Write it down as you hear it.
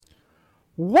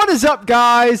What is up,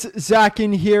 guys? Zach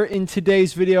in here. In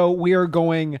today's video, we are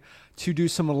going to do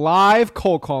some live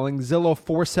cold calling, Zillow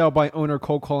for sale by owner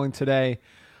cold calling today.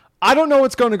 I don't know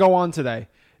what's going to go on today.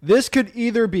 This could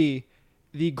either be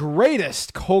the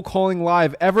greatest cold calling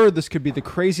live ever. This could be the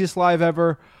craziest live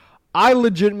ever. I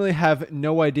legitimately have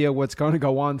no idea what's going to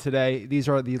go on today. These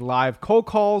are the live cold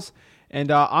calls,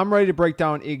 and I'm ready to break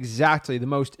down exactly the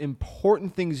most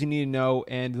important things you need to know,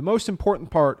 and the most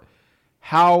important part,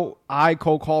 how I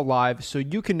cold call live so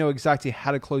you can know exactly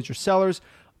how to close your sellers.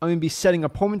 I'm going to be setting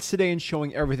appointments today and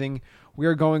showing everything. We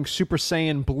are going Super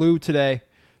Saiyan Blue today.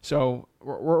 So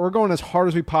we're going as hard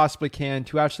as we possibly can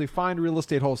to actually find real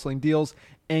estate wholesaling deals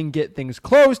and get things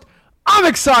closed. I'm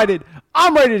excited.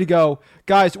 I'm ready to go.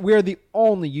 Guys, we're the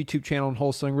only YouTube channel in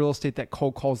wholesaling real estate that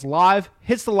cold calls live,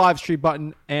 hits the live stream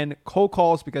button, and cold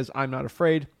calls because I'm not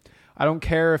afraid. I don't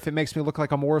care if it makes me look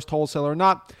like I'm a worst wholesaler or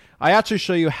not. I actually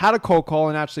show you how to cold call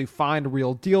and actually find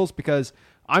real deals because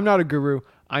I'm not a guru.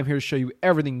 I'm here to show you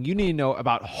everything you need to know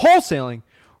about wholesaling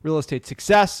real estate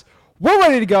success. We're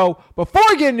ready to go. Before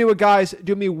I get into it, guys,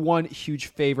 do me one huge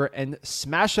favor and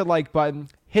smash that like button,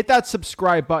 hit that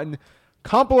subscribe button,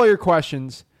 comment below your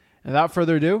questions. And without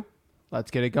further ado,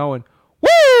 let's get it going. Woo!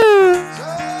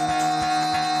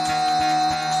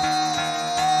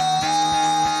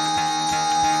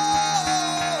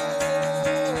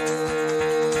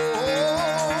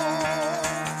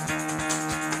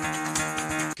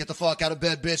 Get the fuck out of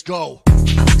bed, bitch. Go.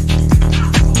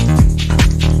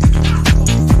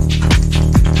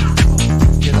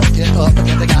 Get up, and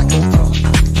get the guy. Go.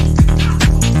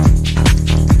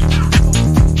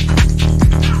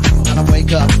 Time to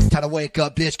wake up. Time to wake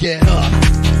up, bitch. Get up.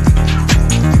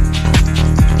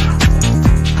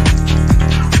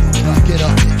 Get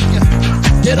up.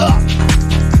 Get up.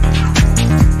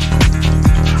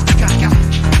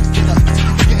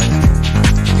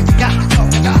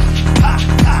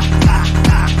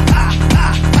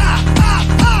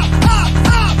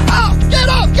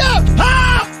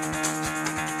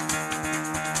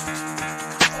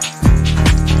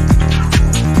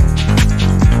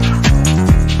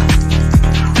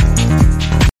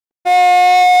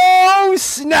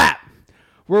 Snap!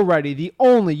 We're ready. The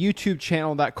only YouTube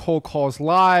channel that cold calls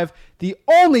live. The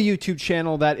only YouTube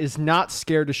channel that is not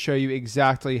scared to show you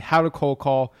exactly how to cold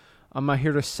call. I'm not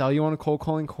here to sell you on a cold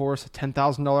calling course, a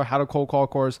 $10,000 how to cold call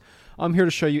course. I'm here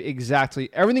to show you exactly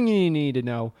everything you need to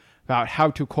know about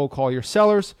how to cold call your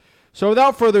sellers. So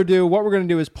without further ado, what we're going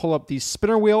to do is pull up the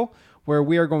spinner wheel where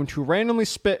we are going to randomly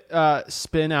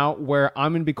spin out where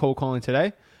I'm going to be cold calling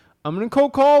today. I'm going to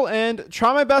cold call and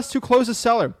try my best to close a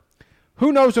seller.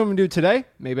 Who knows what I'm going to do today?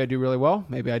 Maybe I do really well.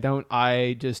 Maybe I don't.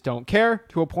 I just don't care.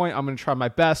 To a point, I'm going to try my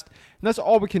best. And that's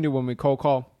all we can do when we cold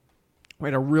call. We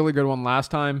had a really good one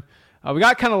last time. We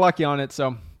got kind of lucky on it. So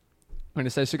I'm going to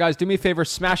say, so guys, do me a favor,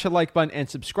 smash the like button and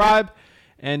subscribe.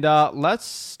 And let's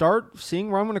start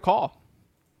seeing where I'm going to call.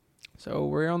 So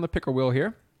we're on the picker wheel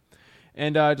here.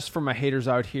 And just for my haters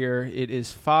out here, it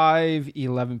is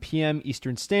 5:11 p.m.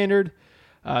 Eastern Standard.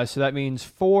 So that means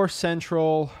 4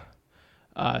 Central...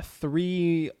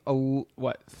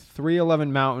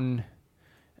 311 Mountain,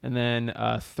 and then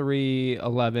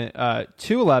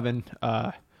 211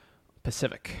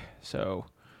 Pacific. So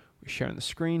we're sharing the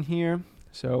screen here.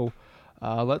 So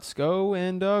let's go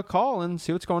and call and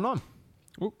see what's going on.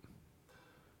 Oop.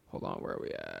 Hold on, where are we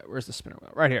at? Where's the spinner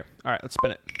wheel? Right here. All right, let's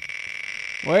spin it.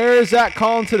 Where's that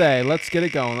calling today? Let's get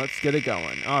it going. Let's get it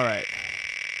going. All right.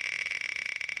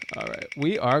 All right,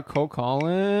 we are cold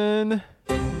calling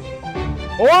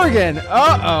Oregon.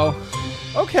 Uh-oh.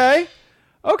 Okay.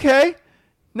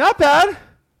 Not bad.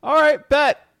 All right,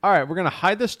 bet. All right, we're going to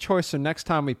hide this choice so next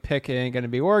time we pick it ain't going to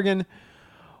be Oregon.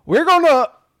 We're going to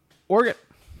Oregon.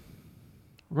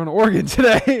 We're going to Oregon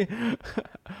today.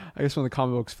 I guess when the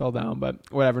comic books fell down, but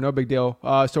whatever, no big deal.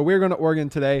 So we're going to Oregon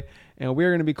today, and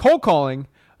we're going to be cold calling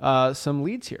some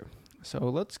leads here. So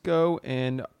let's go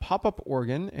and pop up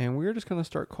Oregon, and we're just going to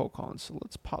start cold calling. So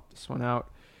let's pop this one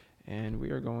out. And we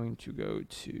are going to go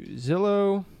to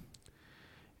Zillow.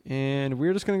 And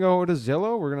we're just going to go to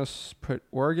Zillow. We're going to put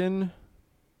Oregon.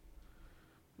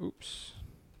 Oops.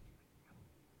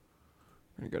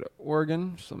 We're going to go to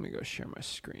Oregon. So let me go share my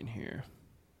screen here.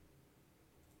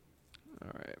 All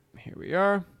right. Here we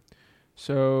are.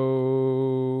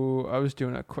 So I was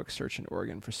doing a quick search in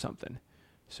Oregon for something.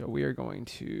 So we are going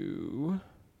to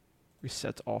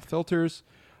reset all filters.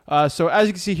 So as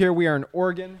you can see here, we are in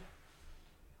Oregon.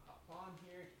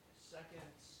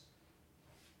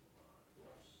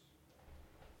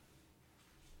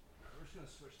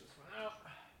 Switch this one out.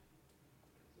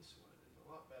 This one is a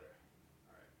lot better.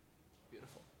 All right.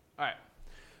 Beautiful. All right.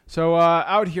 So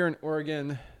out here in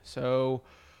Oregon, basically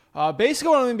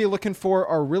what I'm going to be looking for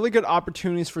are really good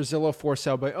opportunities for Zillow for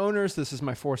sale by owners. This is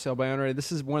my for sale by owner.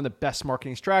 This is one of the best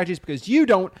marketing strategies because you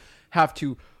don't have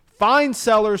to find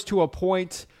sellers to a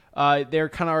point. They're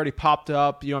kind of already popped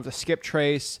up. You don't have to skip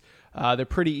trace. They're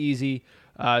pretty easy.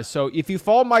 So if you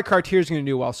follow my criteria, you're going to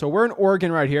do well. So we're in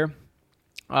Oregon right here.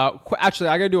 Actually,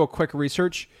 I got to do a quick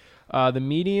research. The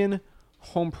median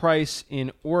home price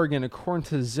in Oregon, according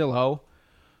to Zillow,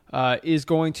 is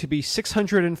going to be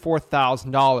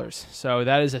 $604,000. So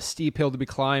that is a steep hill to be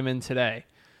climbing today.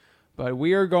 But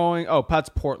we are going, that's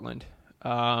Portland.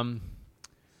 I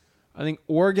think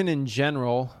Oregon in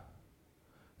general,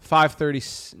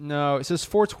 530, no, it says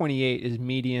 428 is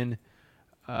median.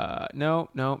 No.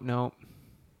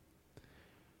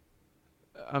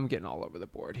 I'm getting all over the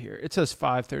board here. It says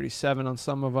 537 on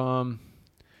some of them.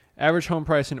 Average home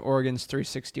price in Oregon is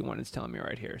 361. It's telling me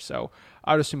right here. So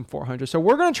I would assume 400. So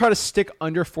we're going to try to stick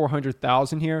under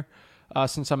 400,000 here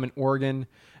since I'm in Oregon.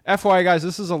 FYI, guys,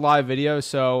 this is a live video,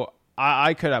 so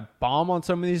I could have bomb on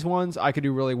some of these ones. I could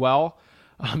do really well.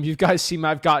 You guys see me,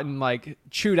 I've gotten like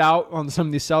chewed out on some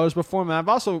of these sellers before, and I've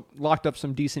also locked up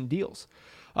some decent deals.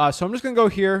 So I'm just going to go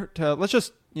here to, let's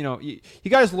just, you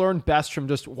guys learn best from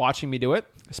just watching me do it,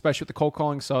 especially with the cold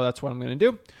calling. So that's what I'm going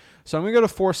to do. So I'm going to go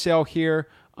to for sale here.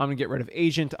 I'm going to get rid of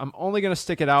agent. I'm only going to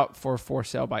stick it out for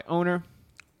sale by owner.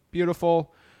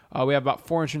 Beautiful. We have about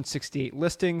 468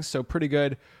 listings, so pretty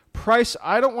good. Price,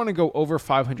 I don't want to go over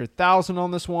 500,000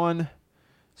 on this one.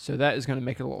 So that is going to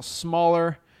make it a little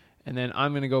smaller. And then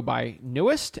I'm going to go by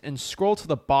newest and scroll to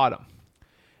the bottom.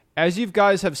 As you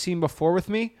guys have seen before with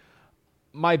me,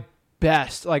 my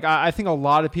best, like I think a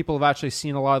lot of people have actually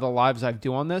seen a lot of the lives I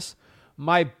do on this.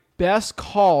 My best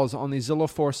calls on these Zillow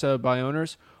for sale by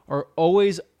owners are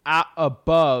always at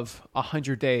above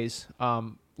 100 days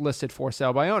listed for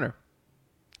sale by owner.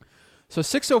 So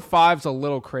 605 is a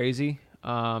little crazy.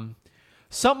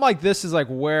 Something like this is like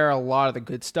where a lot of the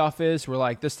good stuff is. We're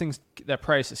like, that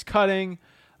price is cutting.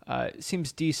 It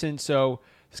seems decent. So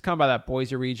it's kind of by that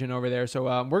Boise region over there. So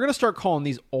we're going to start calling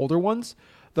these older ones.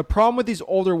 The problem with these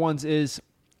older ones is,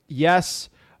 yes,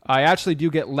 I actually do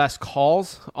get less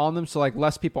calls on them. So like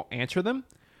less people answer them.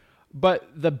 But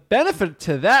the benefit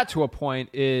to that to a point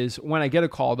is when I get a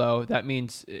call, though, that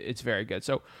means it's very good.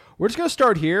 So we're just going to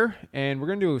start here, and we're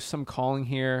going to do some calling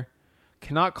here.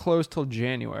 Cannot close till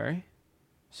January.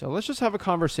 So let's just have a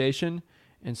conversation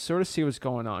and sort of see what's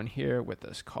going on here with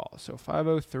this call. So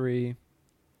 503,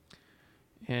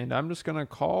 and I'm just going to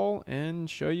call and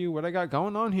show you what I got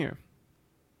going on here.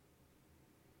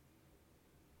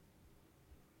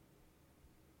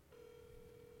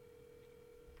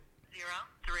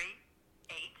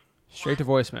 Straight to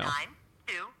voicemail.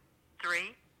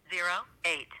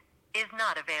 92308 is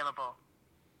not available.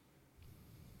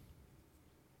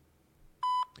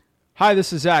 Hi,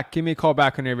 this is Zach. Give me a call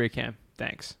back whenever you can.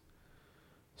 Thanks.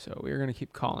 So we're going to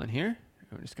keep calling here.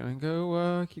 I'm just going to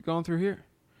go keep going through here.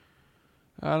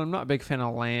 I'm not a big fan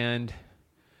of land.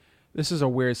 This is a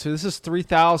weird. So this is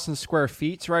 3,000 square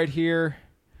feet right here.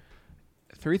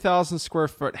 3,000 square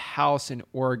foot house in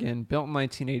Oregon, built in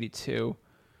 1982.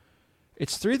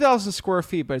 It's 3,000 square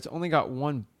feet, but it's only got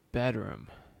one bedroom.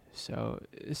 So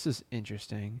this is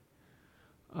interesting.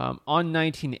 On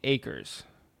 19 acres.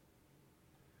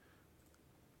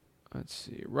 Let's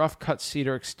see. Rough cut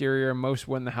cedar exterior. Most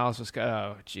when the house was cut.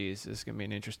 Oh, geez. This is going to be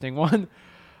an interesting one.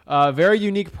 Very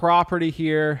unique property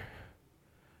here.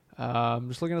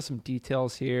 Just looking at some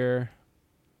details here.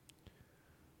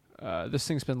 This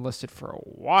thing's been listed for a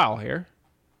while here.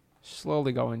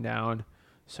 Slowly going down.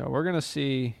 So we're going to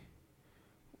see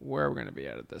where we're going to be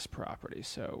at this property.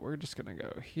 So we're just going to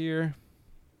go here.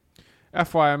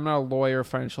 FYI, I'm not a lawyer,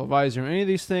 financial advisor, any of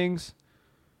these things.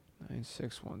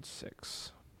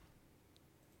 9616.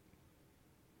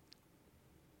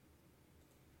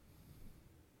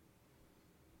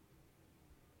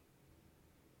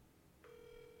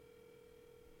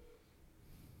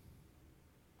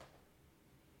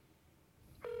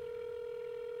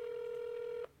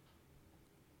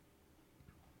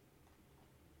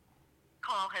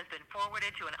 Call has been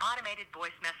forwarded to an automated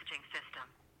voice messaging system.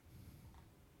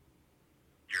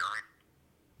 Jerry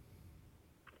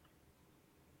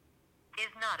is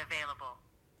not available.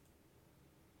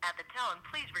 At the tone,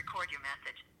 please record your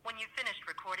message. When you've finished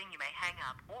recording, you may hang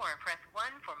up or press 1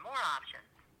 for more options.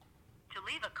 To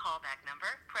leave a callback number,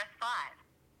 press 5.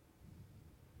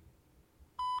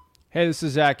 Hey, this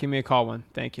is Zach. Give me a call one.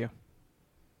 Thank you.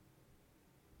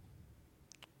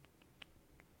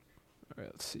 All right,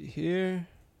 let's see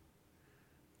here.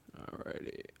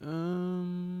 Alrighty.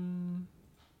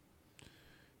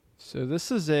 So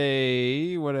this is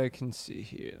what I can see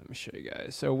here. Let me show you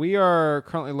guys. So we are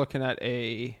currently looking at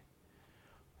a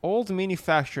old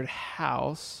manufactured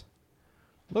house.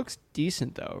 Looks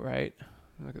decent though, right?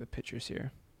 Look at the pictures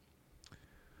here.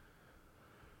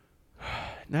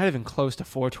 Not even close to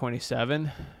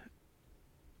 427.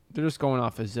 They're just going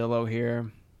off of Zillow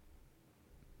here.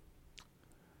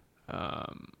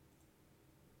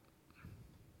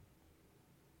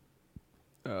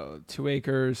 2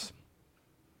 acres.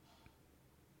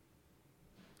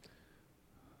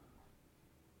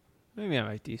 Maybe I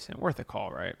might decent. Worth a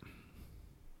call, right?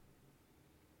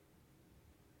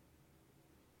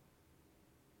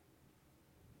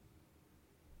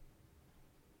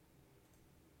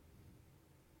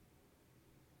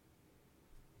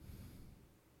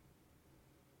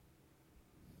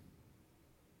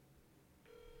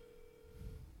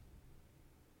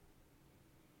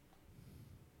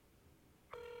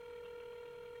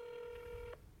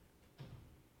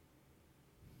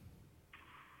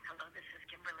 Hello, this is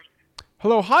Kimberly.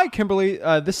 Hello, hi, Kimberly.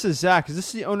 This is Zach. Is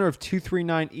this the owner of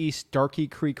 239 East Darky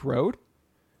Creek Road?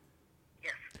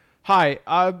 Yes. Hi.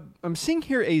 I'm seeing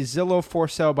here a Zillow for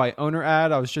sale by owner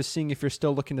ad. I was just seeing if you're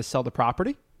still looking to sell the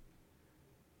property.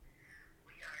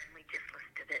 We are, and we just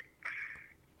listed it.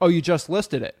 Oh, you just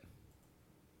listed it.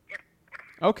 Yep.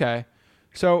 Okay.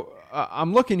 So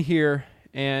I'm looking here,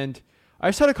 and I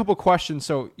just had a couple questions.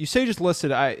 So you say you just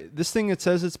listed. This thing, it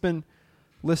says it's been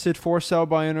listed for sale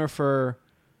by owner for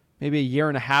maybe a year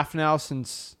and a half now,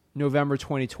 since November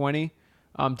 2020.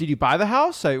 Did you buy the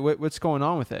house? What's going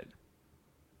on with it?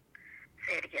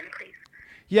 Say it again, please.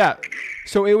 Yeah.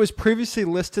 So it was previously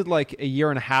listed like a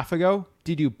year and a half ago.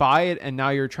 Did you buy it and now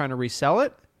you're trying to resell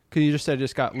it? Because you just said it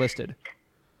just got listed.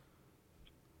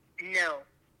 No,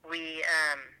 we've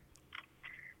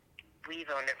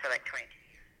owned it for like 20 years.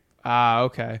 Ah,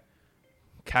 okay.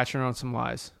 Catching on some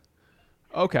lies.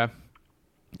 Okay.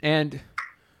 And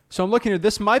so I'm looking at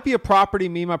this. Might be a property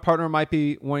me and my partner might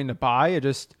be wanting to buy.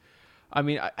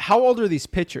 How old are these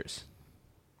pictures?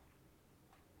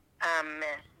 Are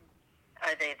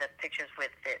they the pictures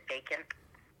with it vacant?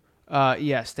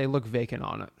 Yes, they look vacant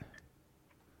on it.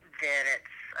 Then it's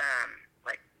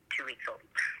like 2 weeks old.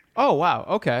 Oh, wow.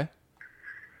 Okay.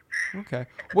 Okay.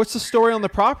 What's the story on the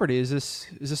property? Is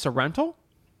this a rental?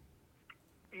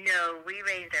 No, we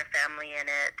raised our family in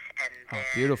it, and then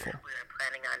beautiful.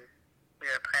 we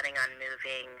were planning on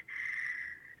moving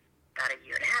about a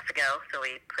year and a half ago. So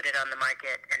we put it on the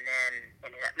market, and then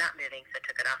ended up not moving, so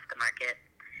took it off the market,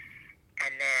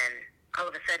 and then all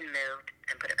of a sudden moved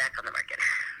and put it back on the market.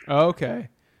 Okay.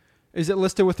 Is it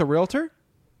listed with a realtor?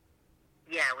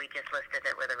 Yeah, we just listed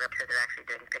it with a realtor. They're actually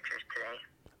doing pictures today.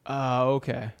 Oh,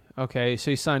 okay. Okay.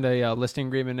 So you signed a listing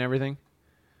agreement and everything?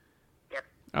 Yep.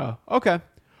 Oh, okay.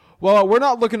 Well, we're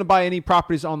not looking to buy any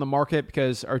properties on the market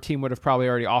because our team would have probably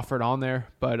already offered on there.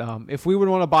 But if we would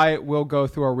want to buy it, we'll go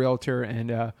through our realtor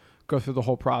and go through the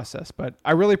whole process. But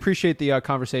I really appreciate the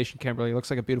conversation, Kimberly. It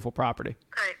looks like a beautiful property.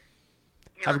 All right.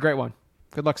 Have a great one.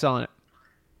 Good luck selling it.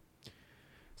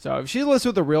 So if she's listed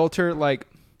with a realtor, like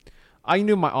I can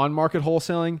do my on-market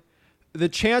wholesaling, the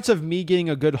chance of me getting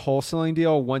a good wholesaling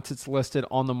deal once it's listed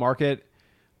on the market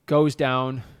goes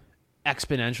down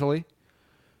exponentially.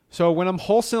 So when I'm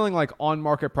wholesaling like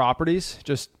on-market properties,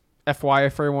 just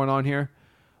FYI for everyone on here,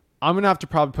 I'm going to have to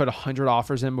probably put 100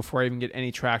 offers in before I even get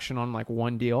any traction on like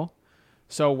one deal.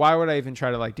 So why would I even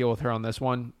try to like deal with her on this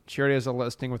one? She already has a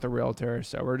listing with a realtor,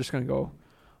 so we're just going to go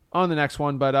on the next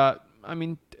one. But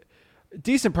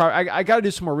decent property. I got to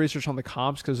do some more research on the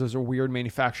comps because those are weird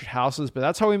manufactured houses, but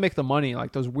that's how we make the money.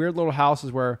 Like those weird little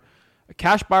houses where a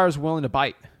cash buyer is willing to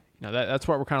bite. That's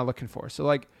what we're kind of looking for. So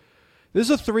like this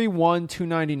is a 3-1,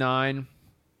 299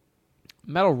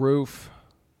 metal roof.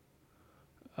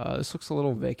 This looks a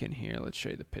little vacant here. Let's show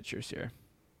you the pictures here.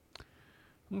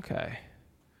 Okay.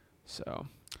 So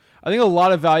I think a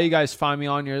lot of value you guys find me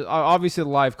on here. Obviously the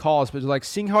live calls, but like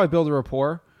seeing how I build a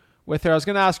rapport with her. I was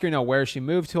going to ask her, where she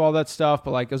moved to, all that stuff,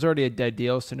 but like it was already a dead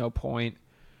deal, so no point.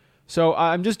 So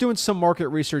I'm just doing some market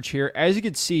research here. As you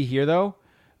can see here though,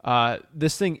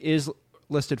 this thing is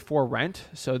listed for rent.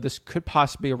 So this could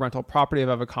possibly be a rental property. I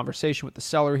have a conversation with the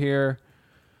seller here.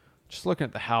 Just looking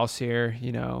at the house here,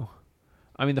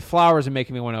 the flowers are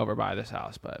making me want to overbuy this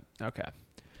house, but okay.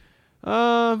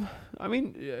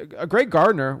 A great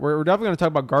gardener. We're definitely going to talk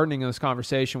about gardening in this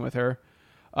conversation with her.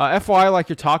 FYI, like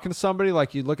you're talking to somebody,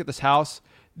 like you look at this house,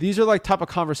 these are like type of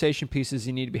conversation pieces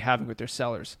you need to be having with their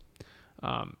sellers.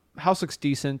 House looks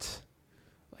decent.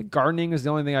 Like gardening is the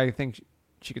only thing I think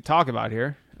she could talk about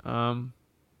here.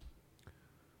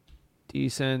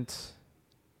 Decent.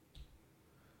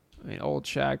 Old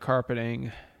shag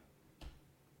carpeting.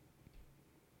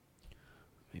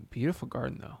 I mean, beautiful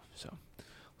garden, though. So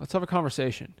let's have a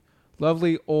conversation.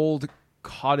 Lovely old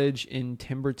cottage in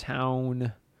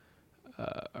Timbertown.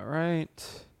 All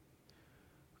right.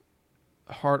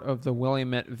 Heart of the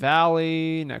Willamette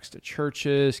Valley, next to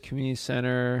churches, community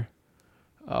center.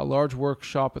 A large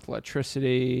workshop with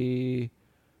electricity.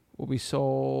 Will be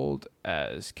sold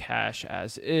as cash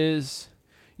as is.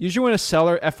 Usually when a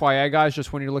seller, FYI guys,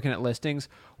 just when you're looking at listings,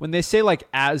 when they say like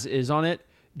as is on it,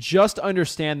 just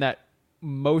understand that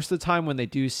most of the time when they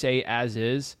do say as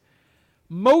is,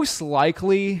 most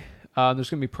likely there's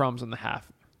going to be problems on the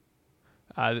half.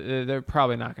 They're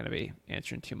probably not going to be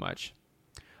answering too much.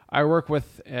 I work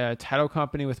with a title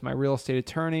company with my real estate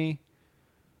attorney.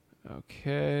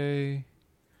 Okay.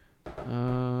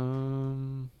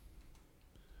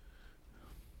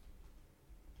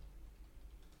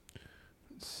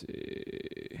 Let's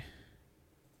see.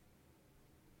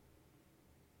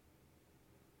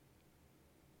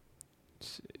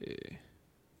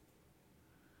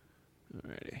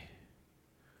 Alrighty.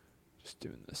 Just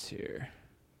doing this here.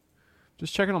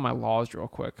 Just checking on my laws real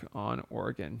quick on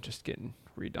Oregon. Just getting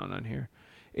redone on here.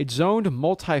 It's zoned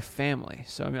multifamily.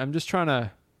 So I'm just trying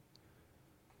to...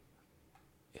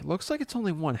 It looks like it's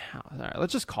only one house. All right,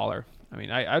 let's just call her. I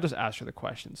mean, I just asked her the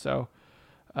question. So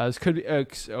this could be...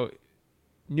 so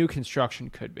new construction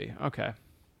could be. Okay.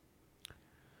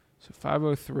 So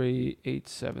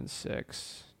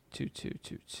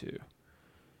 503-876-2222.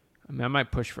 I mean, I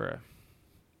might push for a...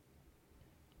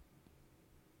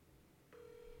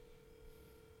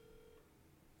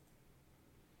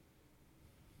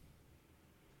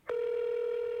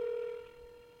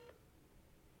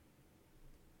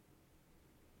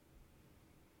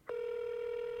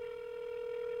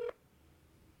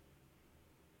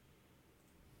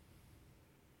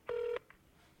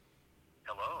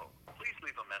 Hello. Please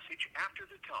leave a message after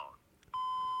the tone.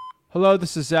 Hello,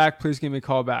 this is Zach. Please give me a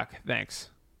call back. Thanks.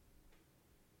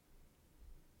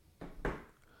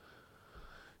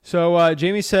 So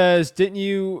Jamie says, didn't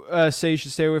you say you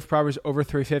should stay away from properties over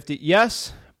 350?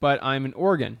 Yes, but I'm in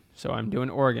Oregon, so I'm doing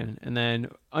Oregon. And then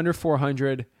under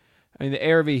 400, I mean, the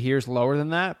ARV here is lower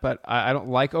than that, but I don't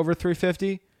like over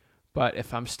 350. But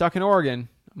if I'm stuck in Oregon,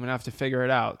 I'm going to have to figure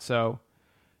it out. So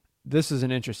this is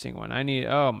an interesting one. I need,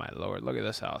 oh my Lord, look at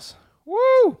this house.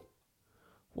 Woo!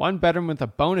 1 bedroom with a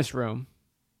bonus room.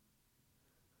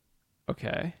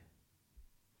 Okay.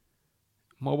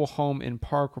 Mobile home in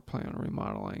park. We're planning on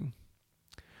remodeling.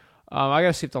 I got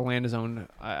to see if the land is owned.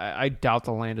 I doubt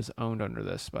the land is owned under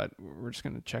this, but we're just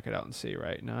going to check it out and see,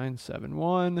 right?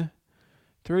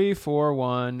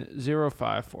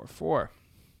 971-341-0544.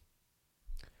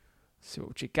 See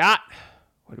what you got.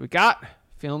 What do we got?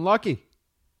 Feeling lucky.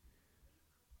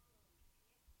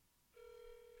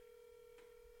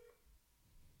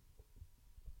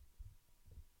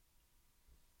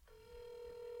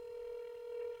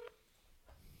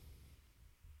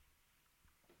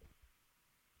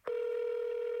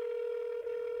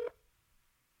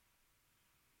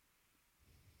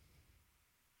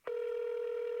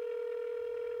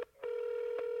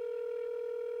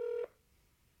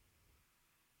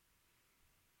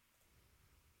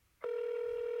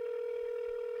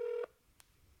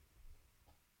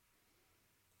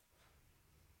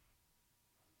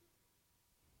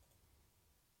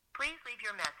 Please leave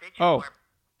your message Oh, for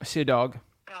I see a dog.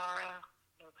 Dara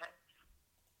Lopez.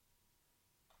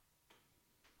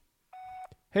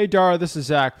 Hey, Dara, this is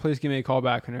Zach. Please give me a call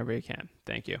back whenever you can.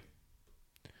 Thank you.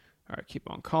 All right, keep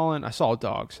on calling. I saw a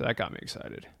dog, so that got me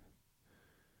excited.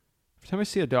 Every time I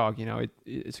see a dog, you know,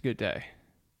 it's a good day.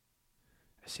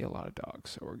 I see a lot of dogs,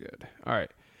 so we're good. All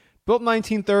right. Built in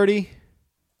 1930.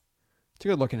 It's a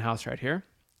good-looking house right here.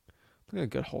 Look at a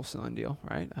good wholesaling deal,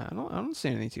 right? I don't see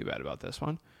anything too bad about this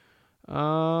one.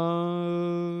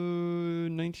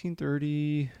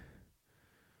 1930.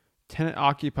 Tenant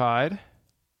occupied.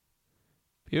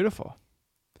 Beautiful.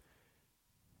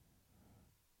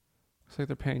 Looks like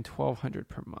they're paying $1,200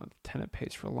 per month. Tenant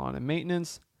pays for lawn and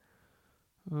maintenance.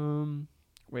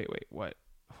 Wait, what?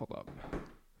 Hold up.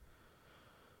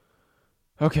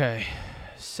 Okay,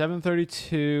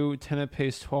 732. Tenant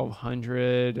pays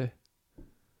 $1,200.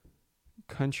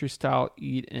 Country style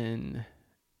eat-in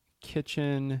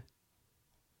kitchen.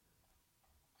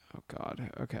 Oh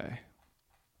God. Okay.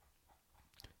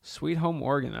 Sweet Home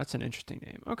Oregon. That's an interesting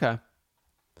name. Okay.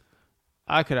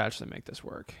 I could actually make this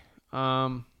work.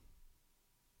 It's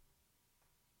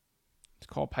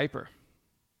called Piper.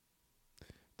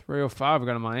 305. We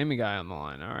got a Miami guy on the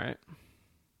line. All right.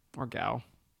 Or gal.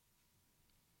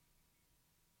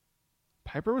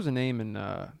 Piper was a name in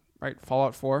right,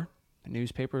 Fallout 4, the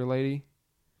newspaper lady.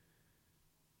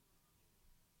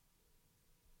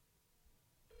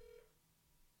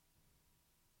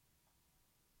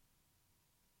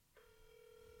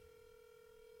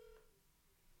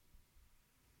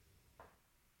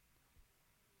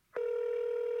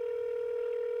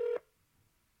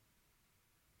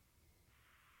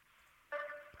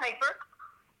 Piper?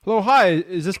 Hello, hi.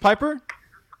 Is this Piper?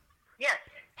 Yes.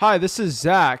 Hi, this is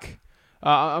Zach.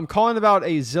 I'm calling about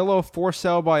a Zillow for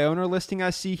sale by owner listing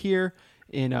I see here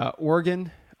in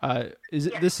Oregon.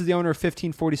 This is the owner of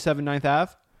 1547 9th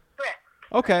Ave? Correct.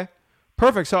 Okay,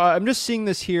 perfect. So I'm just seeing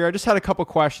this here. I just had a couple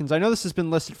questions. I know this has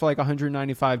been listed for like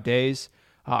 195 days.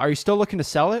 Are you still looking to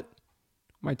sell it?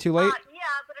 Am I too late? Yeah,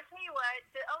 but I tell you what,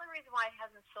 the only reason why it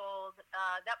hasn't sold,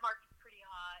 that market's pretty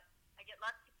hot. I get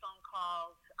lots of phone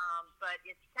calls, but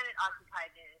it's tenant occupied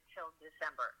until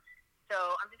December.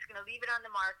 So I'm just going to leave it on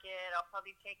the market. I'll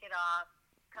probably take it off.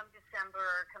 Come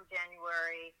December, come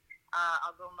January,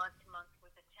 I'll go month to month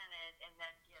with the tenant and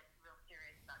then get real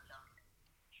serious about selling it.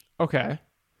 Okay.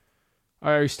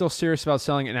 Are you still serious about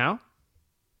selling it now?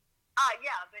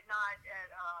 Yeah, but not at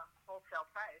wholesale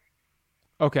price.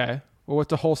 Okay. Well,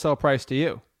 what's the wholesale price to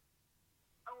you?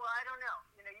 Oh, well, I don't know.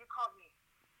 You called me.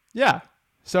 Yeah.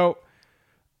 So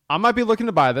I might be looking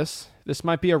to buy this. This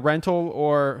might be a rental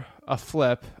or a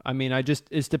flip. I mean,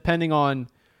 it's depending on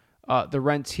the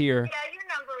rents here. Yeah, your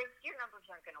numbers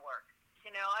aren't going to work.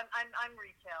 I'm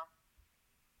retail.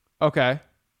 Okay.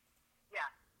 Yeah.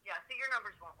 So your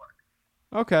numbers won't work.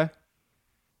 Okay.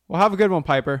 Well, have a good one,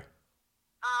 Piper.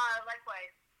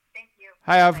 Likewise. Thank you.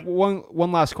 I have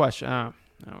one last question.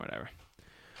 Whatever.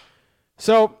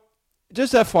 So,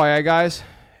 just FYI, guys,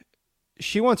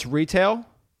 she wants retail,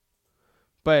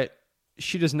 but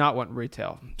she does not want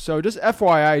retail. So, just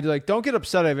FYI, don't get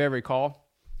upset at every call.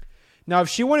 Now, if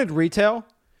she wanted retail,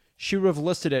 she would have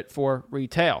listed it for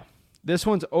retail. This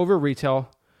one's over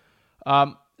retail.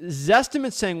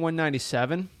 Zestimate's saying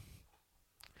 197.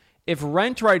 If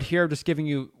rent right here, I'm just giving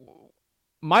you,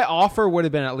 my offer would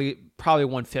have been at least probably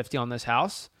 150 on this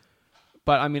house.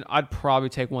 But I mean, I'd probably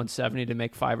take 170 to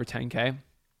make 5 or 10K.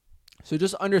 So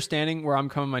just understanding where I'm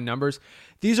coming with my numbers.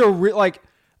 These are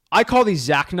I call these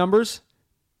Zach numbers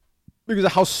because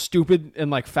of how stupid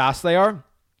and fast they are.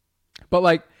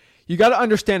 But you got to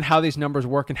understand how these numbers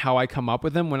work and how I come up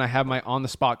with them when I have my on the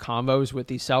spot combos with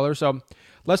these sellers. So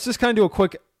let's just kind of do a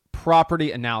quick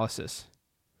property analysis.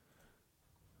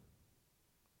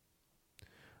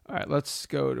 All right, let's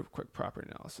go to quick property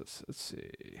analysis. Let's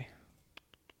see.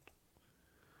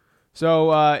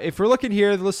 So if we're looking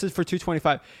here, the list is for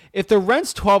 225. If the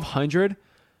rent's 1,200,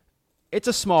 it's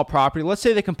a small property. Let's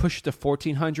say they can push it to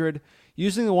 1,400.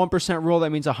 Using the 1% rule,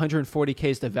 that means 140K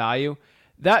is the value.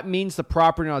 That means the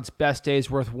property on its best day is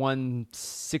worth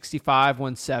 165,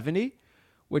 170,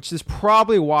 which is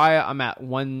probably why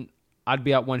I'd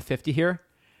be at 150 here.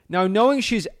 Now, knowing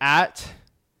the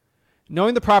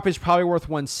property is probably worth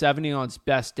 170 on its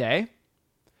best day,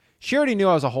 she already knew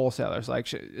I was a wholesaler.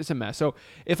 It's a mess. So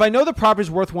if I know the property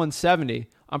is worth 170,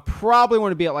 I'm probably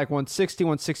going to be at 160,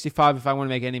 165 if I want to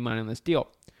make any money on this deal.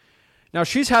 Now,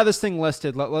 she's had this thing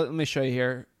listed. Let me show you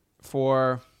here.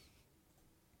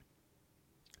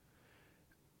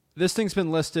 This thing's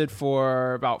been listed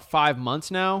for about 5 months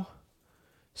now.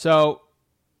 So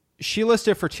she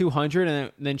listed it for 200,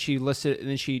 and then she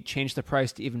changed the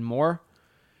price to even more.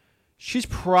 She's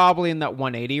probably in that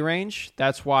 180 range.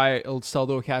 That's why it'll sell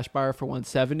to a cash buyer for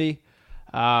 170.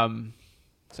 So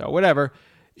whatever.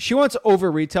 She wants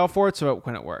over retail for it, so it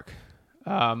couldn't work.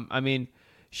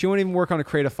 She won't even work on a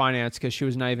creative finance because she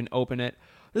was not even open it.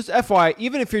 Just FYI,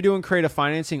 even if you're doing creative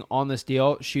financing on this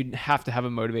deal, she'd have to have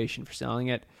a motivation for selling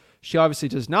it. She obviously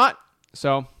does not,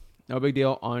 so no big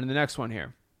deal. On to the next one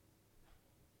here.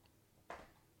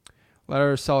 Let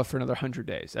her sell it for another 100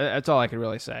 days. That's all I could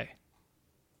really say.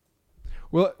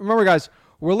 Well, remember, guys,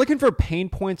 we're looking for pain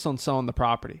points on selling the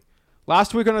property.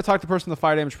 Last week when I talked to the person with the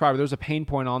fire damage property, there was a pain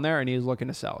point on there, and he was looking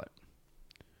to sell it.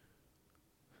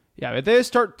 Yeah, if they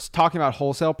start talking about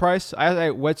wholesale price,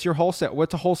 what's a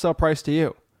wholesale price to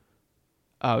you?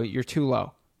 Oh, you're too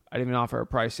low. I didn't even offer a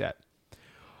price yet.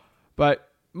 But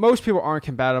most people aren't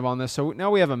combative on this, so now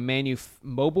we have a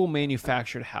mobile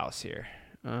manufactured house here.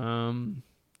 Not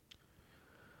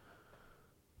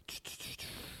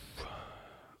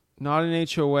an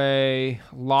HOA,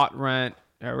 lot rent.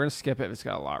 All right, we're going to skip it if it's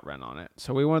got a lot rent on it.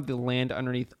 So we want the land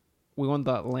underneath. We want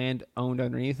the land owned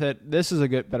underneath it. This is a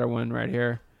better one right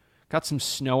here. Got some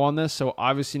snow on this, so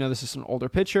obviously this is an older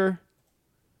picture.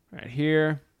 Right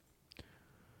here.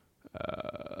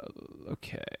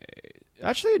 Okay.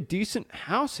 Actually a decent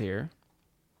house here.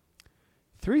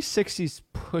 360's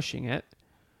pushing it.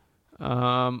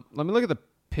 Let me look at the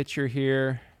picture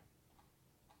here.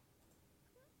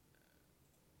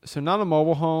 So not a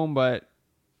mobile home, but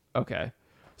okay.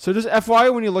 So just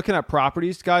FYI when you're looking at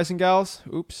properties, guys and gals.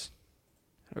 Oops.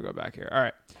 I'll go back here. All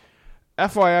right.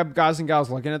 FYI, guys and gals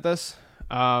looking at this.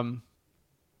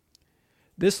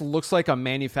 This looks like a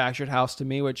manufactured house to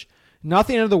me, which Not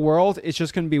the end of the world. It's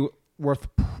just going to be worth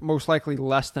most likely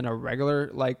less than a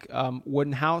regular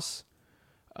wooden house.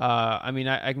 I mean,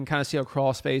 I can kind of see a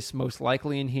crawl space most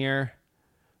likely in here.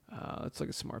 Let's look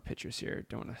at some more pictures here.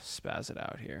 Don't want to spaz it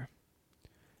out here.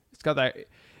 It's got that.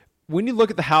 When you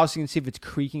look at the house, you can see if it's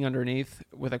creaking underneath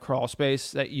with a crawl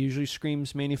space. That usually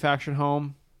screams manufactured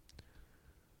home.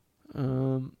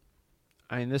 I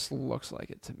mean, this looks like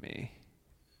it to me.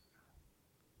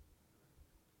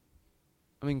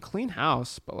 I mean, clean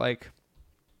house, but like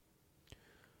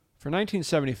for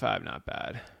 1975, not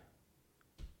bad.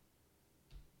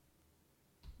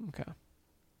 Okay.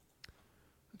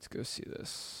 Let's go see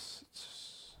this.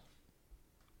 It's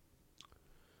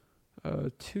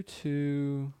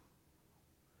 22.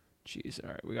 Jeez,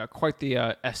 all right. We got quite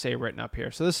the essay written up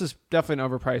here. So this is definitely an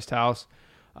overpriced house.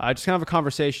 Just kind of a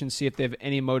conversation, see if they have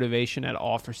any motivation at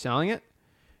all for selling it.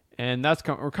 And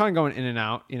we're kind of going in and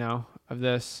out, of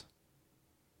this.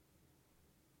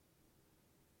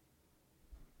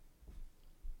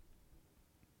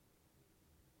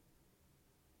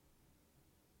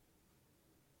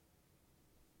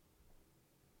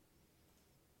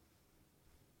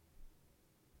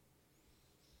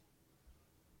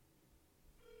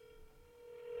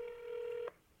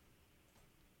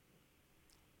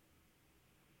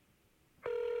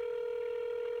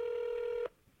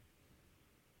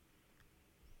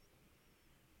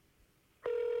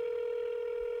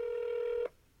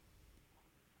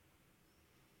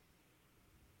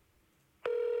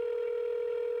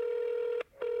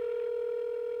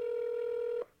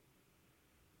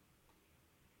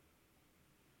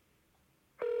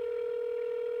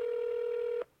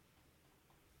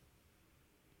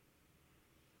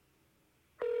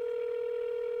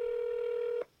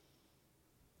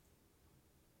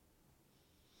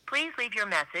 Please leave your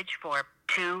message for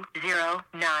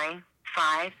 20950741116.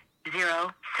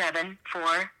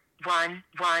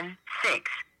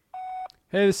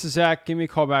 Hey, this is Zach. Give me a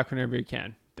call back whenever you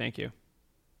can. Thank you.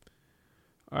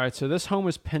 All right, so this home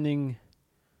was pending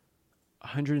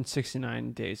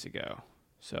 169 days ago.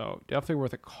 So definitely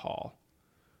worth a call.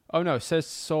 Oh, no, it says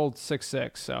sold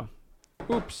 6/6, so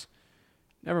oops.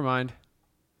 Never mind.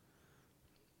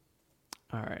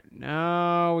 All right,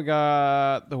 now we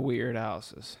got the weird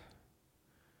houses.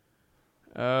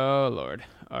 Oh, Lord.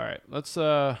 All right, let's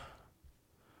talk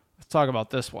about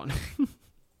this one.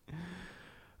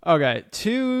 Okay,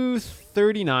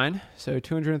 239, so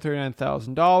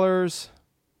 $239,000.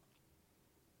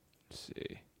 Let's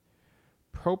see.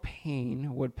 Propane,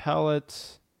 wood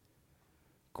pellets,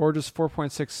 gorgeous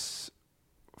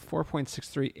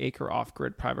 4.63 acre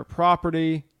off-grid private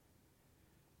property,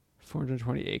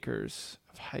 420 acres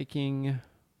of hiking.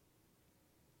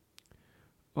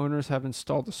 Owners have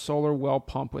installed a solar well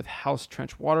pump with house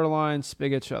trench water lines,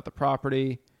 spigots throughout the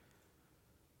property.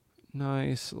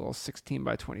 Nice little 16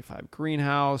 by 25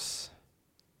 greenhouse.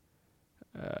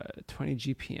 20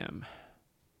 GPM.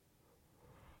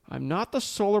 I'm not the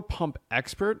solar pump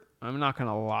expert. I'm not going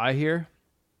to lie here.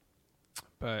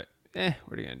 But, what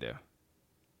are you going to do?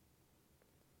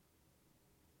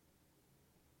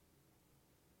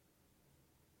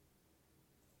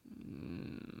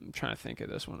 I'm trying to think of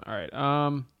this one. All right.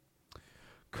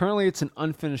 Currently, it's an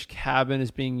unfinished cabin.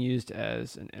 Is being used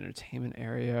as an entertainment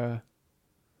area.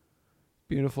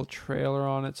 Beautiful trailer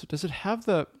on it. So does it have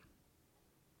the...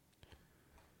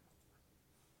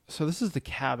 So this is the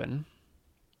cabin.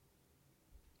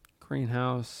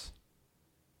 Greenhouse.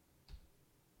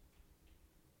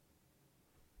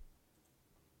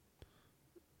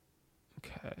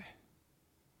 Okay.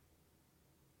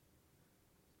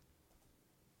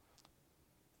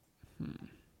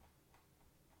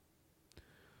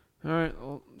 All right,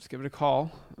 well, let's give it a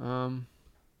call.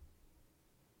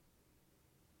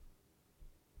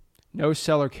 No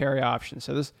seller carry option.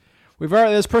 So this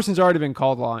person's already been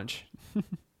called launch. Oh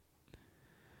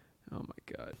my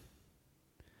God.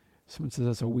 Someone says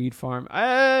that's a weed farm.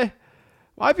 Might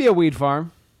be a weed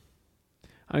farm.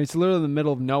 I mean, it's literally in the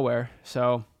middle of nowhere.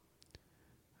 So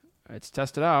let's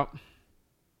test it out.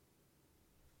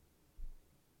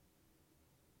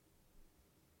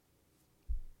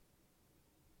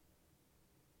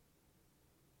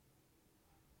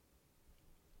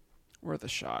 Worth a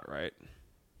shot, right?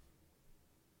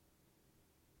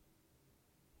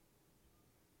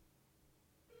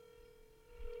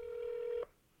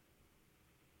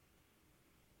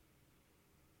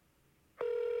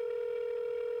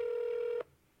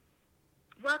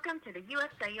 Welcome to the U.S.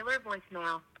 Cellular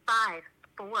voicemail.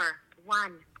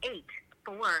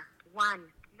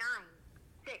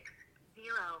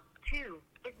 54184196002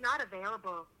 is not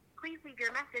available. Please leave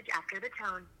your message after the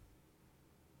tone.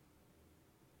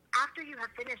 After you have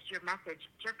finished your message,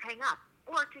 just hang up.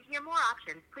 Or to hear more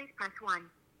options, please press 1.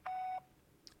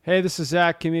 Hey, this is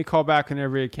Zach. Give me a call back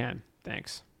whenever you can.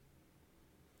 Thanks.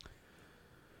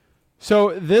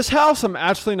 So this house I'm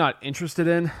actually not interested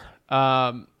in,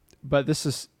 but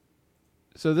this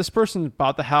person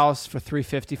bought the house for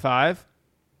 $355.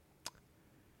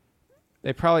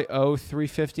 They probably owe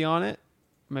 $350 on it,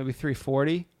 maybe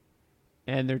 $340,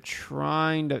 and they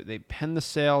penned the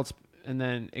sale, and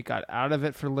then it got out of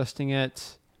it for listing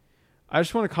it. I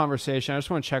just want a conversation. I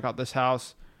just want to check out this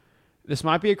house. This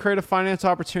might be a creative finance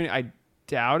opportunity. I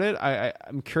doubt it.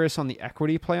 I'm curious on the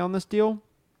equity play on this deal.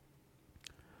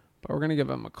 But we're going to give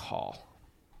them a call.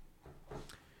 We're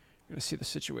going to see the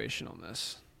situation on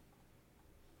this.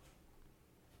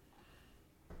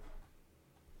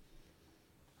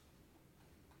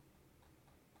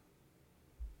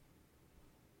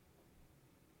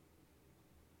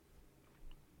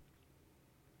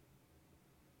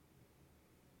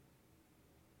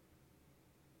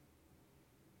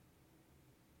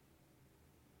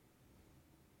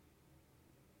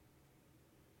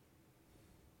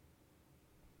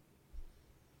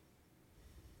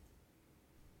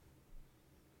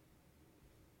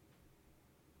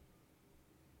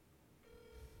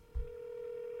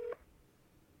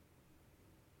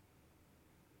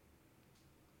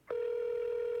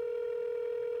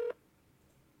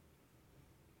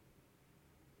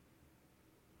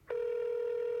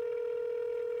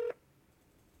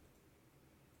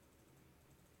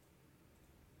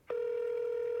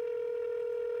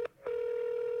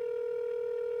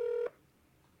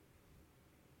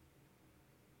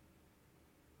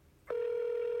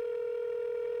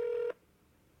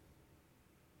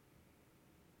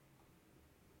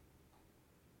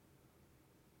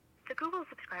 The Google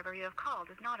subscriber you have called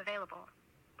is not available.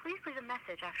 Please leave a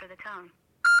message after the tone.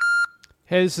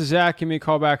 Hey, this is Zach. Give me a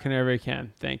call back whenever you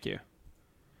can. Thank you.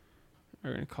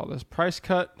 We're going to call this price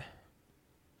cut.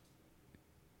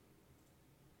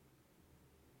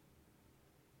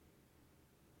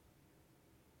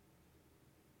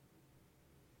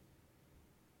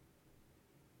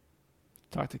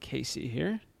 Talk to Casey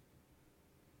here.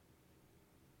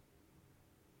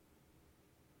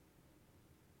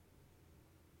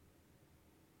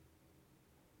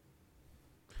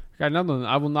 Got another one.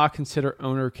 I will not consider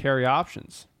owner carry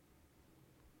options.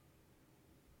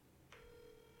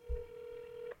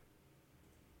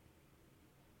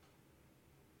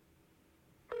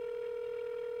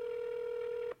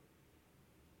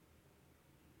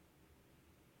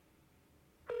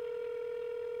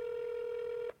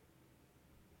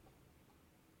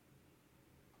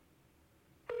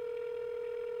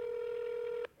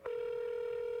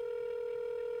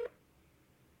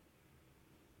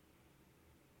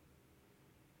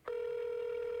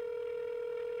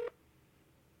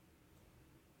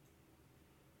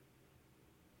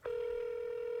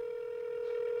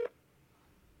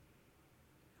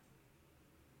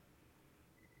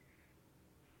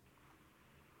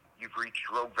 You've reached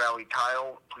Rogue Valley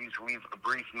Tile. Please leave a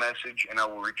brief message, and I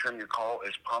will return your call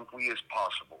as promptly as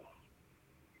possible.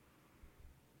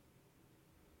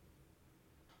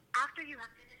 After you have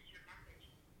finished your message.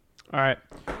 All right.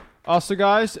 Also,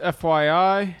 guys,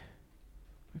 FYI, let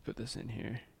me put this in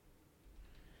here.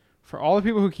 For all the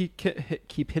people who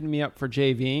keep hitting me up for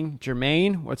JVing,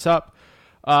 Jermaine, what's up?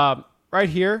 Right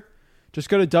here, just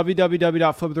go to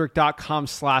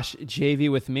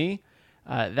www.flipwithrick.com/JV with me.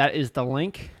 That is the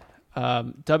link.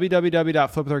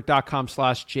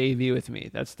 www.flipwithrick.com/JV with me.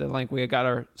 That's the link. We got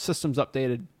our systems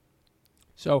updated.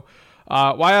 So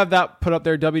why I have that put up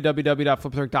there,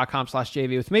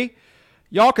 www.flipwithrick.com/JV with me.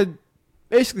 Y'all could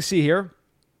basically see here,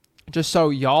 just so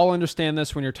y'all understand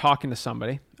this when you're talking to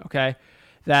somebody, okay,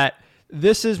 that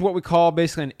this is what we call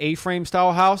basically an A-frame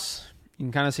style house. You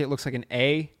can kind of see it looks like an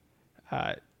A.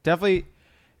 Definitely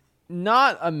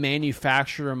not a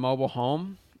manufacturer mobile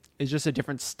home. It's just a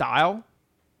different style.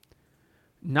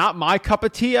 Not my cup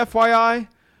of tea, FYI,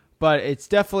 but it's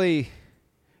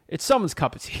someone's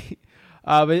cup of tea.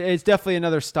 But it's definitely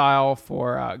another style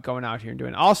for going out here and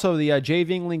doing it. Also, the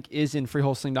JVing link is in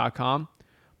freewholesaling.com,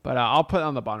 but I'll put it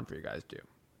on the bottom for you guys too.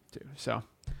 So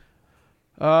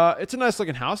it's a nice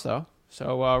looking house though.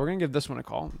 So we're gonna give this one a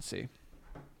call and see.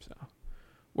 So,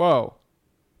 whoa,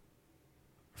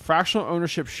 fractional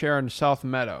ownership share in South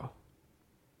Meadow.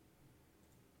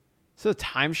 Is it a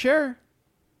timeshare?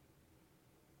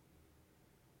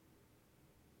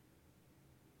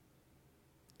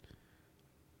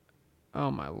 Oh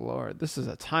my Lord, this is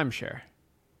a timeshare.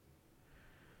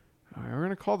 All right, we're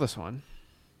going to call this one.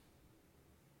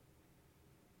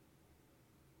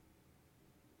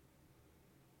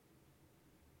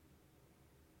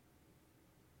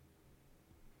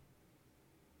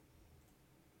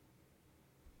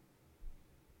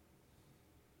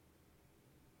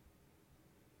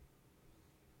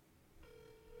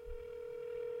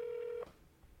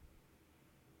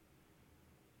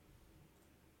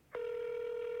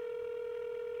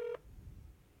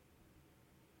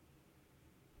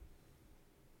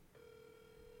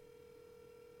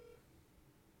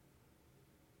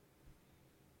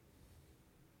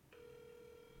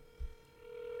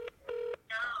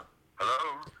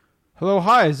 Hello,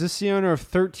 hi. Is this the owner of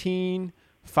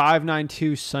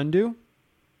 13592 Sundu?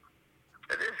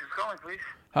 It is. Who's calling, please?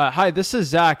 Hi, this is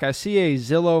Zach. I see a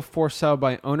Zillow for sale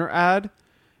by owner ad,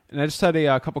 and I just had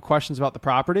a couple questions about the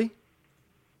property.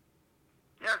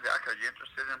 Yeah, Zach, are you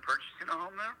interested in purchasing a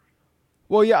home there?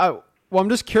 Well, yeah. I'm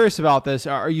just curious about this.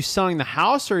 Are you selling the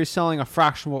house, or are you selling a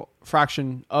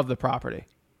fraction of the property?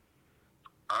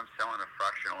 I'm selling a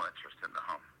fractional interest in the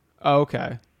home. Oh,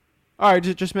 okay. All right,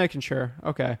 just making sure.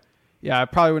 Okay. Yeah, I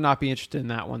probably would not be interested in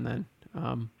that one then.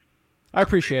 I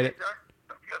appreciate it. Zach?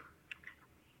 Good.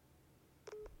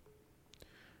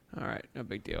 All right, no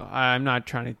big deal. I'm not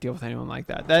trying to deal with anyone like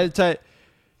that.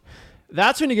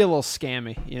 That's when you get a little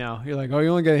scammy. You know, you're like, oh,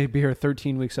 you're only going to be here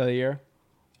 13 weeks out of the year.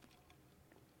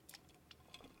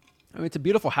 I mean, it's a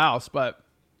beautiful house, but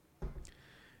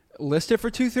listed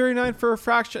for $239 for a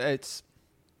fraction. It's,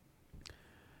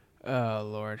 oh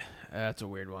Lord, that's a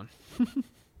weird one.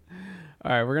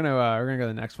 All right, we're gonna go to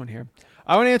the next one here.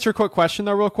 I want to answer a quick question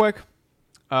though, real quick.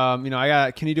 I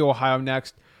got. Can you do Ohio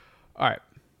next? All right.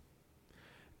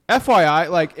 FYI,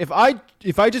 like if I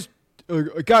just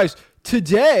guys,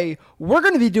 today we're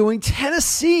gonna be doing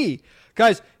Tennessee,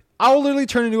 guys. I'll literally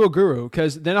turn into a guru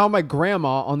because then I'll have my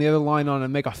grandma on the other line on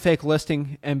and make a fake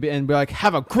listing and be like,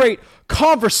 have a great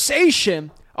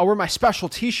conversation. I'll wear my special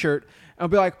T-shirt and I'll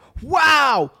be like,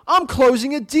 wow, I'm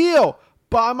closing a deal.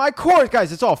 Buy my course.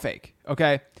 Guys, it's all fake,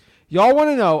 okay? Y'all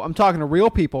want to know, I'm talking to real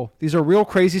people. These are real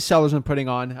crazy sellers I'm putting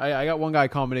on. I got one guy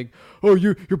commenting, oh,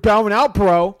 you're bowing out,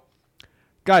 bro.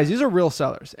 Guys, these are real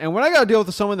sellers. And when I got to deal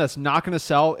with someone that's not going to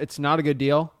sell, it's not a good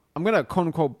deal. I'm going to quote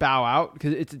unquote bow out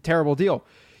because it's a terrible deal.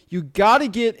 You got to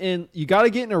get in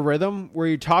a rhythm where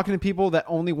you're talking to people that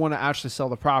only want to actually sell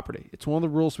the property. It's one of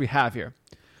the rules we have here.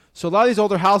 So a lot of these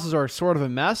older houses are sort of a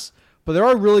mess, but there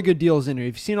are really good deals in here.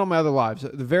 If you've seen all my other lives,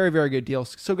 they're very, very good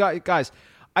deals. So guys,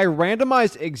 I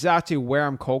randomized exactly where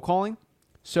I'm cold calling.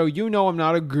 So you know I'm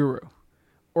not a guru.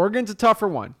 Oregon's a tougher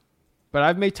one, but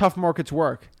I've made tough markets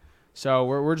work. So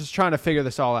we're just trying to figure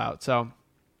this all out. So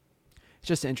it's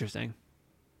just interesting.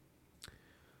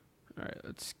 All right,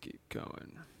 let's keep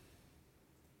going.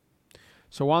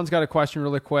 So Juan's got a question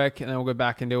really quick, and then we'll go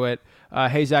back into it.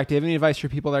 Hey, Zach, do you have any advice for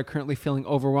people that are currently feeling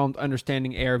overwhelmed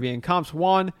understanding ARV and comps?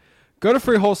 Juan, go to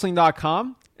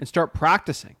freewholesaling.com and start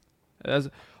practicing.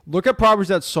 Look at properties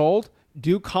that sold,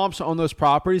 do comps on those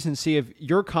properties, and see if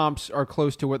your comps are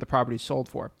close to what the property sold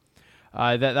for.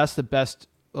 That's the best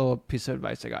little piece of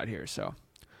advice I got here. So,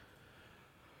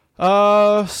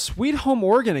 Sweet Home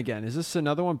Oregon again. Is this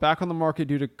another one back on the market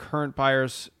due to current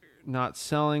buyers not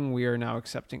selling? We are now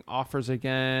accepting offers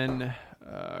again.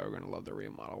 We're going to love the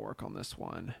remodel work on this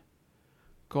one.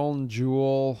 Golden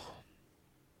Jewel.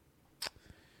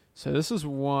 So this is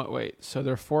one. Wait, so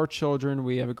there are 4 children.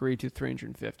 We have agreed to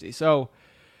 350. So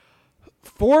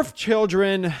 4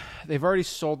 children. They've already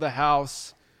sold the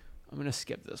house. I'm going to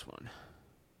skip this one.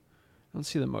 I don't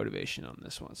see the motivation on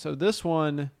this one. So this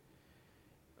one.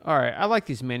 All right. I like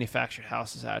these manufactured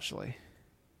houses actually.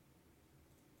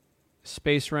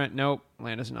 Space rent, nope.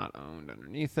 Land is not owned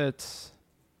underneath it.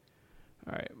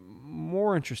 All right,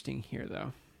 more interesting here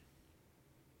though.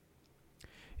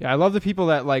 Yeah, I love the people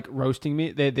that like roasting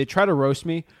me. They try to roast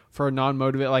me for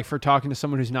non-motivated, like for talking to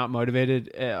someone who's not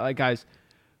motivated. Like guys,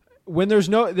 when there's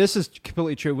no, this is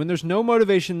completely true. When there's no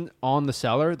motivation on the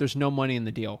seller, there's no money in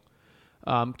the deal.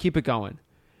 Keep it going.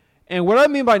 And what I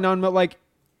mean by like,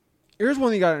 here's one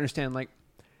thing you gotta understand. Like,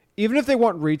 even if they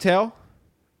want retail,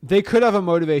 they could have a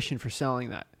motivation for selling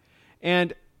that.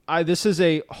 And this is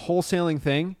a wholesaling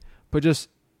thing, but just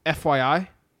FYI.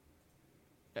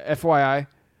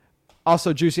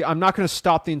 Also, Juicy, I'm not going to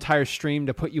stop the entire stream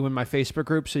to put you in my Facebook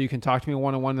group so you can talk to me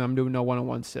one-on-one, and I'm doing no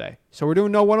one-on-ones today. So we're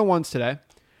doing no one-on-ones today.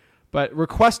 But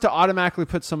request to automatically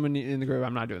put someone in the group,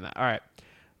 I'm not doing that. All right.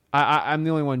 I'm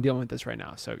the only one dealing with this right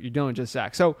now. So you're dealing with just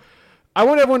Zach. So I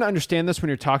want everyone to understand this when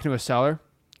you're talking to a seller.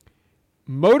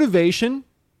 Motivation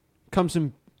comes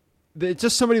in. It's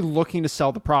just somebody looking to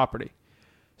sell the property.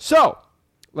 So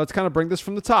let's kind of bring this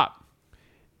from the top.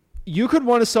 You could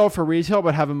want to sell for retail,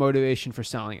 but have a motivation for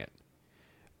selling it.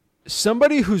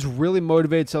 Somebody who's really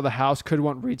motivated to sell the house could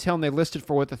want retail, and they list it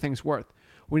for what the thing's worth.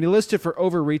 When you list it for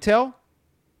over retail,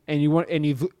 and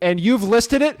you've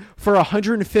listed it for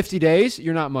 150 days,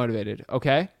 you're not motivated.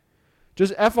 Okay,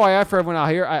 just FYI for everyone out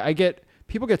here.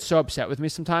 People get so upset with me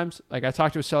sometimes. Like I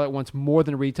talked to a seller that wants more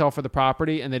than retail for the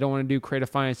property, and they don't want to do creative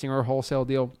financing or a wholesale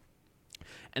deal.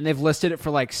 And they've listed it for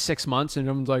like 6 months, and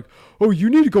everyone's like, oh, you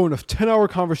need to go in a 10-hour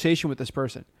conversation with this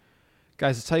person.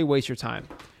 Guys, that's how you waste your time.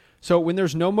 So when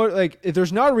there's if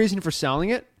there's not a reason for selling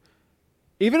it,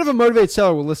 even if a motivated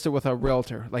seller will list it with a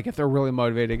realtor, like if they're really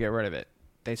motivated to get rid of it,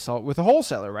 they sell it with a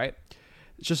wholesaler, right?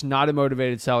 It's just not a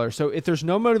motivated seller. So if there's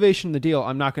no motivation in the deal,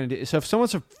 I'm not going to do it. So if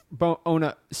someone's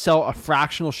sell a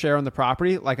fractional share on the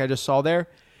property, like I just saw there,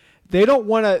 they don't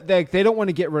want to they don't want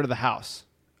to get rid of the house.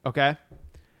 Okay?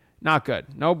 Not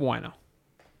good. No bueno.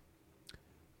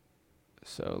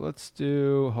 So let's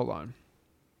do, hold on.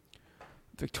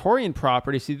 Victorian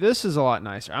property. See, this is a lot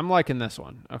nicer. I'm liking this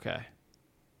one. Okay. I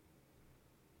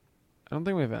don't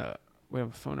think we have a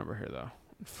phone number here though.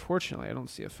 Unfortunately, I don't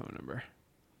see a phone number.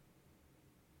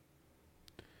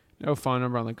 No phone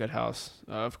number on the good house.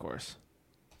 Of course.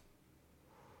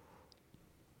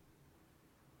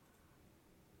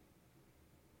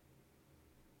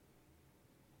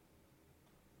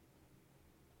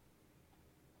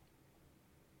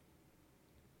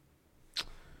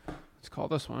 Let's call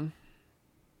this one.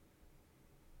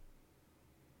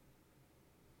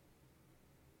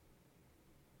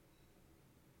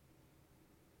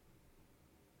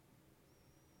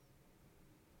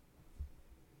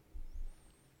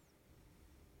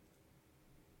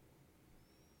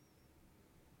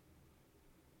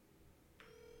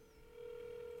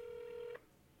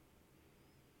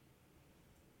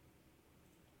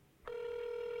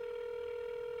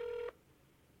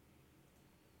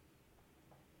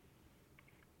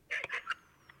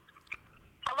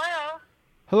 Hello?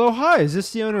 Hello, hi. Is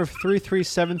this the owner of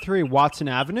 3373 Watson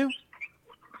Avenue?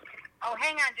 Oh,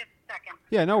 hang on just a second.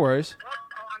 Yeah, no worries. Oh,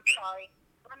 I'm sorry.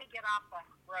 Let me get off the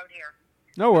road here.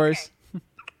 No worries.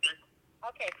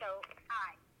 Okay, so,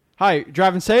 hi. Hi,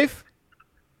 driving safe?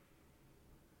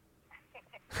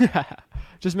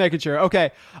 Just making sure.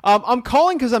 Okay. I'm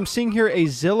calling because I'm seeing here a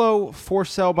Zillow for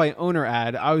sale by owner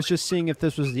ad. I was just seeing if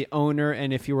this was the owner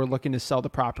and if you were looking to sell the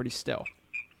property still.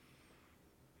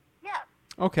 Yes.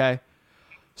 Okay.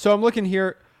 So I'm looking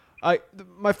here.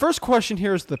 My first question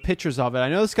here is the pictures of it. I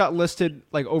know this got listed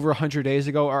like over 100 days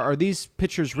ago. Are these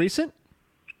pictures recent?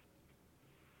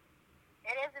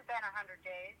 It hasn't been 100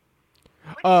 days.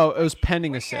 Oh, it was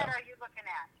pending a Which sale. ad are you looking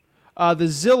at? The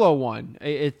Zillow one.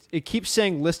 It keeps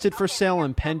saying listed for sale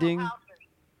and pending.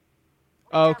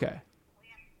 Oh, okay.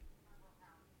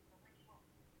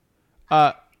 Confused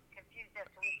as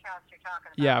to which house you're talking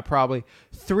about. Yeah, probably.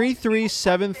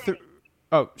 3373.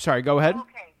 Oh, sorry. Go ahead.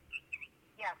 Okay.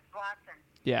 Yes, Watson.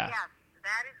 Yeah. Yes,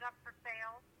 that is up for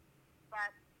sale,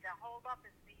 but the holdup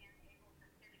is being able to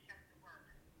finish up the work.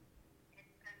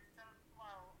 It's been so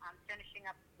slow on finishing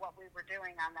up what we were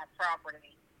doing on that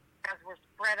property because we're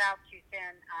spread out too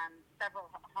thin on several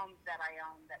homes that I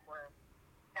own that we're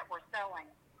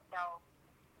selling. So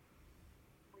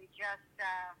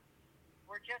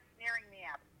we're just nearing the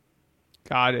end.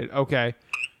 Got it. Okay.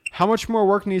 How much more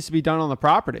work needs to be done on the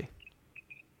property?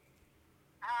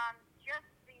 Just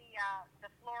the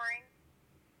flooring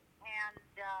and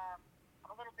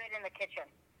a little bit in the kitchen.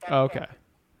 That's Okay. it.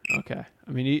 Okay.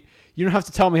 I mean, you don't have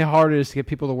to tell me how hard it is to get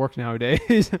people to work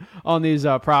nowadays on these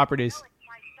properties. No, it's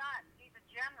my son. He's a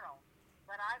general,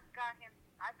 but I've got him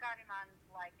on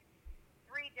like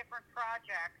 3 different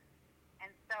projects,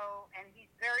 and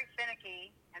he's very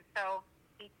finicky, and so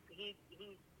he's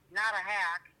not a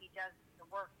hack. He does the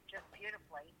work just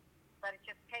beautifully, but it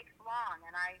just takes long,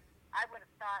 and I would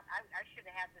have thought I should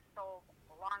have had this sold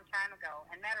a long time ago.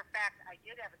 And matter of fact, I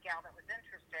did have a gal that was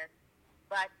interested,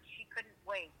 but she couldn't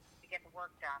wait to get the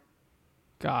work done.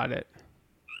 Got it.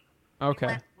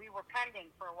 Okay. We were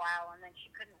pending for a while, and then she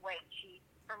couldn't wait.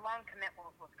 Her loan commitment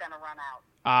was going to run out.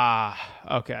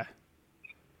 Okay.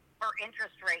 Her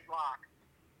interest rate lock.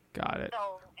 Got it.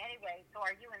 So anyway,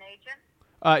 are you an agent?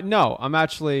 No, I'm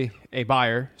actually a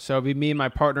buyer. So it'd be me and my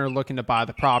partner looking to buy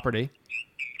the property.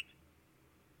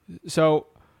 So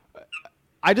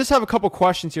I just have a couple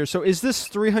questions here. So is this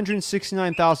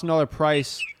 $369,000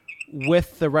 price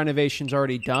with the renovations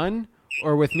already done,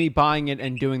 or with me buying it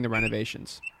and doing the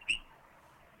renovations?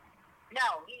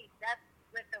 No, that's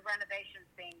with the renovations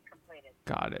being completed.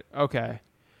 Got it. Okay.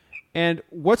 And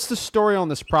what's the story on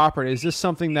this property? Is this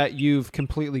something that you've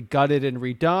completely gutted and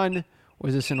redone?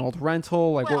 Was this an old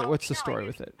rental? Like, Well, what's the story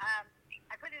with it?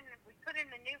 We put in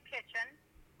a new kitchen.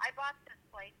 I bought this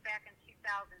place back in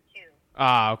 2002.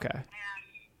 Okay. And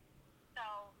so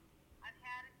I've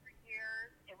had it for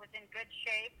years. It was in good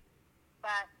shape,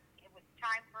 but it was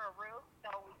time for a roof. So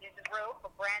we did the roof,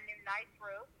 a brand new, nice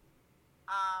roof,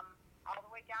 all the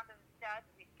way down to the studs.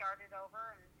 We started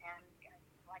over, and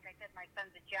like I said, my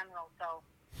son's a general, so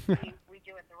we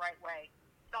do it the right way.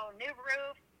 So new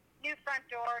roof, new front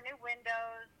door, new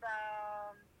windows,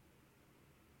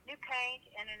 new paint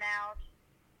in and out.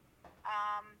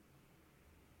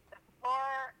 The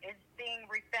floor is being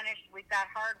refinished. We've got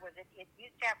hardwood. It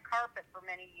used to have carpet for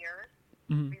many years.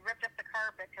 Mm-hmm. We ripped up the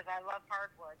carpet because I love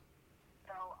hardwood. So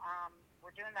So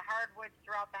we're doing the hardwoods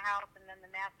throughout the house, and then the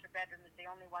master bedroom is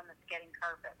the only one that's getting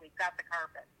carpet. We've got the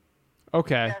carpet.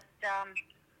 Okay. Just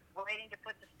waiting to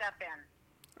put the stuff in.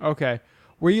 Okay.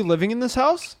 Were you living in this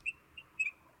house?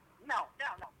 No.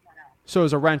 So it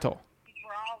was a rental. These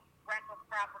were all rental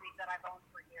properties that I've owned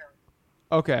for years.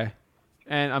 Okay.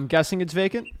 And I'm guessing it's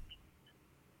vacant?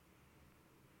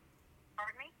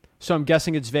 Pardon me? So I'm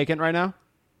guessing it's vacant right now?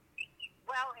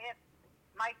 Well, if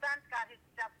my son's got his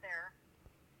stuff there,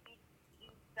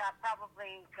 he's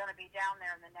probably going to be down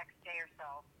there in the next day or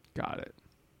so. Got it.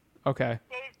 Okay.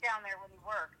 He stays down there when he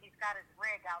works. He's got his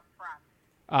rig out front.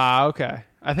 Okay.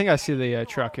 I think I see the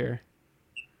truck here.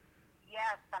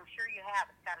 Yes, I'm sure you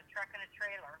have. It's got a truck and a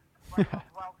trailer, one of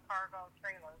those Wells Fargo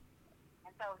trailers.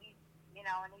 And so he's,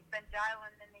 and he's been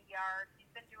dialing in the yard. He's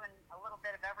been doing a little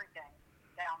bit of everything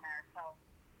down there. So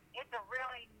it's a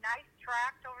really nice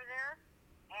tract over there.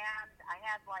 And I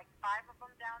had like 5 of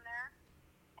them down there,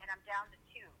 and I'm down to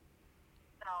 2.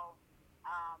 So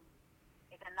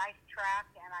it's a nice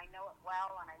tract, and I know it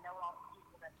well, and I know all the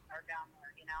people that are down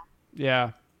there,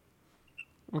 Yeah.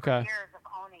 Okay. Years of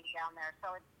owning down there.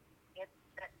 So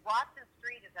Watson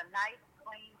Street is a nice,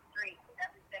 clean street.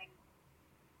 Everything,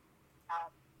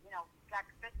 got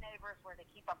good neighbors where they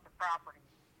keep up the property.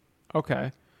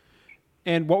 Okay.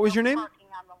 And what was your name?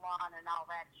 Parking on the lawn and all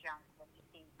that junk that you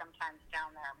see sometimes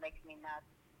down there makes me nuts.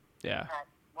 Yeah. That's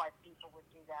why people would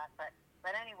do that. But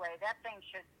anyway, that thing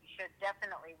should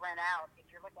definitely rent out. If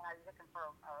you're looking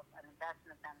for an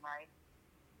investment, then right.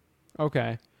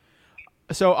 Okay.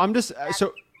 So I'm just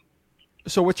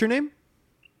so what's your name?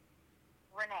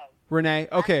 Renee.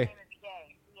 Okay. My name is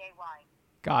Gay, C-A-Y.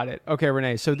 Got it. Okay,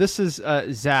 Renee. So this is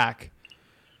Zach.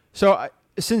 So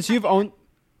since you've owned,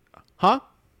 huh?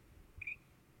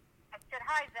 I said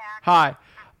hi, Zach.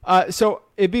 Hi. So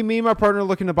it'd be me and my partner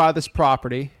looking to buy this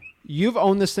property. You've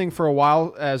owned this thing for a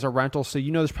while as a rental, so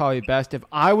you know this probably best. If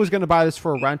I was going to buy this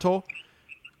for a rental,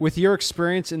 with your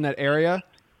experience in that area,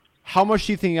 how much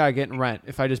do you think I get in rent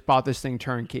if I just bought this thing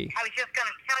turnkey? I was just going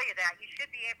to tell you that. You should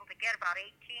be able to get about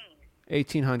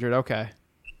 1,800. Okay.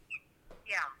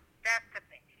 Yeah, that's the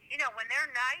thing. When they're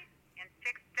nice and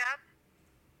fixed up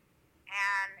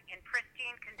and in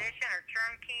pristine condition or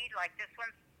turnkey like this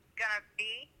one's going to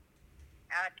be,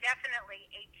 definitely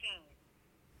 18.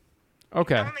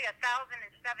 Okay. It's only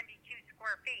 1,072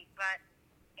 square feet, but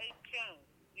 18.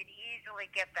 You'd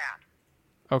easily get that.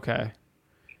 Okay.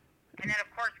 And then, of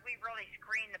course, we really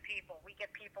screen the people. We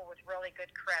get people with really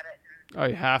good credit. Oh,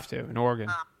 you have to in Oregon.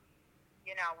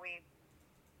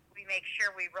 We make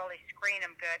sure we really screen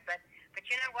them good. But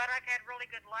you know what? I've had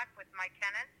really good luck with my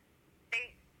tenants.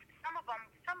 Some of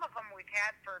them we've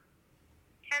had for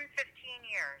 10, 15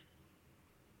 years.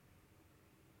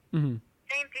 Mm-hmm.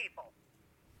 Same people.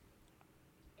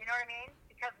 You know what I mean?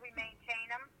 Because we maintain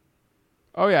them.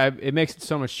 Oh yeah, it makes it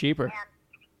so much cheaper.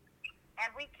 And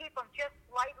we keep them just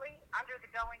slightly under the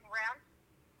going rent,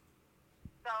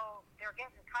 so they're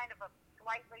getting kind of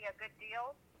slightly a good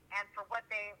deal, and for what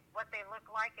they look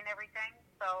like and everything.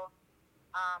 So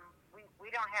we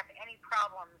don't have any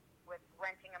problems with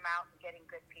renting them out and getting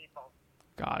good people.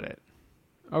 Got it.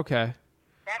 Okay.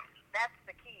 That's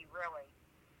the key, really.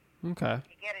 Okay. If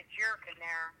you get a jerk in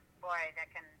there, boy,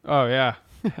 that can. Oh yeah.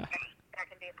 that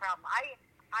can be a problem.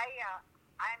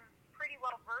 I'm pretty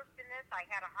well versed in this. I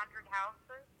had 100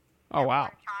 houses. Oh wow.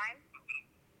 At one time.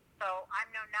 So I'm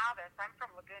no novice. I'm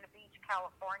from Laguna Beach,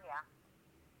 California,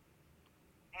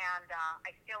 and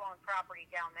I still own property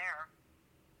down there,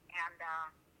 and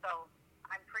so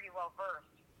I'm pretty well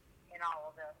versed in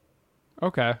all of this.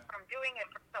 Okay. From doing it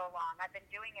for so long, I've been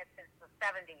doing it since the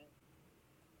 70s.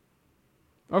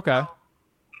 Okay.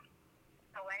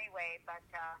 So anyway, but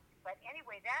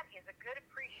anyway, that is a good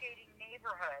appreciating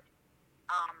neighborhood.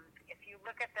 If you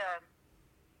look at the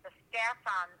stats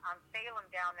on Salem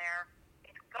down there,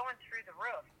 it's going through the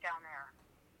roof down there.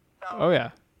 So, Oh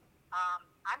yeah.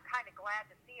 I'm kind of glad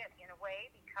to see it in a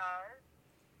way because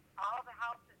all the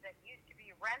houses that used to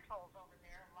be rentals over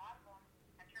there, a lot of them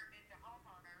have turned into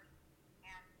homeowners,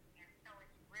 and so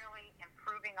it's really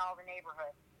improving all the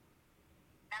neighborhoods.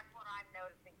 That's what I'm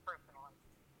noticing personally.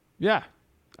 Yeah.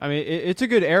 I mean, it's a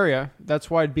good area. That's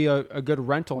why it'd be a good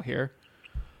rental here.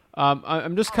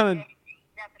 I'm just kind of,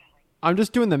 I'm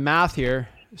just doing the math here.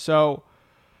 So,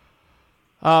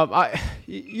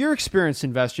 you're an experienced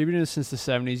investor. You've been doing this since the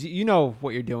 70s. You know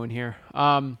what you're doing here.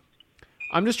 I'm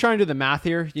just trying to do the math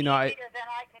here. Easier than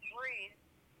I can breathe.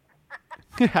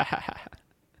 After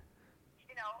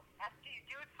you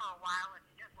do it for a while,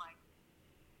 it's just like,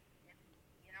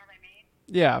 you know what I mean?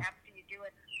 Yeah. After you do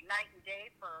it night and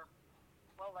day for,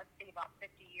 well, let's see, about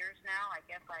 50 years now. I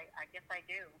guess I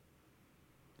do.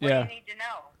 What Yeah. do you need to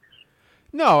know?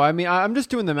 No, I mean, I'm just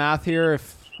doing the math here.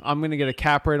 If I'm going to get a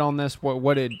cap rate on this, what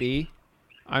would it be?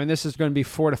 I mean, this is going to be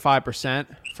 4 to 5%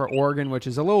 for Oregon, which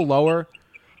is a little lower.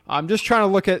 I'm just trying to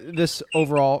look at this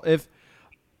overall. If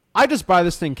I just buy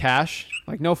this thing cash,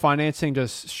 like no financing,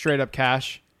 just straight up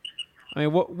cash, I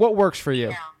mean, what works for you?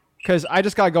 Yeah. Because I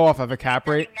just got to go off of a cap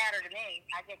rate. Doesn't matter to me.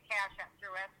 I get cash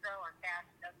through escrow or cash.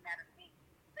 Doesn't matter to me.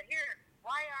 But here,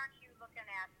 why aren't you looking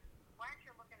at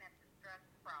distressed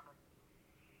property?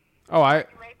 Oh, Are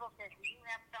you able to? Do you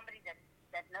have somebody that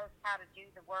knows how to do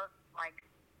the work, like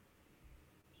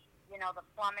the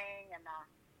plumbing and the?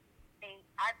 See,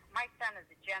 my son is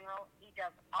a general. He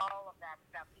does all of that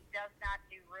stuff. He does not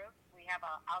do roofs. We have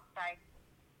an outside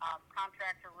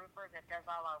contractor roofer that does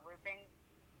all our roofing,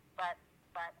 but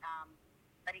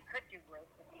he could do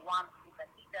roofs if he wants to. But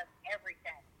he does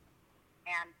everything,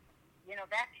 and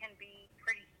that can be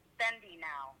pretty spendy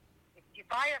now. If you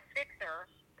buy a fixer,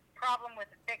 the problem with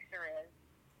a fixer is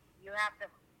you have to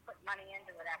put money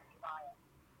into it after you buy it.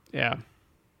 Yeah.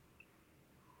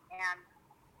 And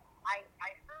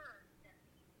I heard that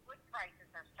wood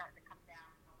prices are starting to come down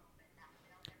a little bit now.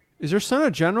 Is your son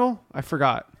a general? I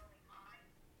forgot.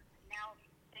 Now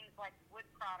things like wood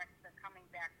products are coming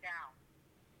back down.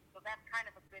 So that's kind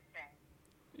of a good thing.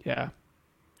 Yeah.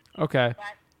 Okay.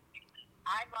 But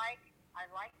I like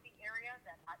the area.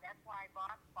 That's why I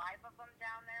bought 5 of them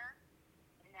down there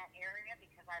in that area,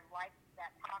 because I like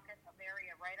that pocket of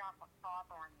area right off of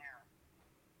Cawthorn there.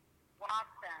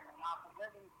 Watson and off of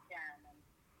Livingston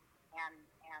and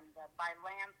by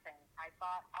Lansing. I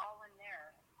bought all in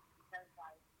there because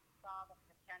I saw the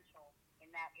potential in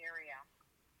that area.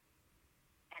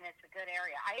 And it's a good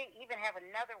area. I even have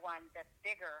another one that's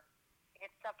bigger.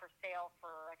 It's up for sale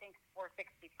for, I think,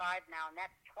 $465 now, and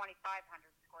that's 2,500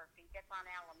 square feet. That's on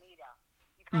Alameda.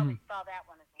 You probably saw that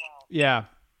one as well. Yeah.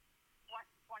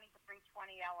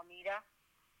 2320 Alameda.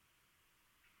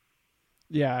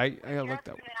 Yeah, I gotta look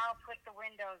that Just one. now put the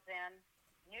windows in.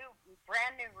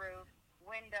 Brand new roof,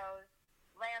 windows,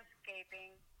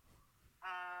 landscaping.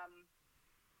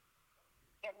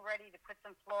 Getting ready to put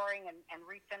some flooring and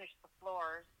refinish the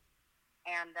floors.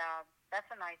 And that's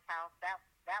a nice house.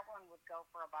 That one would go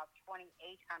for about $2,800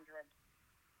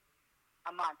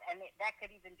 a month, and that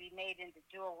could even be made into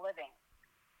dual living.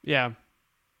 Yeah.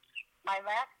 My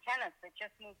last tenants that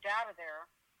just moved out of there,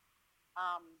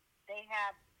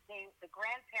 the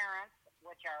grandparents,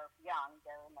 which are young,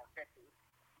 they're in their 50s,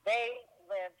 they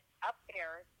lived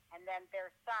upstairs, and then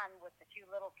their son with the 2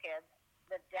 little kids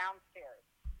lived downstairs.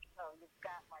 So you've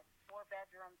got like 4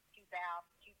 bedrooms, 2 baths,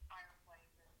 2 fireplaces,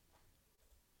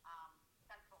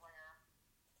 central air,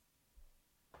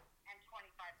 and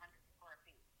 2,500 square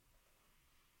feet.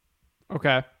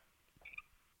 Okay.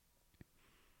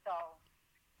 So.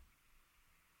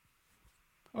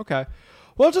 Okay.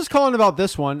 Well, just calling about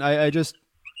this one.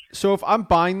 So if I'm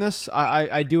buying this,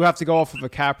 I do have to go off of a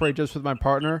cap rate just with my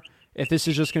partner. If this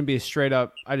is just going to be a straight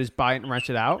up, I just buy it and rent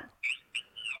it out.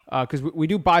 Because we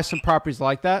do buy some properties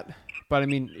like that, but I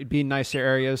mean, it'd be in nicer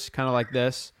areas, kind of like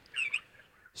this.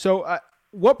 So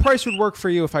what price would work for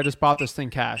you if I just bought this thing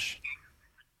cash?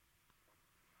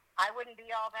 I wouldn't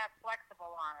be all that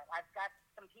flexible on it. I've got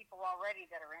some people already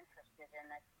that are interested in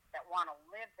it, that want to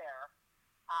live there.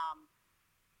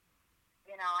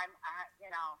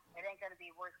 It ain't going to be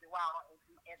worth your while.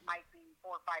 It might be $4,000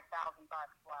 or $5,000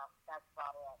 less. That's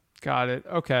about it. Got it.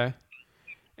 Okay.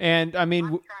 And I mean,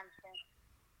 I'm trying to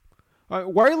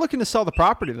think. why are you looking to sell the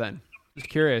property then? Just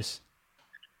curious.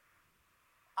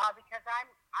 Because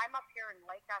I'm up here in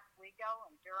Lake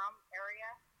Oswego in Durham area,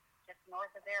 just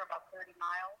north of there, about 30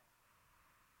 miles.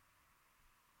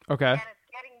 Okay. And it's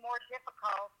getting more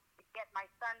difficult to get my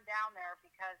son down there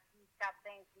because he's got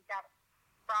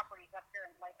properties up here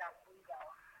in Lake Oswego.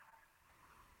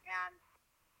 And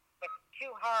it's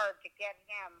too hard to get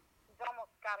him. He's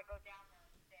almost got to go down there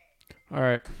and stay. All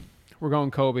right. We're going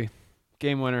Kobe.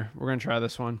 Game winner. We're going to try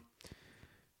this one.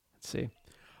 Let's see.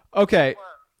 Okay.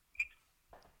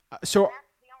 So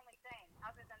That's the only thing.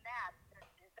 Other than that,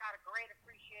 it's got a great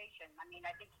appreciation. I mean,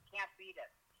 I think you can't beat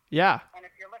it. yeah. And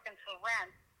if you're looking for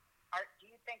rent, do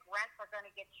you think rents are going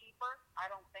to get cheaper? I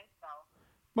don't think so.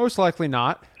 Most likely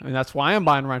not. I mean, that's why I'm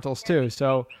buying rentals too.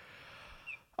 So,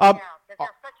 Yeah, because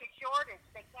there's such a shortage.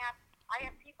 They can't. I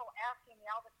have people asking me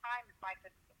all the time if I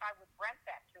would rent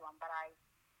that to them, but I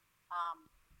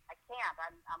can't.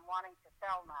 I'm wanting to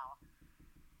sell now.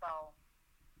 So,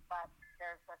 but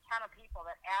there's a ton of people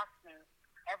that ask me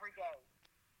every day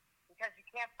because you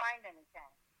can't find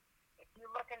anything. If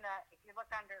you look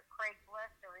under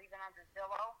Craigslist or even under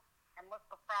Zillow and look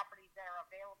for properties that are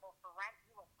available for rent,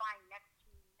 you will find next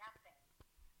to nothing.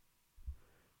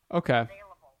 Okay.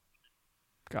 available.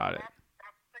 Got it.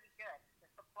 That's pretty good.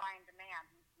 The supply and demand.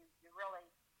 You really,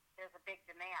 there's a big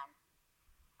demand.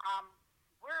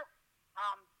 We're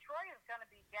Troy is going to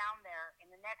be down there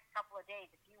in the next couple of days.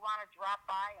 If you want to drop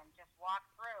by and just walk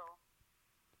through,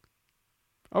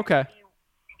 Okay. you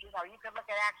could look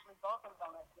at actually both of them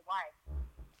if you like.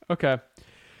 Okay.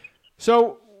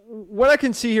 So what I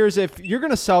can see here is if you're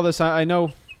going to sell this, I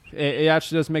know it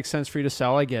actually does make sense for you to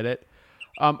sell. I get it.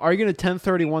 Are you going to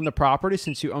 1031 the property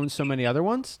since you own so many other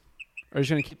ones? Or are you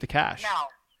going to keep the cash? No,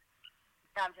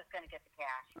 I'm just going to get the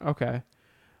cash. Okay.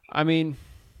 I mean,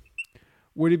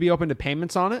 would you be open to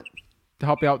payments on it to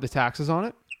help you out with the taxes on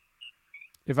it?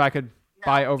 If I could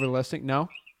buy over the listing? No?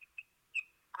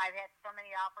 I've had so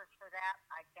many offers for that,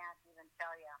 I can't even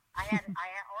tell you. I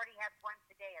already had one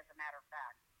today, as a matter of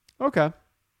fact. Okay.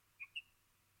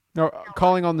 No,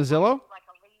 calling on the Zillow? Like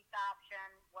a lease option,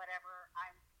 whatever.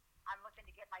 I'm looking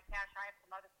to get my cash. I have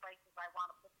some other places I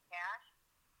want to put the cash.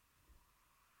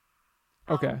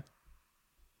 Okay.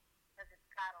 Because it's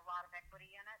got a lot of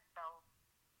equity in it. So,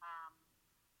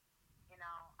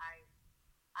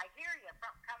 I hear you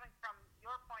coming from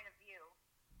your point of view.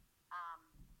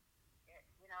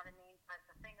 You know what I mean? But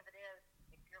the thing of it is,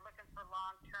 if you're looking for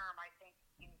long term, I think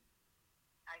it's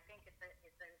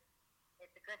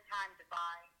a good time to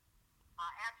buy.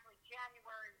 Actually,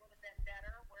 January would have been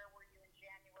better. Where were you in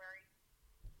January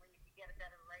when you could get a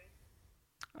better rate?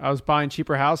 I was buying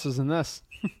cheaper houses than this.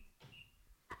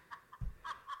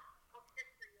 Well, good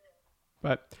for you.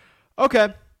 But,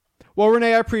 okay. Well,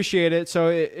 Renee, I appreciate it. So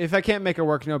if I can't make it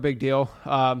work, no big deal.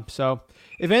 So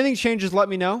if anything changes, let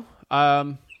me know.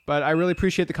 But I really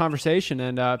appreciate the conversation,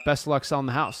 and best of luck selling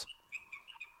the house.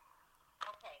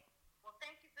 Okay. Well,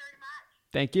 thank you very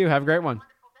much. Thank you. Have a great one.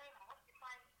 Wonderful day. I hope you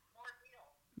find more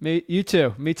deals. You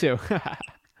too. Me too.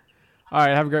 All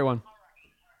right. Have a great one.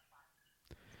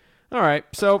 All right.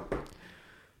 So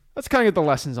let's kind of get the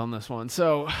lessons on this one.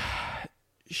 So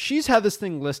she's had this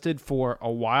thing listed for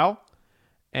a while,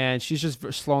 and she's just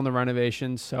slow on the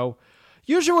renovations. So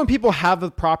usually when people have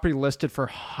the property listed for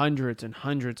hundreds and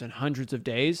hundreds and hundreds of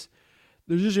days,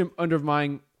 there's usually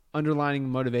underlining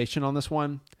motivation on this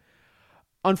one.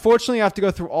 Unfortunately, I have to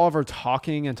go through all of her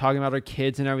talking about her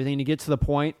kids and everything to get to the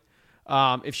point.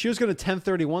 If she was going to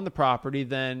 1031 the property,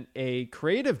 then a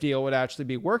creative deal would actually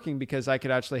be working because I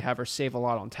could actually have her save a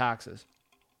lot on taxes.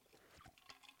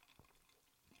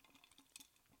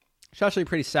 She's actually a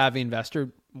pretty savvy investor,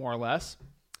 more or less,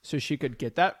 so she could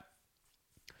get that.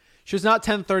 She was not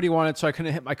 1031 it, so I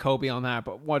couldn't hit my Kobe on that,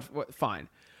 but what fine.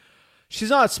 She's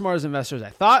not as smart as an investor as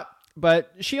I thought,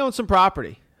 but she owns some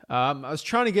property. I was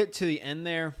trying to get to the end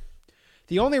there.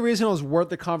 The only reason it was worth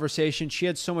the conversation, she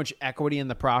had so much equity in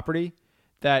the property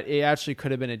that it actually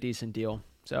could have been a decent deal.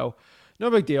 So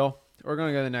no big deal. We're going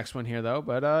to go to the next one here, though,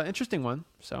 but interesting one.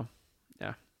 So,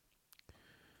 yeah.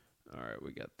 All right,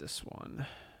 we got this one.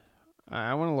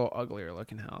 I want a little uglier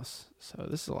looking house, so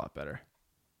this is a lot better.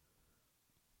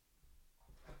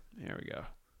 There we go.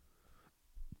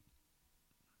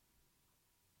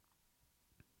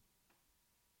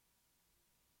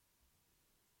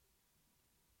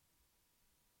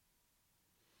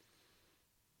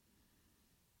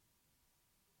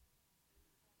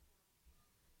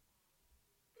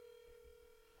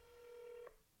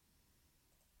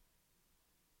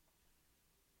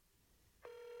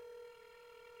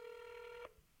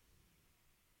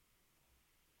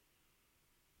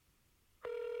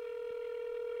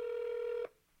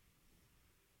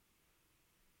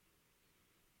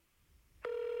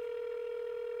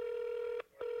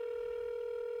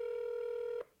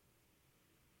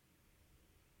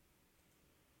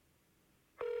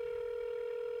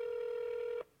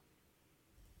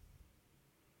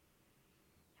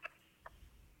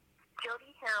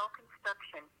 Jody Harrell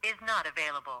Construction is not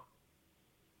available.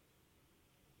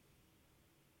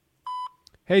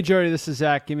 Hey, Jody, this is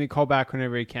Zach. Give me a call back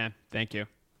whenever you can. Thank you.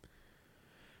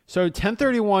 So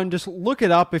 1031, just look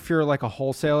it up if you're like a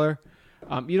wholesaler.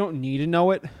 You don't need to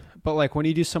know it, but like when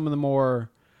you do some of the more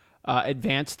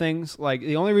advanced things, like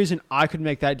the only reason I could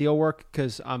make that deal work,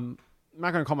 because I'm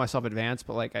not going to call myself advanced,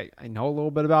 but like I know a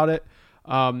little bit about it,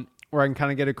 where I can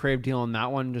kind of get a creative deal on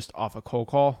that one just off a cold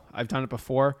call. I've done it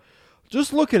before.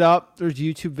 Just look it up. There's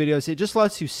YouTube videos. It just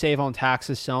lets you save on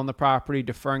taxes, selling the property,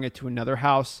 deferring it to another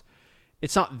house.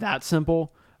 It's not that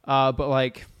simple, but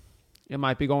like it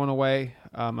might be going away.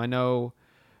 I know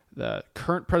the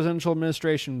current presidential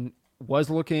administration was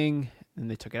looking,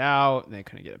 and they took it out, and they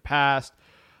couldn't get it passed.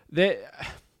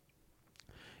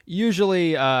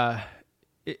 Usually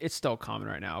it's still common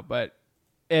right now, but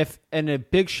a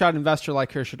big shot investor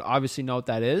like her should obviously know what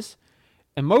that is.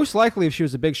 And most likely, if she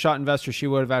was a big shot investor, she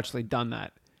would have actually done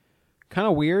that. Kind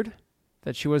of weird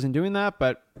that she wasn't doing that,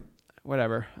 but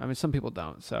whatever. I mean, some people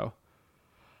don't. So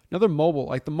another mobile.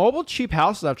 Like the mobile cheap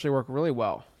houses actually work really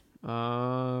well.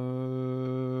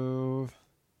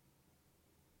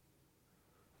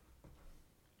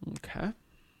 Okay.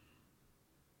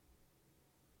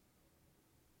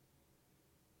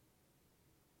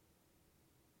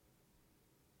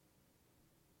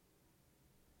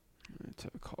 Let's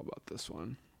have a call about this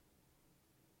one.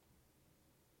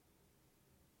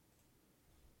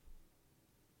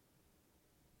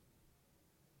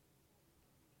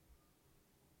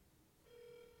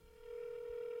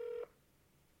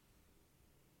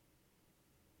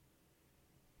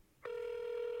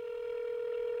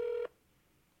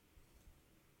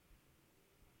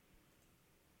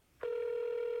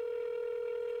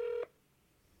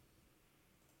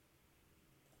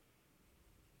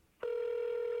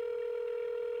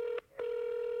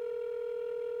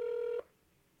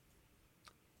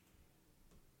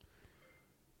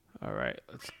 All right.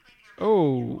 Let's.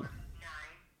 Oh.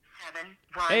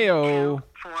 971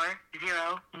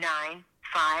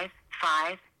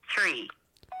 2409553.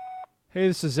 Hey,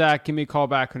 this is Zach. Give me a call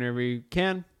back whenever you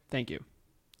can. Thank you.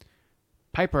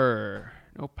 Piper.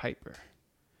 No Piper.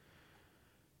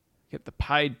 Get the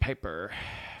Pied Piper.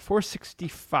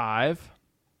 465.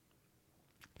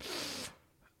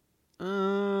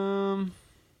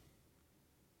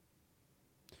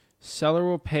 Seller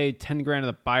will pay 10 grand of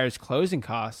the buyer's closing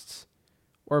costs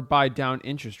or buy down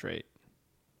interest rate.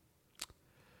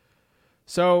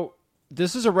 So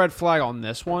this is a red flag on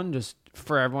this one, just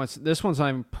for everyone. This one's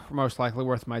not most likely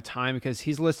worth my time because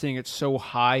he's listing it so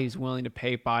high. He's willing to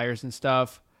pay buyers and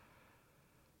stuff.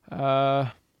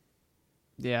 Yeah,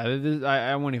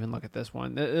 I won't even look at this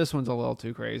one. This one's a little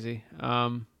too crazy.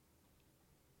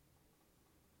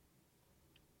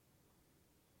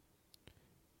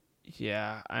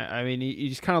 Yeah, I mean, you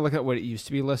just kind of look at what it used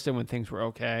to be listed when things were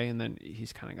okay, and then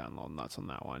he's kind of gotten a little nuts on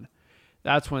that one.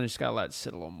 That's when you just got to let it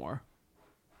sit a little more.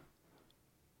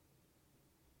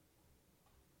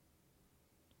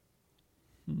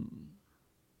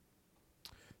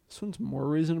 This one's more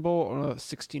reasonable on a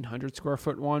 1,600 square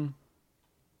foot one.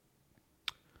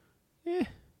 It's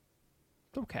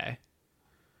okay.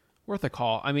 Worth a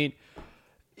call. I mean,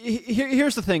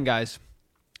 here's the thing, guys.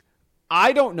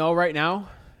 I don't know right now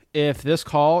if this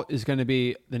call is going to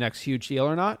be the next huge deal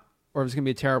or not, or if it's going to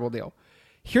be a terrible deal.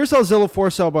 Here's how Zillow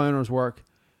for sale by owners work.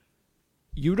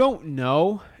 You don't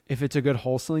know if it's a good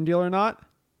wholesaling deal or not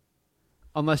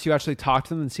unless you actually talk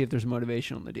to them and see if there's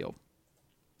motivation on the deal.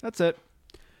 That's it.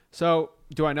 So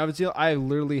do I know if it's a deal? I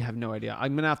literally have no idea.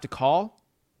 I'm going to have to call,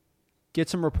 get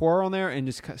some rapport on there, and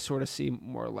just sort of see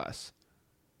more or less.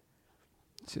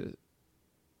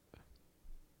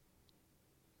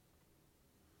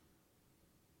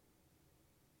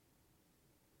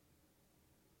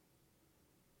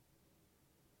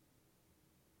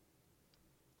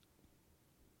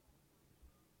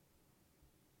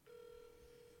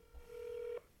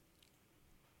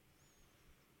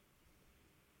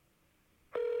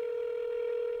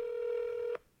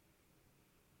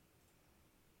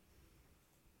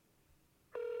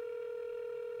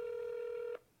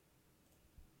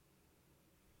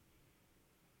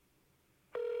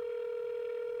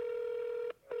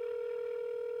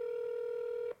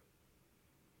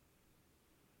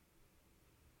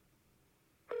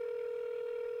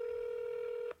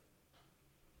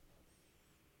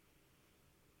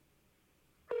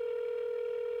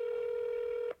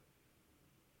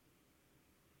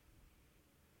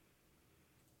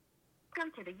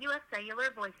 Welcome to the U.S. Cellular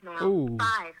voicemail. Ooh.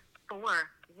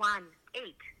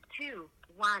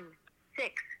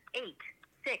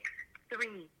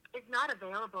 54182168663 is not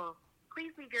available.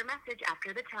 Please leave your message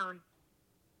after the tone.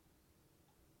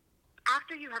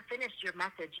 After you have finished your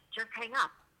message, just hang up.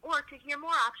 Or to hear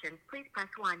more options, please press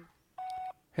 1.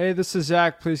 Hey, this is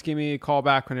Zach. Please give me a call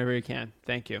back whenever you can.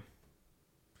 Thank you.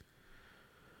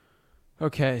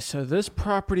 Okay, so this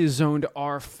property is zoned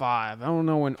R5. I don't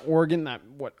know in Oregon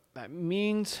what that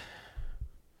means.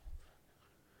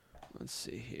 Let's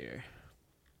see here.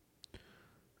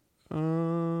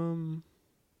 That's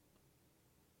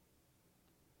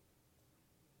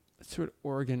what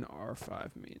Oregon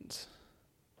R5 means.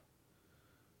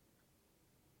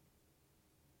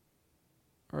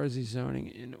 Or is he zoning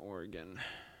in Oregon?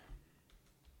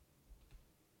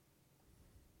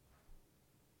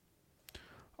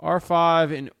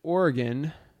 R5 in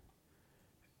Oregon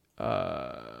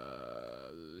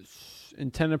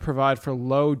intended to provide for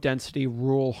low-density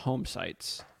rural home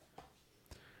sites.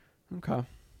 Okay.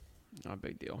 Not a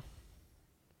big deal.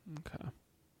 Okay.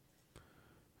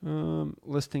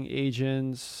 Listing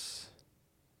agents,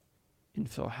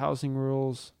 infill housing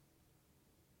rules.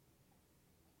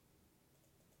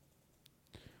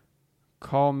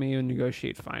 Call me and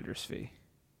negotiate finder's fee.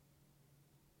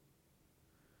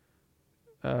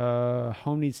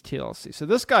 Home needs TLC. So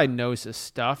this guy knows his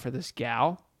stuff, or this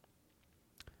gal.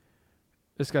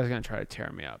 This guy's going to try to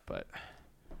tear me up, but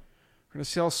we're going to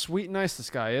see how sweet and nice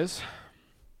this guy is.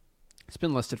 It's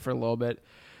been listed for a little bit.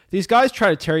 These guys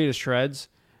try to tear you to shreds,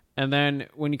 and then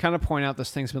when you kind of point out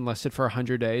this thing's been listed for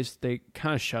 100 days, they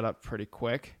kind of shut up pretty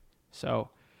quick. So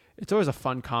it's always a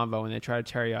fun convo when they try to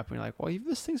tear you up, and you're like, well,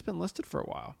 this thing's been listed for a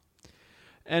while.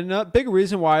 And a big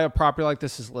reason why a property like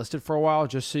this is listed for a while,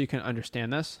 just so you can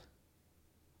understand this.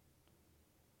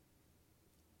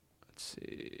 Let's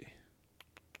see.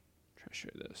 Try to show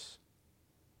you this.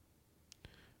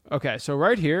 Okay, so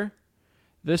right here,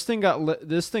 this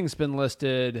thing's been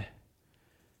listed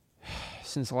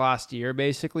since last year,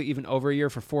 basically, even over a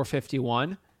year for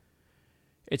 $451.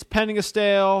 It's pending a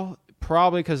sale,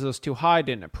 probably because it was too high,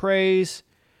 didn't appraise.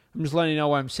 I'm just letting you know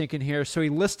what I'm thinking here. So he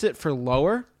lists it for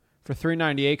lower, for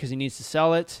 $398 because he needs to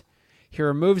sell it. He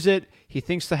removes it. He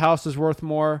thinks the house is worth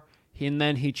more, and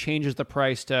then he changes the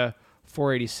price to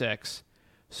 $486.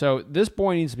 So this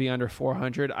boy needs to be under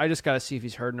 $400. I just got to see if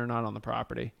he's hurting or not on the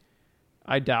property.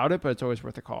 I doubt it, but it's always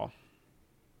worth a call.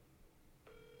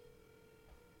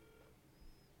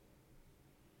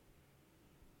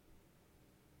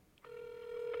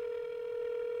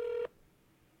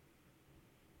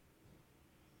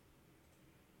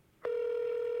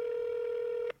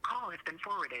 Call has been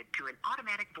forwarded to an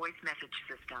automatic voice message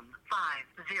system.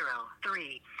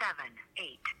 50378127707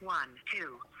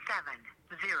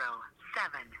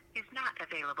 is not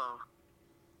available.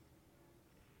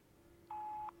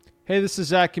 Hey, this is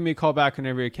Zach. Give me a call back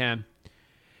whenever you can.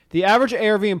 The average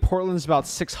ARV in Portland is about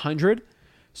 600.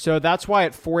 So that's why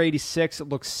at 486, it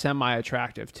looks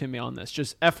semi-attractive to me on this.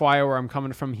 Just FYI where I'm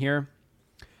coming from here.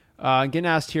 Getting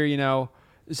asked here,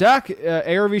 Zach,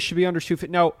 ARV should be under 250.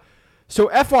 No. So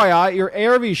FYI, your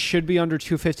ARV should be under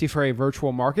 250 for a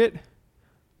virtual market.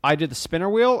 I did the spinner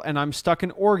wheel, and I'm stuck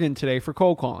in Oregon today for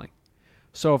cold calling.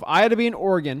 So if I had to be in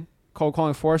Oregon, cold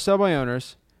calling for sale by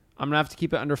owners, I'm going to have to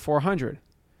keep it under 400.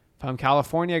 If I'm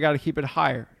California, I got to keep it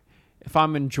higher. If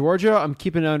I'm in Georgia, I'm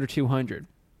keeping it under 200.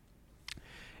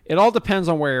 It all depends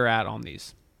on where you're at on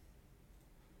these.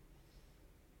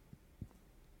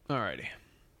 Alrighty.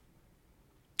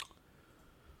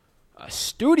 A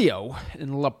studio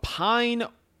in Lapine,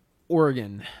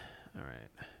 Oregon. All right.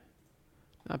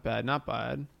 Not bad, not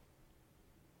bad.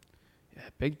 Yeah,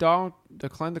 Big Dog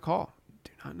declined the call.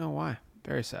 Do not know why.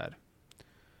 Very sad.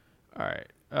 All right.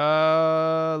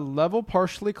 Level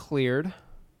partially cleared.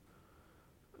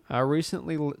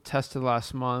 Recently tested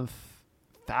last month.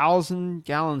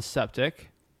 1,000-gallon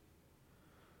septic.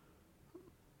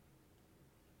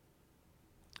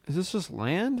 Is this just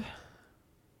land?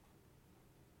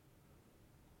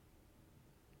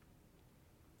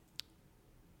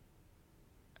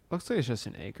 Looks like it's just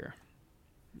an acre.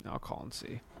 I'll call and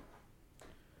see.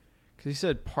 Because he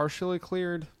said partially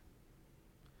cleared.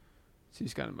 So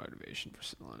he's got a motivation for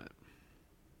selling it.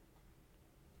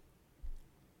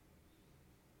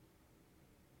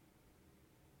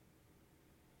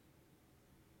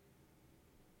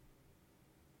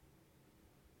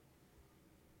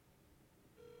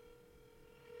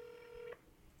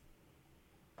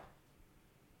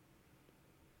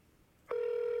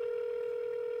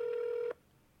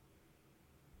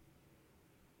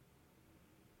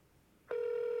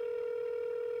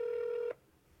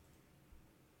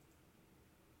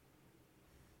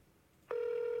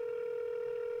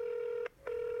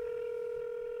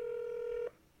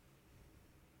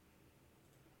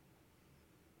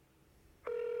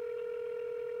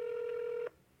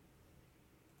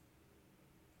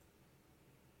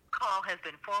 Call has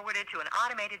been forwarded to an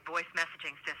automated voice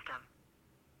messaging system.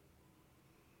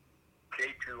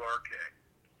 K2RK.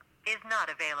 Is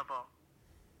not available.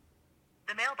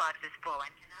 The mailbox is full and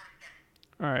cannot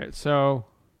accept. All right, so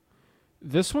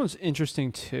this one's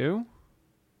interesting too.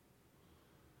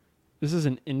 This is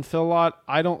an infill lot.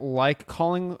 I don't like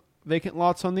calling vacant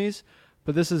lots on these,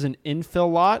 but this is an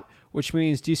infill lot, which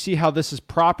means, do you see how this is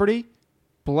property,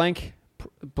 blank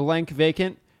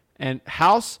vacant, and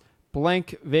house,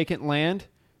 blank vacant land,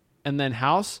 and then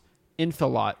house, infill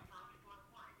lot.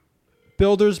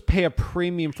 Builders pay a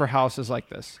premium for houses like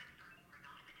this.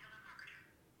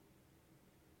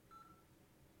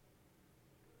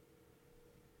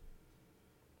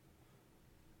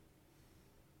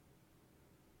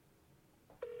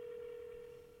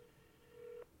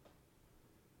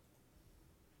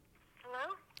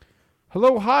 Hello?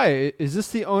 Hello, hi. Is this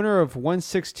the owner of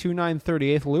 1629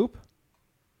 38th Loop?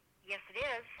 Yes, it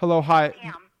is. Hello, hi.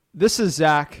 Pam. This is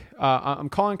Zach. I'm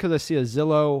calling because I see a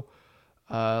Zillow,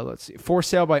 let's see, for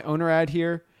sale by owner ad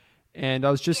here. And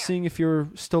I was just Yes. seeing if you're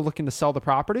still looking to sell the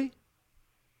property.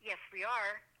 Yes, we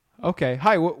are. Okay.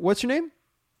 Hi, what's your name?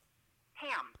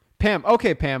 Pam. Pam.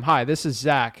 Okay, Pam. Hi, this is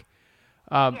Zach.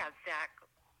 Yeah, Zach.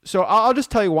 So I'll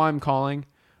just tell you why I'm calling.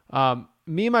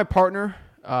 Me and my partner,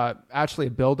 actually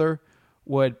a builder,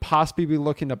 would possibly be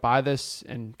looking to buy this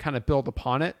and kind of build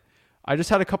upon it. I just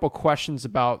had a couple questions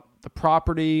about the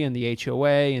property and the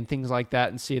HOA and things like that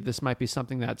and see if this might be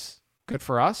something that's good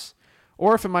for us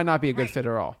or if it might not be a good Right. fit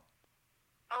at all.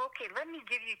 Okay, let me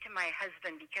give you to my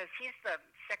husband because he's the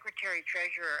secretary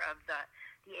treasurer of the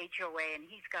HOA, and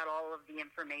he's got all of the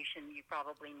information you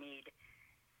probably need.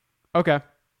 Okay.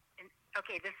 And,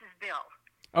 okay, this is Bill.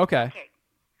 Okay. Okay,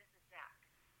 this is Zach.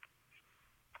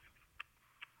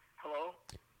 Hello?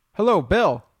 Hello,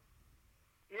 Bill.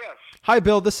 Yes. Hi,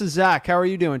 Bill. This is Zach. How are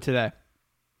you doing today?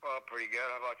 Pretty good.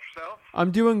 How about yourself?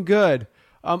 I'm doing good.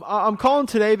 I'm calling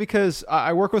today because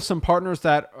I work with some partners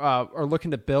that are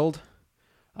looking to build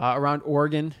around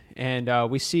Oregon, and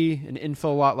we see an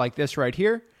infill lot like this right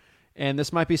here, and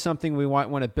this might be something we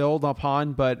want to build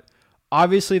upon, but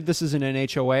obviously if this isn't an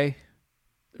HOA,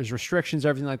 there's restrictions,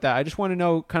 everything like that. I just want to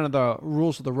know kind of the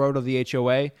rules of the road of the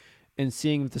HOA and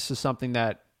seeing if this is something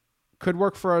that could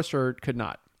work for us or could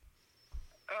not.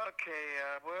 Okay,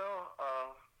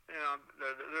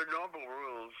 there are normal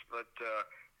rules, but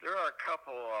there are a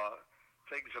couple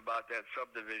things about that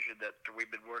subdivision that we've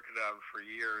been working on for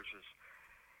years. Is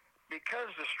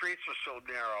because the streets are so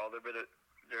narrow, there's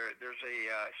a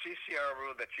CCR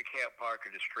rule that you can't park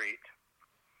in the street,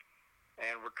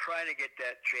 and we're trying to get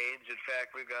that changed. In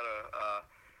fact, we've got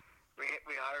we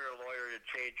hired a lawyer to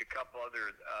change a couple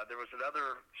other. There was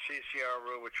another CCR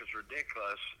rule which was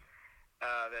ridiculous.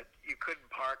 That you couldn't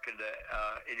park in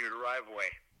your driveway.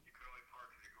 You could only park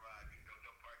in the garage.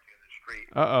 No parking in the street.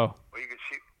 Uh-oh. Well, you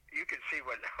can see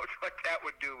what that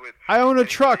would do with. I own a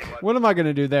truck. What am I going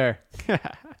to do there?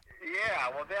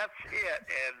 Yeah, well, that's it,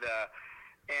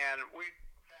 and we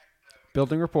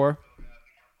Building rapport. a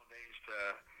couple days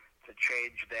to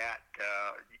change that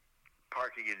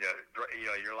parking in the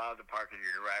you're allowed to park in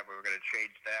your driveway. We're going to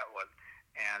change that one,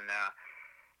 and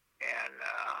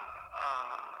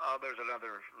there's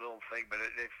another little thing, but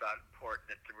it's not important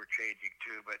that we're changing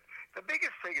too. But the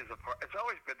biggest thing is it's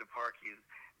always been the parking.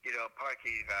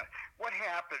 Parking. What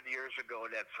happened years ago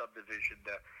in that subdivision?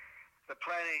 The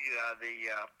planning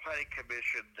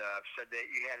commission said that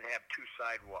you had to have two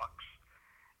sidewalks,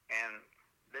 and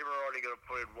they were already going to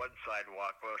put in one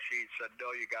sidewalk. Well, she said no,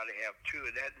 you got to have two,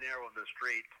 and that narrowed the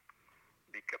street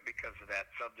because of that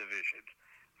subdivision.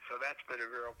 So that's been a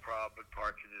real problem with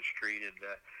parking the street, and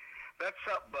that's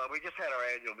something. We just had our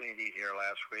annual meeting here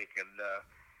last week, and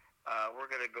we're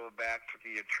going to go back to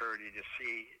the attorney to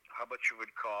see how much it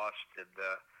would cost and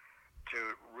to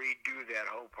redo that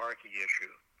whole parking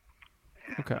issue.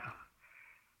 And, Okay.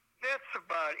 that's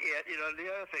about it. The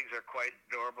other things are quite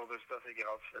normal. There's nothing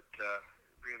else that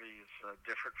really is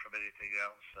different from anything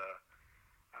else.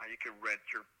 You can rent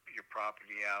your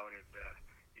property out, and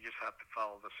you just have to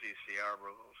follow the CCR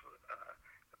rules.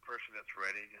 The person that's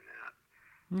renting and that.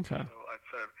 Okay. So it's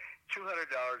 $200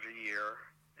 a year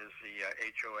is the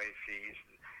HOA fees,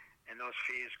 and those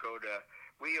fees go to.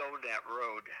 We own that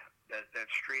road. That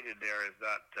street in there is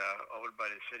not owned by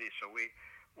the city, so we're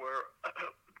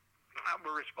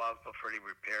we're responsible for any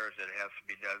repairs that has to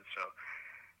be done. So,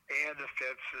 and the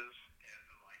fences and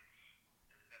the lights.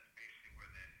 That's basically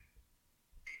where the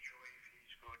HOA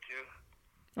fees go to.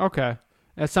 Okay.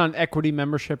 That's not an equity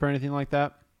membership or anything like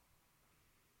that?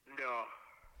 No.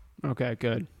 Okay,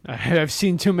 good. I've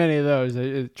seen too many of those.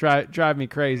 It drive me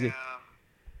crazy.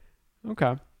 Yeah.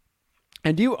 Okay.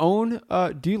 And do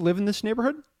you live in this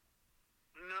neighborhood?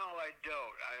 No, I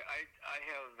don't. I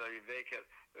have a vacant.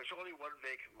 There's only one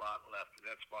vacant lot left, and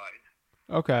that's mine.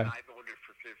 Okay. And I've owned it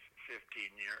for 15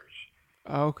 years.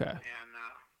 Okay. And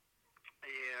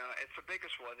yeah, it's the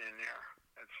biggest one in there.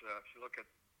 It's if you look at,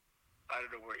 I don't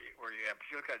know where you have. If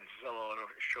you look at Zillow, it'll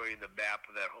show you the map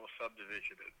of that whole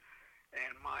subdivision.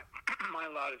 And my my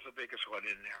lot is the biggest one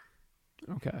in there.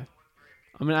 Okay.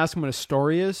 I'm going to ask him what his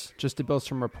story is, just to build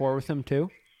some rapport with him, too.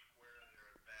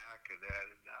 Back and that,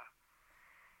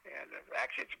 and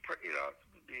actually, it's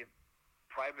the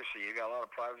privacy. You got a lot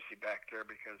of privacy back there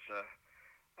because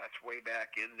that's way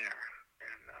back in there.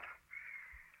 And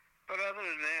but other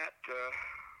than that,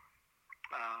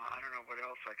 I don't know what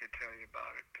else I can tell you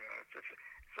about it.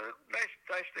 It's a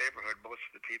nice neighborhood. Most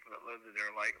of the people that live in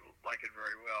there like it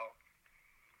very well.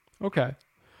 Okay.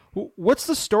 What's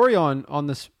the story on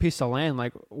this piece of land?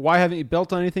 Like, why haven't you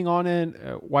built anything on it?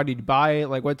 Why did you buy it?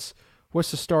 Like, what's the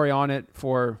story on it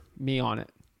for me on it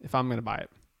if I'm going to buy it?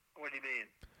 What do you mean?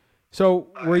 So,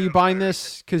 were you buying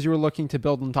this because you were looking to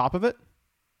build on top of it?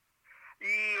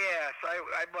 Yes,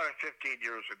 I bought it 15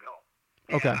 years ago.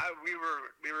 Okay. Yeah, we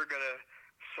were gonna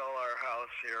sell our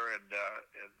house here and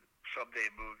someday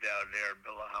move down there and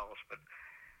build a house, but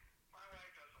my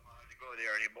wife doesn't want to go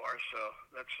there anymore, so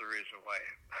that's the reason why.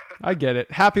 I get it.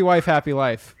 Happy wife, happy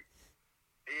life.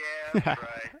 Yeah, that's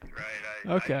right.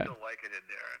 Okay. I still like it in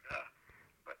there,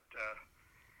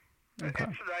 Okay.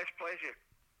 it's a nice place.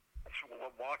 It's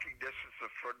a walking distance of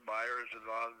Fort Myers and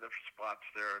all the different spots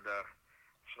there, and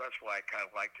so that's why I kind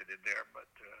of liked it in there. But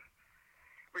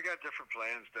we got different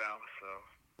plans now,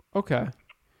 so. Okay.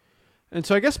 And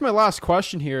so I guess my last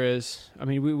question here is, I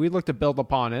mean, we looked to build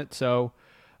upon it. So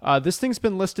this thing's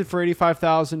been listed for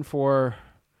 $85,000 for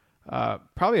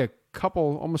probably a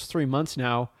couple, almost 3 months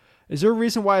now. Is there a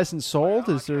reason why it isn't sold?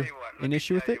 Well, Is there an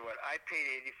issue with it? I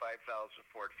paid $85,000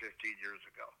 for it 15 years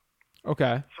ago.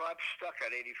 Okay. So I'm stuck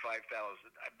at $85,000.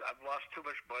 I've lost too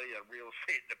much money on real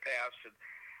estate in the past, and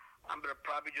I'm going to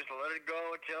probably just let it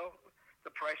go until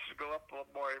the prices go up a little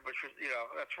more, which is,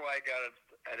 that's why I got it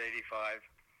at 85.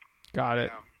 Got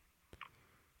it.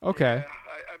 Yeah. Okay.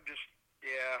 Yeah, I'm just,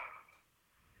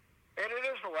 and it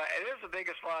is the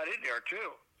biggest lot in there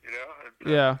too, And,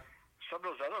 Yeah. some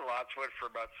of those other lots went for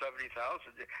about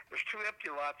 70,000. There's 2 empty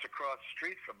lots across the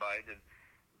street from mine, and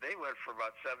they went for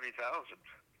about 70,000.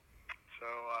 So,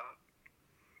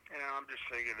 I'm just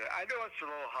thinking that I know it's a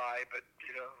little high, but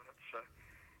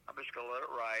I'm just gonna let it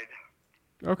ride.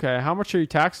 Okay. How much are your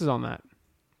taxes on that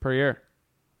per year?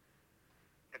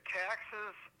 The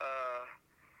taxes,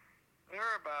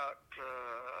 they're about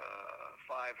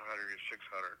 500 or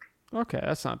 600, Okay,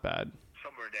 that's not bad.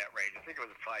 somewhere in that range. I think it was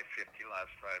 550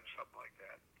 last time, something like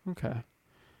that. Okay.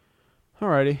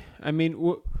 Alrighty. I mean,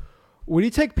 would you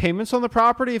take payments on the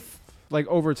property if, like,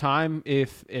 over time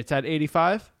if it's at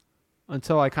 85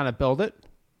 until I kind of build it?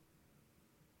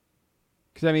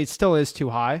 Because I mean, it still is too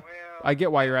high. Well, I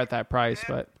get why you're at that price,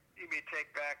 but You mean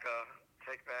take back a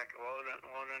loan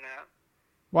on that?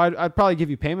 well, I'd probably give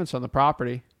you payments on the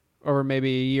property over maybe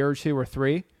a year or 2 or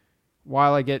 3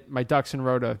 while I get my ducks in a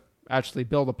row to actually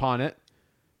build upon it,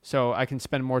 so I can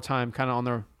spend more time kind of on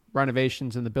the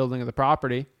renovations and the building of the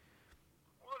property.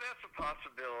 Well, that's a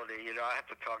possibility. I have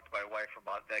to talk to my wife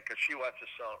about that because she wants to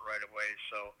sell it right away.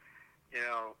 So,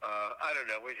 I don't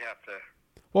know. We'd have to.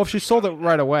 Well, if she sold it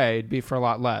right away, it'd be for a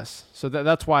lot less. So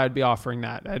that's why I'd be offering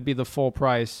that. That'd be the full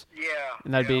price, Yeah.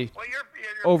 and that'd be well, you're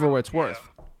over what it's worth.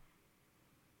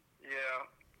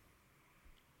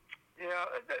 Yeah,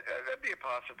 that'd be a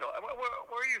possibility.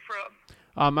 Where are you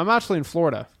from? I'm actually in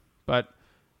Florida, but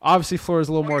obviously Florida's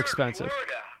a little more You're in expensive.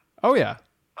 Florida. Oh yeah,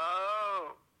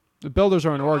 Oh. the builders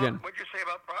are in Oregon. What'd you say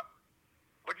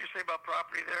about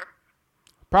property there?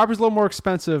 Property's a little more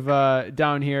expensive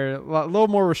down here. A little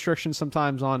more restrictions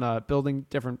sometimes on building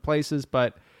different places,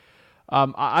 but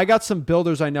I got some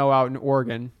builders I know out in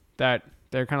Oregon that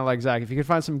they're kind of like Zach. If you can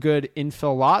find some good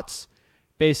infill lots,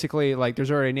 basically like there's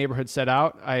already a neighborhood set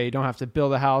out. I don't have to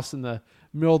build a house in the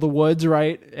middle of the woods,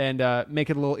 right, and make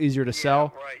it a little easier to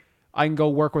sell. Right. I can go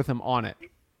work with them on it. Okay.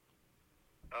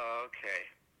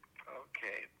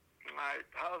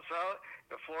 How's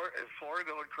is Florida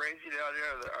going crazy down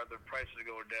there? Or are the prices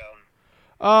going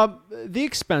down? The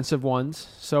expensive ones.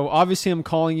 So obviously I'm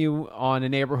calling you on a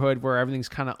neighborhood where everything's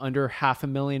kind of under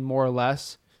 $500,000 more or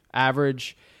less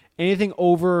average. Anything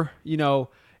over,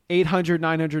 800,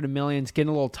 900, a million is getting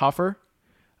a little tougher.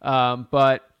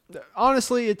 But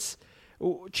honestly, it's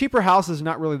cheaper houses is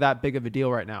not really that big of a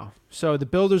deal right now. So the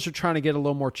builders are trying to get a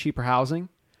little more cheaper housing.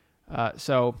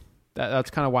 So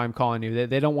that's kind of why I'm calling you.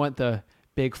 They don't want the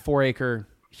big 4-acre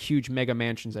huge mega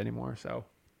mansions anymore. So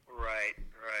Right.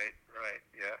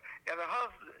 Yeah, the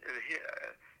house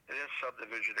in this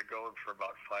subdivision are going for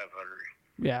about 500.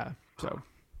 yeah. So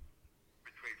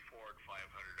Between 400 and 500,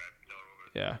 I've known over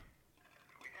there. yeah.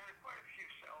 We had quite a few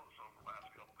sales over the last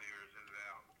couple of years in and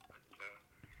out,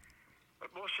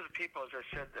 but most of the people, as I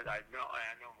said, that I know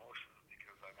most of them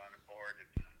because I'm on the board,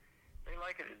 and they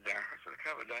like it in there. It's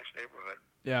kind of a nice neighborhood.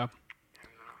 Yeah.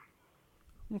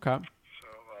 And, Okay. so,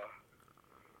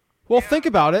 Well, think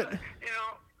about it.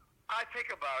 I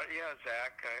think about it. Yeah,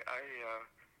 Zach.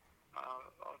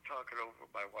 I'll talk it over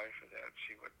with my wife and that and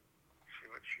see what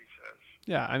she says.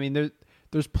 Yeah, I mean,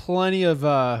 there's plenty of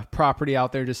property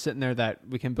out there just sitting there that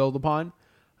we can build upon.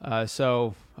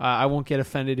 So I won't get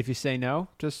offended if you say no.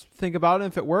 Just think about it.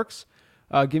 If it works,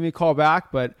 give me a call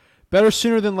back. But better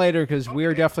sooner than later because we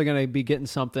are definitely going to be getting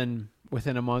something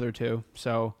within a month or two.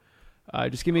 So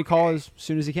Just give me a call as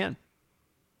soon as you can.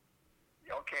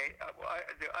 Okay. Well,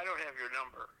 I don't have your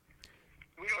number.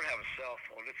 We don't have a cell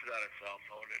phone. This is not a cell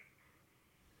phone. And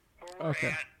where we're Okay.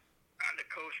 at on the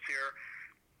coast here,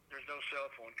 there's no cell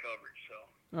phone coverage. So.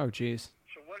 Oh, geez.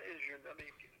 So what is your number?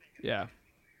 Yeah.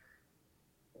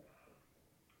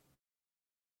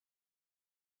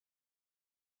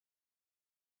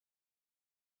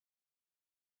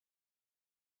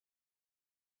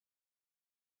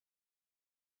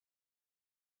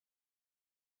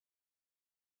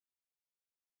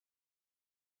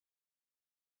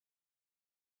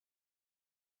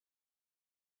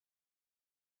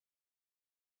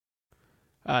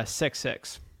 Uh,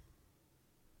 6'6".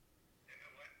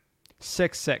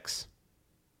 6'6".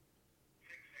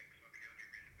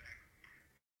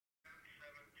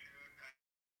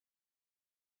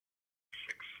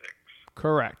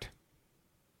 Correct.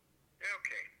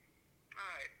 Okay. All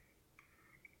right.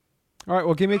 All right.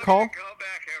 Well, give me a call. Call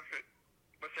back after.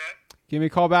 What's that? Give me a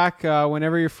call back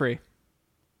whenever you're free.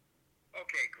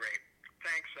 Okay, great.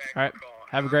 Thanks, Zach. All right. For calling.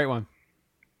 Have a great one.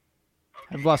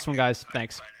 Have a blessed one, guys.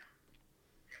 Thanks. Bye now.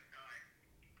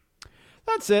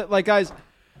 That's it. Like, guys,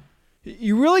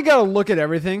 you really got to look at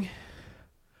everything,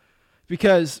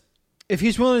 because if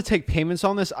he's willing to take payments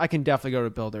on this, I can definitely go to a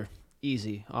builder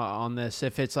easy on this.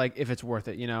 If it's worth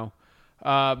it,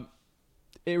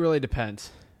 it really depends.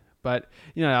 But,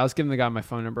 I was giving the guy my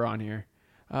phone number on here.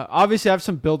 Obviously, I have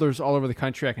some builders all over the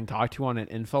country I can talk to on an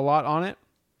info lot on it.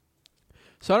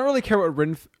 So I don't really care what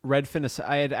Redfin is.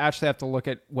 I'd actually have to look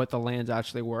at what the land's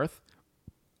actually worth.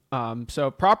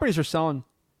 So properties are selling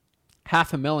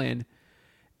 $500,000.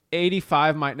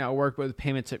 85 might not work, but with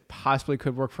payments, it possibly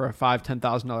could work for a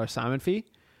 $5,000-$10,000 assignment fee.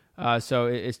 So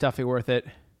it's definitely worth it.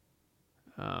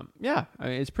 Yeah, I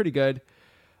mean, it's pretty good.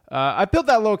 I built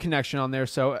that little connection on there,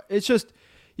 so it's just,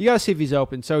 you got to see if he's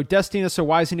open. So Destino, so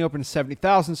why isn't he open to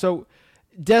 70,000? So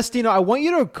Destino, I want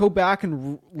you to go back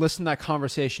and listen to that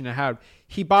conversation I had.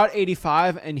 He bought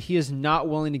 85, and he is not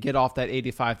willing to get off that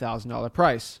 $85,000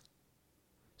 price.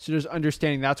 So just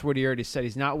understanding that's what he already said.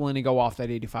 He's not willing to go off that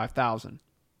 85,000.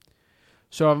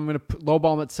 So if I'm going to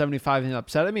lowball him at 75 and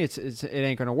upset at me, it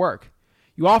ain't going to work.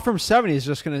 You offer him 70,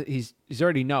 he's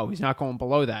already no. He's not going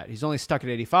below that. He's only stuck at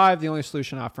 85. The only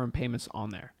solution, offer him payments on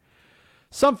there.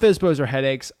 Some FSBOs are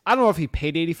headaches. I don't know if he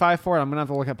paid 85 for it. I'm going to have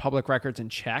to look at public records and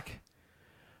check.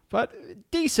 But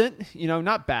decent,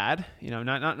 not bad,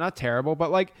 not terrible.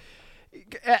 But like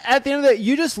at the end of the day,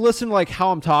 you just listen to like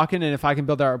how I'm talking, and if I can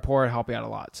build that rapport, it'll help you out a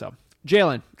lot. So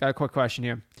Jalen, got a quick question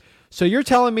here. So you're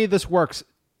telling me this works,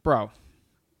 bro,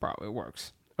 it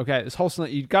works. Okay, this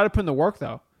wholesaling, you got to put in the work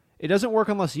though. It doesn't work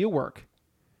unless you work.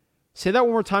 Say that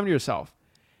one more time to yourself.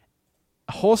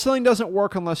 Wholesaling doesn't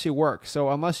work unless you work. So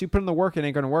unless you put in the work, it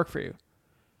ain't going to work for you.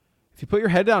 If you put your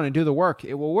head down and do the work,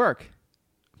 it will work.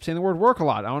 I'm saying the word work a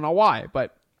lot. I don't know why,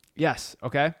 but yes,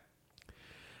 okay.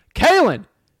 Kalen.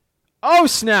 Oh,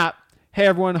 snap. Hey,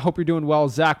 everyone. Hope you're doing well.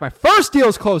 Zach, my first deal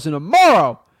is closing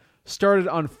tomorrow. Started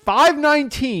on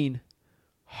 5/19.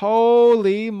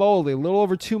 Holy moly. A little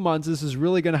over 2 months. This is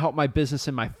really going to help my business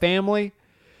and my family.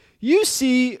 You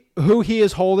see who he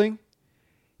is holding?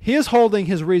 He is holding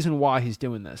his reason why he's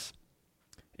doing this.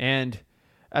 And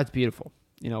that's beautiful.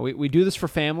 We do this for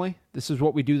family. This is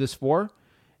what we do this for.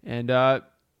 And I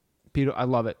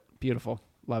love it. Beautiful.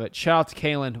 Love it. Shout out to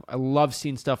Kalen. I love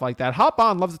seeing stuff like that. Hop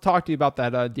on. Love to talk to you about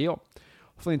that deal.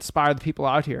 Hopefully inspire the people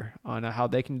out here on how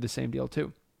they can do the same deal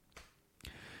too.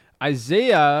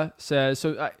 Isaiah says,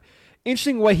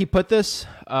 interesting way he put this.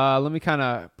 Let me kind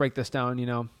of break this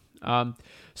down,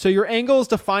 So your angle is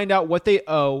to find out what they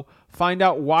owe, find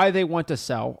out why they want to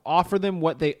sell, offer them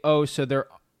what they owe so they're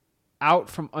out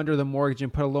from under the mortgage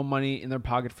and put a little money in their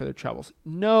pocket for their troubles.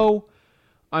 No,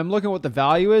 I'm looking at what the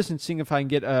value is and seeing if I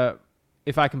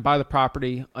can buy the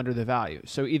property under the value.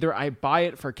 So either I buy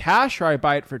it for cash or I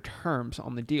buy it for terms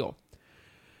on the deal.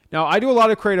 Now, I do a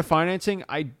lot of creative financing.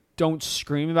 I don't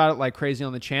scream about it like crazy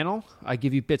on the channel. I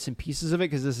give you bits and pieces of it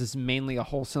because this is mainly a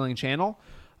wholesaling channel.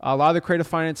 A lot of the creative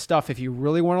finance stuff, if you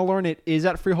really want to learn it, is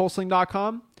at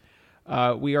freewholesaling.com.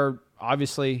 We are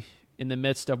obviously in the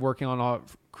midst of working on a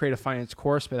creative finance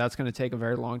course, but that's going to take a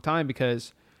very long time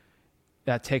because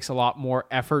that takes a lot more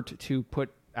effort to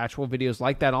put actual videos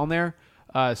like that on there.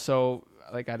 So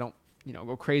I don't,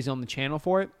 go crazy on the channel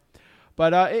for it,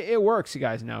 but it works, you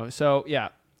guys know. So yeah.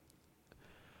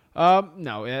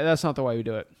 No, that's not the way we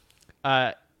do it.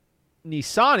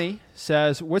 Nisani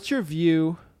says, what's your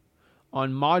view on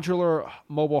modular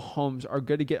mobile homes are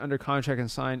good to get under contract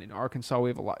and sign in Arkansas? We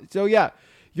have a lot. So yeah,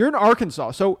 you're in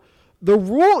Arkansas. So the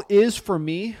rule is for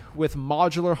me with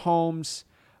modular homes,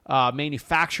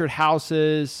 manufactured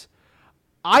houses,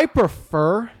 I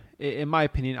prefer, in my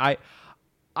opinion,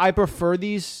 I prefer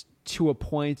these to a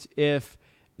point if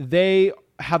they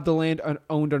have the land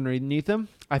owned underneath them.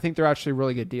 I think they're actually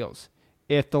really good deals.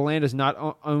 If the land is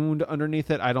not owned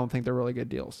underneath it, I don't think they're really good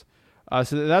deals.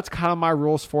 So that's kind of my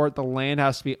rules for it. The land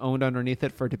has to be owned underneath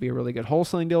it for it to be a really good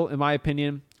wholesaling deal, in my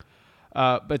opinion.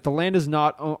 But the land is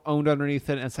not owned underneath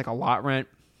it, and it's like a lot rent.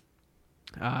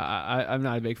 I'm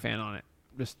not a big fan on it.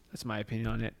 Just that's my opinion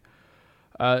on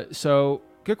it. So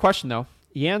good question though.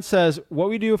 Yan says, "What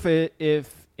we do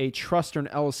if a trust or an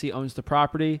LLC owns the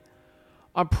property?"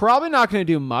 I'm probably not going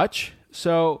to do much.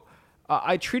 So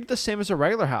I treat it the same as a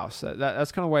regular house.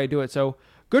 That's kind of the way I do it. So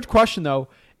good question though.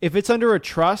 If it's under a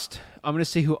trust, I'm going to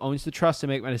see who owns the trust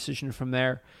and make my decision from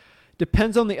there.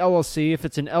 Depends on the LLC. If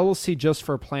it's an LLC just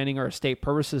for planning or estate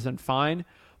purposes, then fine.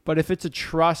 But if it's a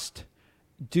trust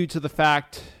due to the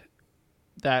fact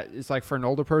that it's like for an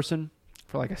older person,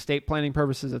 for like estate planning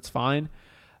purposes, it's fine.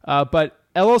 But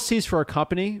LLCs for a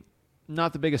company,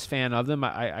 not the biggest fan of them.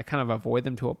 I kind of avoid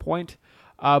them to a point.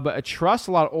 But a trust,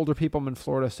 a lot of older people. I'm in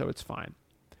Florida, so it's fine.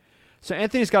 So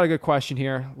Anthony's got a good question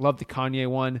here. Love the Kanye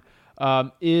one.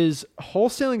 Is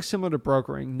wholesaling similar to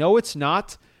brokering? No, it's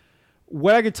not.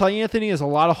 What I can tell you, Anthony, is a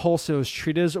lot of wholesale is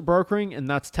treated as brokering, and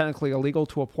that's technically illegal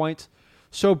to a point.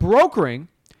 So brokering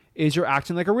is you're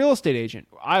acting like a real estate agent.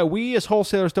 We as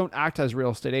wholesalers don't act as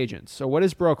real estate agents. So what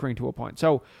is brokering to a point?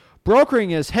 So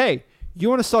brokering is, hey, you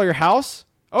want to sell your house?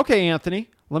 Okay, Anthony,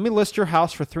 let me list your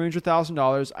house for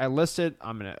 $300,000. I list it.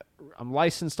 I'm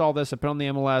licensed all this. I put it on the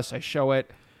MLS. I show it.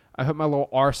 I put my little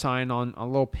R sign on a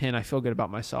little pin. I feel good about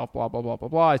myself, blah, blah, blah, blah,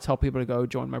 blah. I tell people to go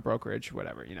join my brokerage,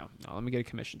 whatever, No, let me get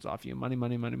commissions off you. Money,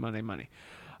 money, money, money, money.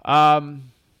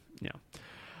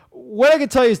 What I can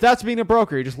tell you is that's being a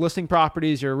broker. You're just listing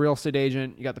properties. You're a real estate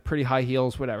agent. You got the pretty high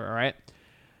heels, whatever, all right?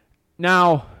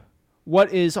 Now,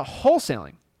 what is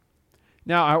wholesaling?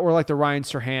 Now, or like the Ryan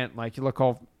Serhant, like you look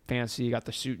all fancy, you got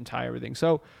the suit and tie, everything.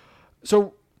 So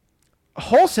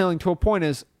wholesaling to a point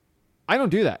is, I don't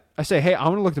do that. I say, hey, I'm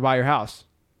going to look to buy your house.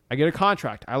 I get a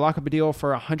contract. I lock up a deal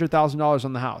for $100,000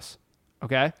 on the house.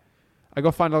 Okay? I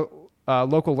go find a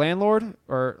local landlord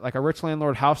or like a rich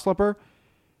landlord house flipper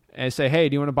and I say, hey,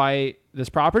 do you want to buy this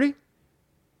property?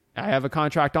 I have a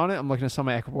contract on it. I'm looking to sell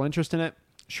my equitable interest in it.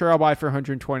 Sure, I'll buy it for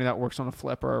 $120. That works on a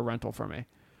flip or a rental for me.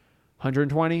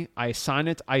 $120, I sign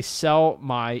it. I sell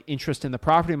my interest in the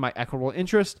property, my equitable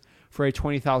interest, for a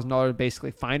 $20,000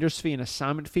 basically finder's fee and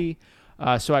assignment fee.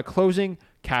 So at closing,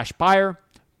 cash buyer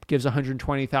gives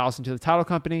 $120,000 to the title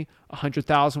company,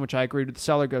 $100,000, which I agreed with the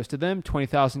seller, goes to them.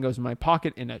 $20,000 goes in my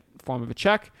pocket in a form of a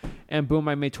check, and boom,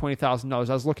 I made $20,000.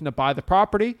 I was looking to buy the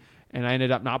property, and I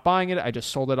ended up not buying it. I just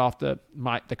sold it off the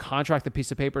contract, the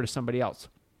piece of paper, to somebody else.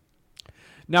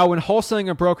 Now, when wholesaling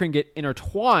and brokering get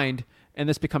intertwined, and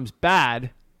this becomes bad,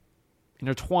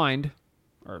 intertwined,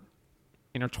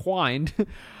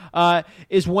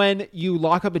 is when you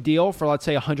lock up a deal for, let's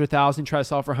say, $100,000, try to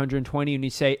sell it for $120,000, and you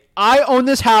say, I own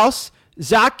this house,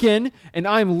 Zach Ginn, and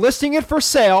I'm listing it for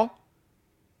sale,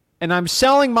 and I'm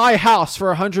selling my house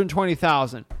for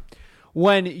 $120,000.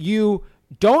 When you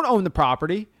don't own the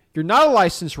property, you're not a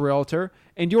licensed realtor,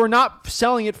 and you're not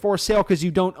selling it for sale because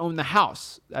you don't own the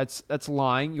house. That's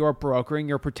lying. You're brokering.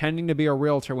 You're pretending to be a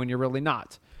realtor when you're really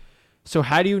not. So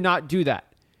how do you not do that?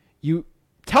 You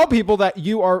tell people that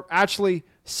you are actually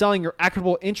selling your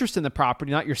equitable interest in the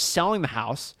property, not you're selling the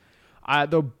house.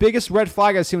 The biggest red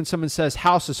flag I see when someone says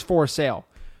house is for sale.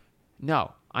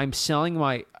 No, I'm selling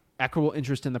my equitable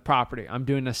interest in the property. I'm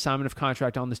doing an assignment of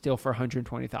contract on this deal for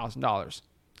 $120,000.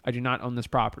 I do not own this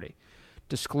property.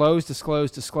 Disclose to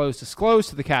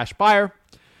the cash buyer.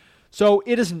 So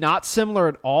it is not similar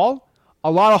at all.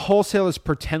 A lot of wholesalers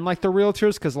pretend like they're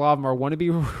realtors because a lot of them are wannabe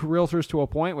realtors to a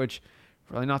point, which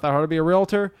really not that hard to be a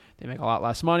realtor. They make a lot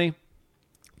less money.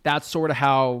 That's sort of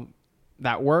how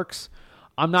that works.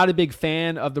 I'm not a big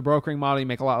fan of the brokering model. You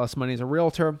make a lot less money as a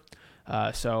realtor.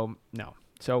 So no.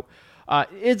 So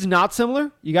it's not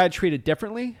similar. You got to treat it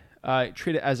differently.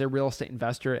 Treat it as a real estate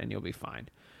investor and you'll be fine.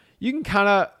 You can kind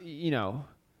of,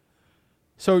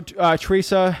 So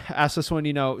Teresa asked this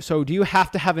one, so do you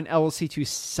have to have an LLC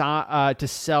to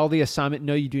sell the assignment?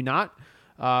 No, you do not.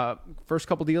 First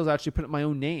couple deals, I actually put in my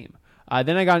own name.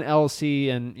 Then I got an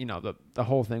LLC and, the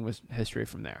whole thing was history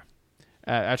from there.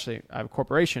 Actually, I have a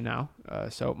corporation now,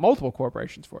 so multiple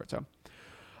corporations for it. So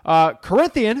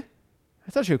Corinthian,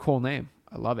 that's actually a cool name.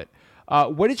 I love it.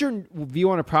 What is your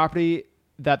view on a property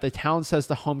that the town says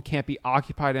the home can't be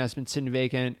occupied and has been sitting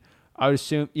vacant? I would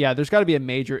assume, there's got to be a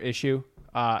major issue.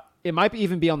 It might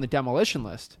even be on the demolition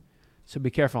list, so be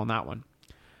careful on that one.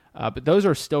 But those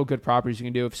are still good properties you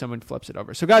can do if someone flips it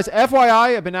over. So guys,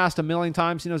 FYI, I've been asked a million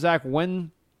times, Zach,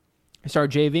 when I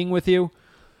start JVing with you.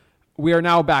 We are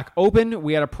now back open.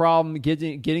 We had a problem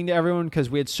getting to everyone because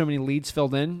we had so many leads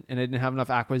filled in, and I didn't have enough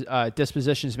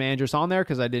dispositions managers on there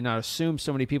because I did not assume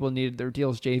so many people needed their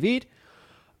deals JV'd.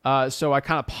 So I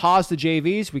kind of paused the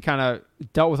JVs. We kind of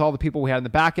dealt with all the people we had in the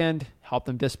back end, helped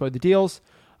them dispose the deals.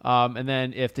 And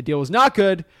then if the deal was not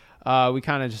good, we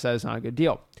kind of just said it's not a good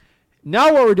deal.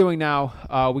 Now what we're doing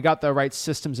now, we got the right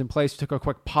systems in place. We took a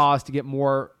quick pause to get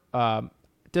more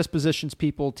dispositions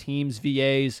people, teams,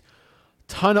 VAs,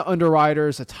 ton of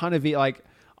underwriters, a ton of I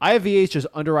have VAs just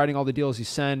underwriting all the deals you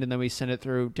send, and then we send it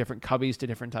through different cubbies to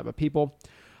different type of people.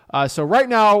 So right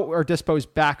now our dispo's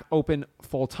back open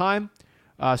full time.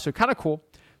 So kind of cool.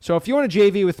 So if you want to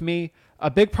JV with me,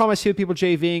 a big problem I see with people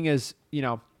JVing is,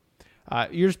 you're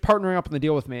just partnering up on the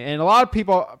deal with me. And a lot of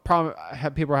people are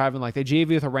having they JV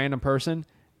with a random person,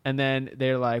 and then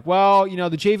they're like, well, the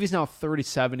JV is now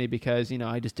 30-70 because,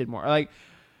 I just did more.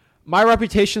 My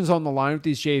reputation's on the line with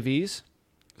these JVs.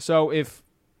 So if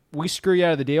we screw you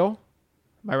out of the deal,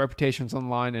 my reputation's on the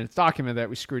line, and it's documented that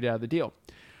we screwed you out of the deal.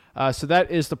 So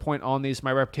that is the point on these.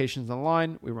 My reputation's on the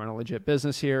line. We run a legit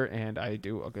business here, and I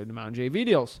do a good amount of JV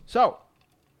deals. So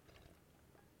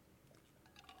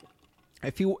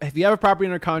if you have a property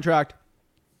under contract,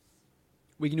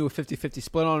 we can do a 50-50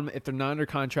 split on them. If they're not under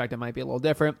contract, it might be a little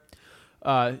different.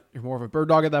 You're more of a bird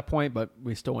dog at that point, but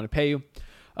we still want to pay you.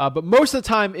 But most of the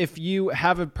time, if you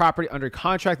have a property under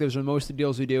contract, those are most of the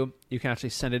deals we do. You can actually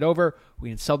send it over. We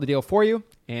can sell the deal for you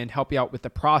and help you out with the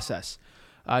process.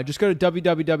 Just go to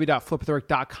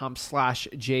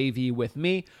www.flipwithrick.com/JV with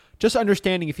me. Just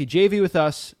understanding if you JV with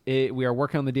us, we are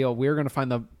working on the deal. We're going to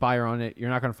find the buyer on it. You're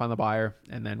not going to find the buyer,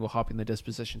 and then we'll help you in the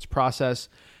dispositions process,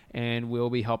 and we'll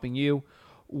be helping you.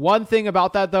 One thing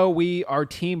about that, though, our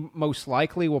team most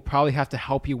likely will probably have to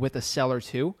help you with the seller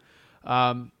too.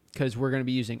 Because we're going to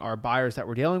be using our buyers that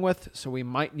we're dealing with. So we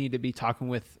might need to be talking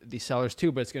with the sellers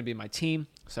too, but it's going to be my team.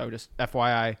 So just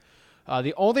FYI.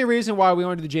 The only reason why we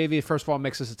wanted the JV, first of all,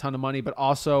 makes us a ton of money, but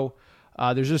also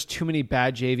there's just too many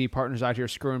bad JV partners out here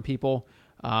screwing people.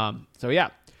 So yeah.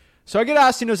 So I get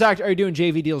asked, Zach, are you doing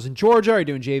JV deals in Georgia? Are you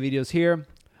doing JV deals here?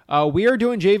 We are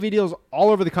doing JV deals all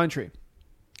over the country.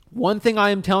 One thing I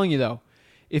am telling you though,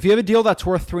 if you have a deal that's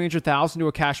worth $300,000 to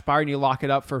a cash buyer and you lock it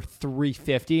up for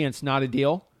 $350 and it's not a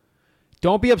deal,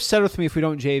 don't be upset with me if we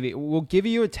don't JV. We'll give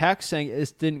you a text saying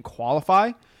this didn't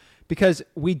qualify because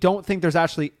we don't think there's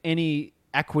actually any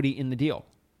equity in the deal.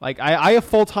 I have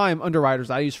full-time underwriters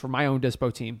I use for my own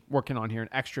dispo team working on here and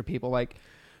extra people.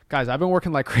 Guys, I've been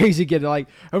working like crazy getting I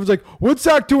was like, what's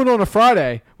Zach doing on a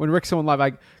Friday when Rick's going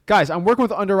live? Guys, I'm working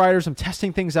with underwriters. I'm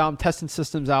testing things out. I'm testing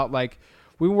systems out.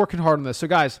 We've been working hard on this. So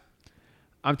guys,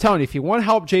 I'm telling you, if you want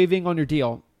help JVing on your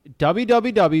deal,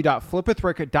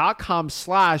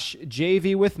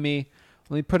 www.flipwithrick.com/JV with me.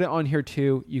 Let me put it on here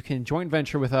too. You can joint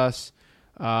venture with us.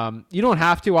 You don't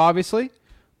have to, obviously,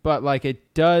 but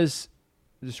it does.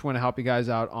 I just want to help you guys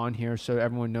out on here so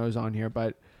everyone knows on here.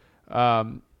 But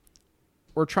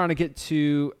we're trying to get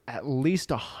to at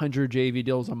least 100 JV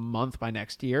deals a month by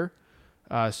next year.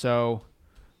 I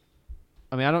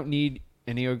don't need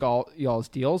any of y'all's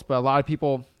deals, but a lot of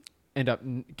people end up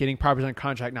getting properties on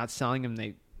contract, not selling them.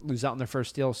 They lose out on their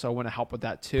first deal, so I want to help with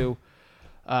that too.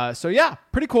 So yeah,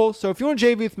 pretty cool. So if you want to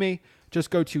JV with me, just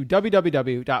go to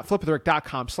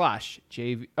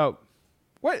www.flipwithrick.com/JV. Oh,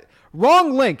 what?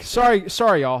 Wrong link. Sorry,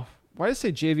 y'all. Why did it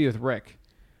say JV with Rick?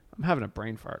 I'm having a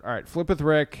brain fart. All right,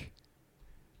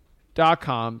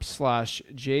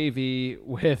 flipwithrick.com/JV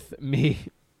with me. I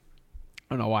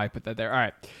don't know why I put that there. All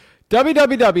right,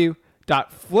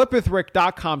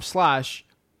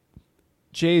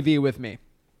 www.flipwithrick.com/JV with me.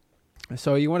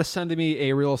 So you want to send me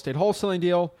a real estate wholesaling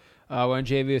deal, want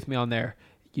to JV with me on there,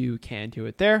 you can do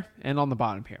it there and on the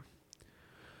bottom here.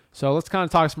 So let's kind of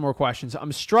talk some more questions.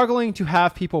 I'm struggling to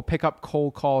have people pick up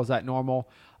cold calls at normal.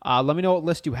 Let me know what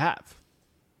list you have.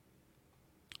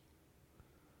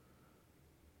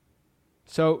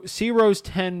 So C Rose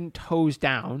 10 Toes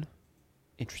Down.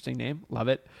 Interesting name. Love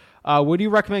it. Would you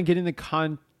recommend getting the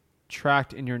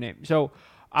contract in your name? So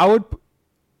I would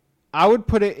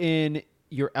put it in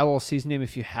your LLC's name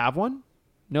if you have one.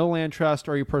 No land trust,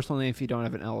 or your personal name if you don't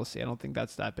have an LLC. I don't think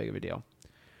that's that big of a deal.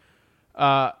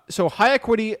 So high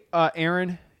equity,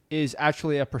 Aaron, is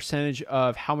actually a percentage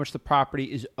of how much the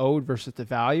property is owed versus the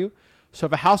value. So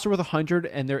if a house is worth 100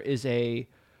 and there is a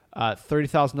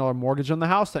 $30,000 mortgage on the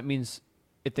house, that means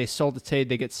if they sold it today,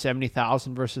 they get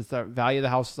 $70,000 versus the value of the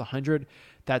house is 100.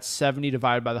 That's 70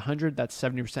 divided by the 100. That's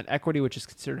 70% equity, which is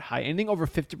considered high. Anything over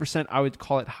 50%, I would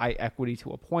call it high equity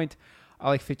to a point. I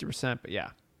like 50%, but yeah.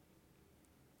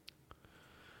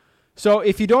 So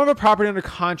if you don't have a property under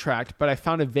contract, but I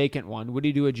found a vacant one, would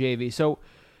you do a JV? So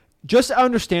just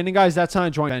understanding, guys, that's not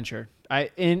a joint venture.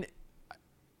 In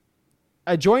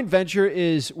a joint venture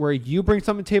is where you bring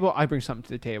something to the table, I bring something to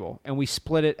the table, and we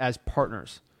split it as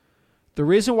partners. The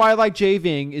reason why I like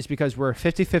JVing is because we're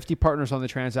 50-50 partners on the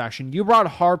transaction. You brought a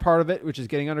hard part of it, which is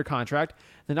getting under contract.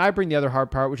 Then I bring the other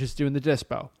hard part, which is doing the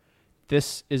dispo.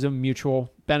 This is a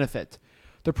mutual benefit.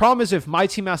 The problem is if my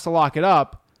team has to lock it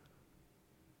up,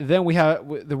 then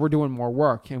we're doing more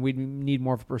work and we need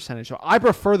more of a percentage. So I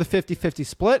prefer the 50-50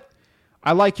 split.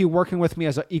 I like you working with me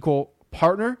as an equal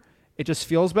partner. It just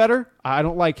feels better. I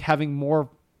don't like having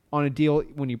more on a deal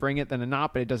when you bring it than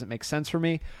not, but it doesn't make sense for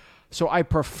me. So I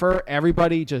prefer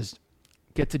everybody just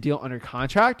get the deal under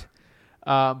contract.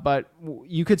 But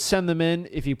you could send them in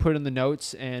if you put in the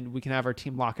notes and we can have our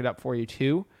team lock it up for you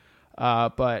too.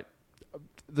 But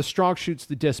the strong shoots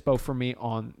the dispo for me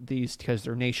on these because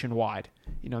they're nationwide.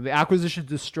 The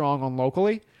acquisitions is strong on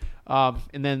locally,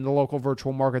 and then the local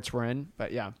virtual markets we're in.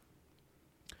 But yeah,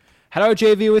 how do I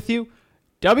JV with you?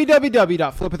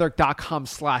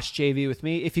 www.flipwitheric.com/JV with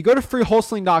me. If you go to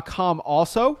freewholesaling.com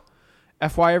also,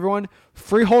 FY everyone,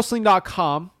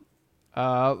 freewholesaling.com.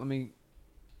 Let me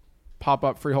pop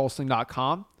up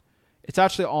freewholesaling.com. It's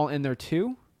actually all in there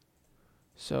too.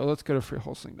 So let's go to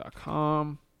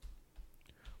freewholesaling.com.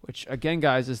 Which, again,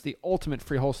 guys, is the ultimate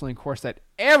free wholesaling course that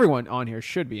everyone on here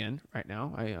should be in right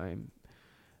now. I'd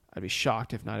be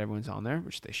shocked if not everyone's on there,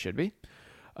 which they should be.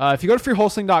 If you go to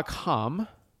freewholesaling.com,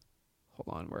 hold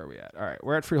on, where are we at? All right,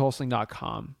 we're at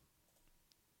freewholesaling.com.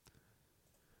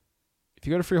 If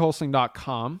you go to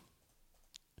freewholesaling.com,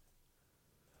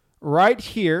 right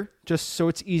here, just so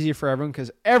it's easier for everyone,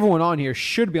 because everyone on here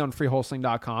should be on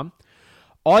freewholesaling.com,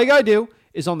 all you got to do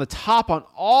is on the top on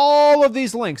all of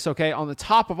these links, okay? On the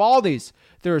top of all these,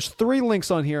 there's 3 links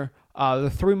on here.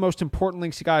 The 3 most important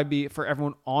links you got to be for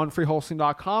everyone on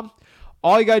freewholesaling.com.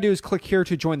 All you got to do is click here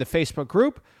to join the Facebook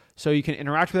group so you can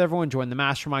interact with everyone, join the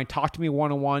mastermind, talk to me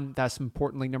one-on-one. That's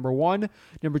importantly number 1.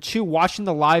 Number 2, watching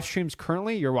the live streams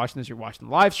currently. You're watching the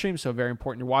live stream, so very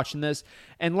important you're watching this.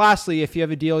 And lastly, if you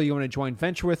have a deal you want to join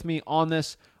venture with me on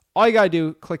this, all you got to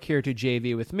do, click here to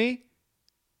JV with me.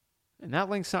 And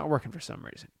that link's not working for some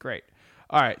reason. Great.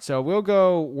 All right, so we'll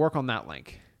go work on that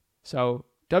link. So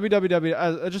let's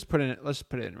just put it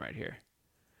in right here.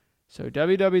 So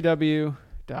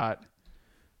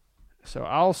so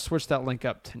I'll switch that link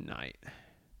up tonight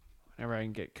whenever I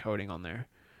can get coding on there.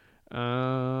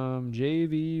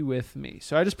 JV with me.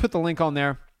 So I just put the link on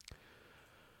there.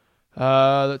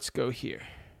 Let's go here.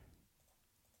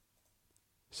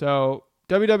 So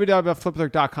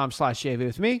www.flipwitheric.com/JV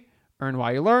with me. Earn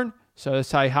while you learn. So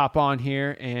that's how you hop on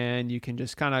here and you can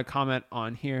just kind of comment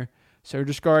on here. So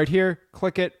just go right here,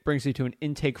 click it, brings you to an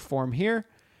intake form here.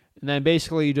 And then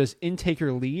basically you just intake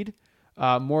your lead,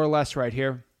 more or less right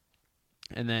here.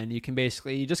 And then you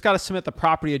just got to submit the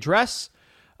property address,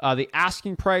 the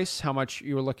asking price, how much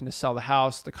you were looking to sell the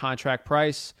house, the contract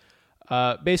price,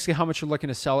 basically how much you're looking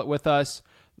to sell it with us,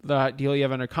 the deal you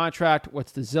have under contract,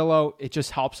 what's the Zillow. It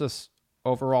just helps us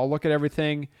overall look at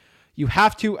everything. You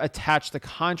have to attach the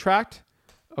contract,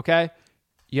 okay?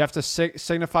 You have to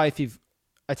signify if you've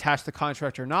attached the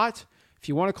contract or not. If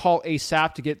you want to call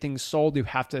ASAP to get things sold, you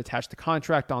have to attach the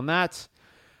contract on that.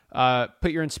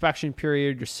 Put your inspection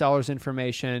period, your seller's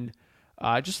information,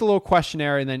 just a little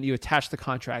questionnaire, and then you attach the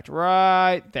contract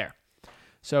right there.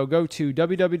 So go to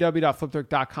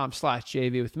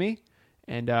www.flipwitheric.com/JV with me,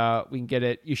 and we can get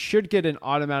it. You should get an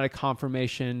automatic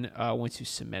confirmation once you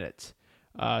submit it.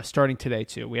 Starting today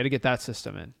too. We had to get that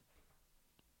system in.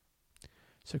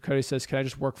 So Cody says, can I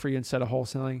just work for you instead of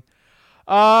wholesaling?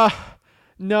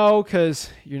 No, because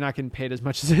you're not getting paid as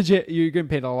much as you're getting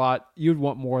paid a lot. You'd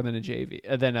want more than a JV,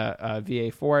 than a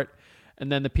VA for it.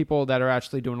 And then the people that are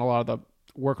actually doing a lot of the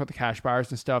work with the cash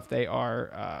buyers and stuff,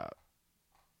 they're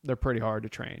pretty hard to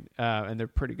train, and they're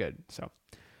pretty good. So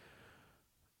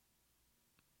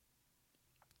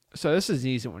this is an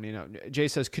easy one, Jay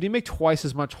says, could you make twice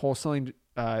as much wholesaling,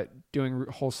 doing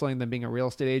wholesaling than being a real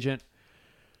estate agent?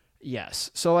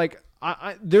 Yes. So like,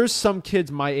 there's some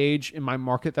kids my age in my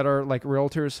market that are like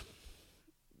realtors.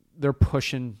 They're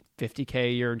pushing $50K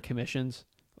a year in commissions,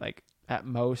 like at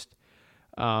most.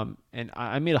 And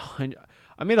I made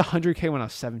 $100K when I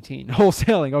was 17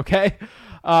 wholesaling. Okay.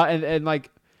 And like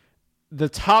the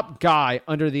top guy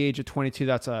under the age of 22,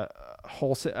 that's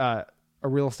a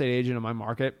real estate agent in my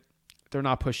market, they're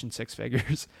not pushing 6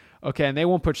 figures. Okay. And they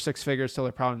won't push 6 figures till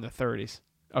they're probably in the 30s.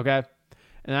 Okay.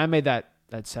 And I made that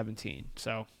at 17.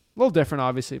 So a little different,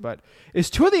 obviously, but is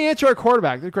Tua the answer at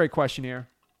quarterback? That's a great question here.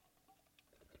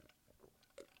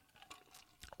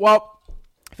 Well,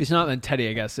 if he's not, then Teddy,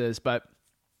 I guess, is. But,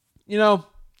 you know,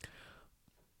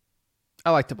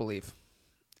 I like to believe.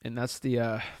 And that's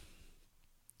the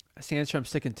answer I'm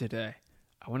sticking to today.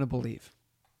 I want to believe.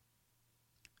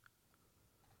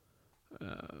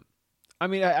 I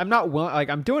mean, I'm not willing, like,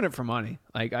 I'm doing it for money.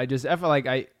 Like, I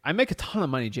make a ton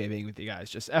of money JVing with you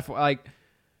guys.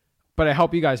 But I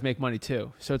help you guys make money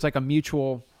too. So it's like a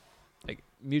mutually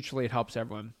it helps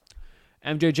everyone.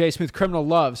 MJJ Smooth Criminal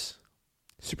loves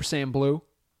Super Saiyan Blue.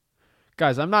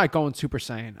 Guys, I'm not going Super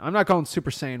Saiyan. I'm not going Super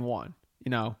Saiyan 1,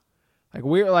 you know. Like,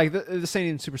 we're like this ain't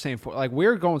even Super Saiyan 4. Like,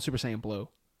 we're going Super Saiyan Blue.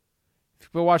 If you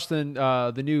go watch the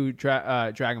new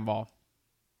Dragon Ball,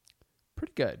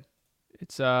 pretty good.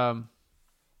 It's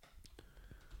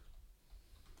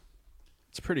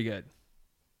pretty good.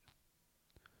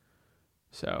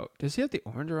 So, does he have the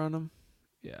orange on him?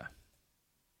 Yeah.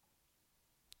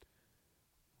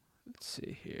 Let's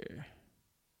see here.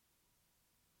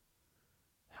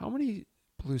 How many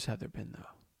blues have there been, though?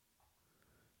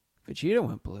 Vegeta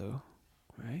went blue,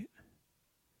 right?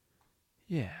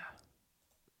 Yeah.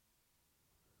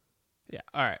 Yeah,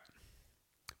 all right.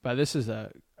 But this is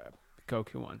a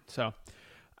Goku one. So,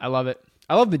 I love it.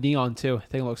 I love the neon, too. I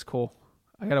think it looks cool.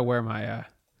 I got to wear one of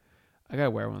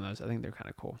those. I think they're kind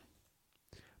of cool.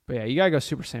 But yeah, you got to go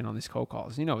Super Saiyan on these cold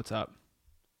calls. You know what's up.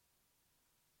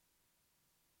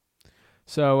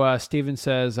 So Steven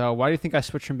says, why do you think I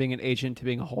switched from being an agent to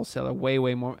being a wholesaler? Way,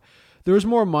 way more. There was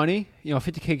more money. You know,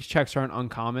 50K checks aren't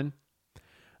uncommon.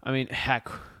 I mean, heck,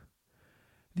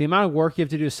 the amount of work you have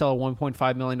to do to sell a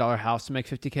 $1.5 million house to make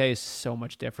 50K is so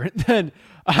much different than,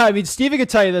 I mean, Steven could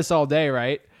tell you this all day,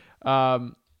 right?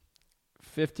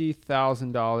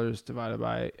 $50,000 divided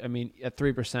by, I mean, at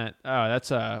 3%. Oh,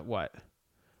 that's what?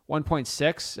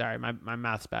 1.6. Sorry, my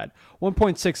math's bad.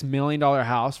 $1.6 million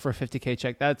house for a 50K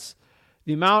check. That's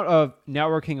the amount of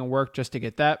networking and work just to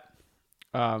get that.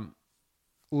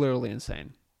 Literally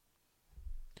insane.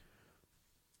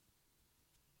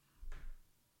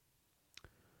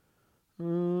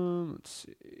 Let's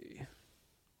see.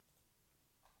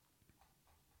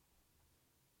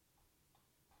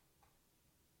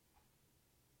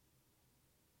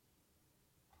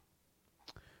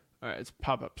 All right, let's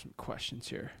pop up some questions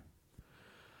here.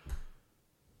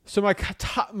 So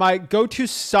my go-to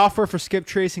software for skip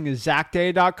tracing is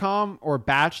ZachData.com or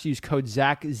Batch. Use code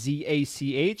ZACH,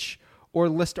 Z-A-C-H, or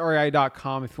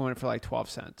ListREI.com if you want it for like 12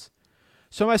 cents.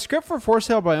 So my script for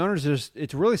sale by owners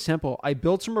it's really simple. I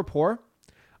build some rapport.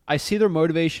 I see their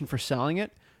motivation for selling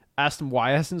it. Ask them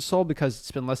why it hasn't sold because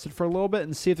it's been listed for a little bit,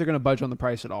 and see if they're going to budge on the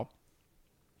price at all.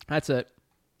 That's it.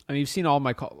 I mean, you've seen all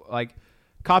my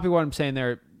copy what I'm saying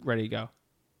there. Ready to go.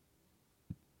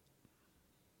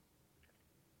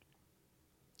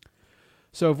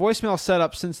 So voicemail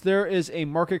setup, since there is a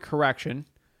market correction,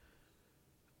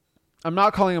 I'm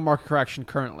not calling a market correction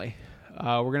currently.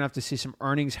 We're going to have to see some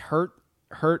earnings hurt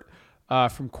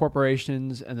from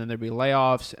corporations, and then there'd be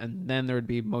layoffs, and then there would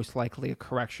be most likely a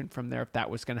correction from there if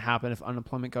that was going to happen, if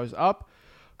unemployment goes up.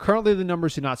 Currently, the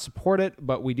numbers do not support it,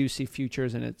 but we do see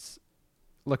futures, and it's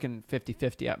looking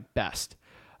 50-50 at best.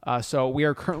 So we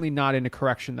are currently not in a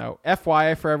correction, though.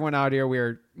 FYI, for everyone out here, we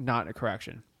are not in a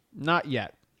correction. Not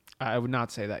yet. I would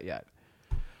not say that yet.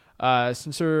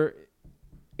 Since we're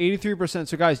 83%.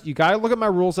 So, guys, you got to look at my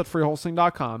rules at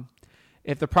freewholesaling.com.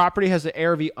 If the property has an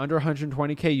ARV under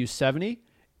 120K, use 70.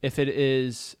 If it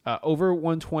is over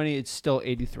 120, it's still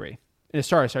 83.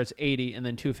 Sorry, it's 80, and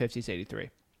then 250 is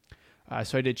 83.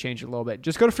 So I did change it a little bit.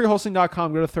 Just go to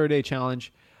freewholesaling.com, go to 30-day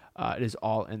challenge. It is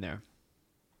all in there.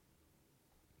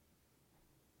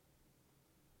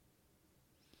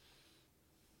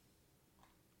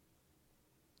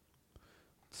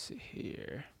 See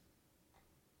here.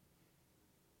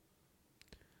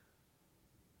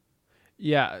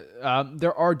 Yeah,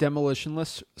 there are demolition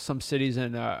lists. Some cities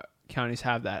and counties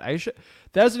have that.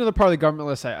 That's another part of the government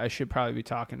list I should probably be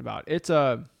talking about. It's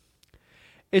a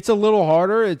little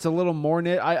harder. It's a little more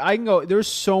knit. I can go. There's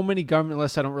so many government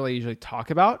lists I don't really usually talk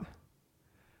about.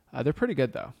 They're pretty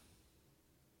good though.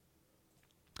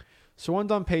 So One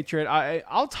Dumb Patriot.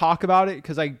 I'll talk about it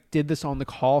because I did this on the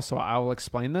call, so I will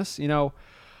explain this. You know.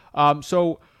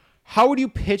 So how would you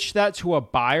pitch that to a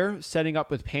buyer setting up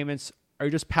with payments? Are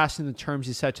you just passing the terms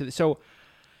you set to so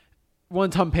One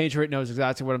Dumb Patriot knows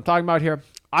exactly what I'm talking about here.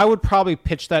 I would probably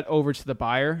pitch that over to the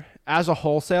buyer as a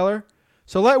wholesaler.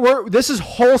 So this is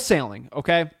wholesaling,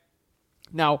 okay?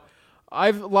 Now, I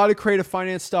have a lot of creative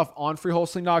finance stuff on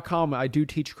freewholesaling.com. I do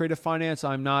teach creative finance.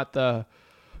 I'm not the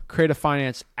creative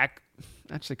finance,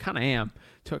 actually kind of am,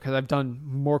 because I've done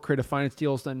more creative finance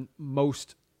deals than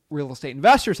most real estate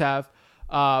investors have.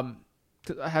 I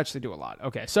actually do a lot.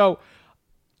 Okay, so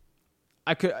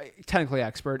technically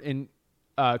expert in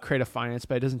creative finance,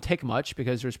 but it doesn't take much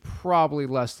because there's probably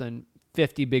less than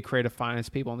 50 big creative finance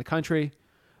people in the country.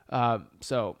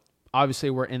 So obviously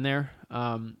we're in there.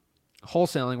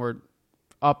 Wholesaling, we're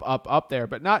up there,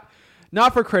 but not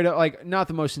for creative, like not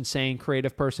the most insane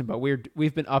creative person, but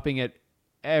we've been upping it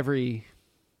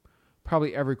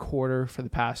probably every quarter for the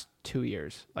past 2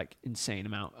 years, like insane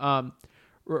amount.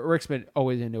 Rick's been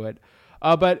always into it.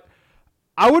 But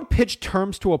I would pitch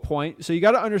terms to a point. So you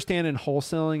got to understand in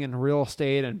wholesaling and real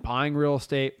estate and buying real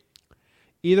estate,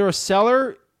 either a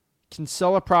seller can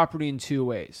sell a property in two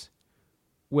ways,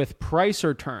 with price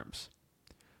or terms.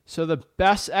 So the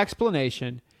best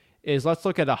explanation is, let's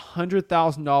look at a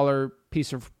 $100,000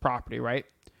 piece of property, right?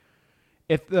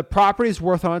 If the property is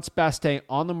worth on its best day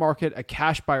on the market, a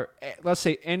cash buyer, let's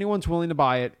say anyone's willing to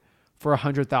buy it for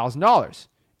 $100,000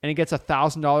 and it gets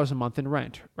 $1,000 a month in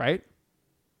rent, right?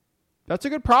 That's a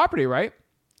good property, right?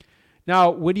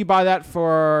 Now, would you buy that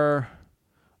for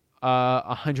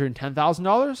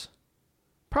 $110,000?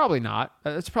 Probably not.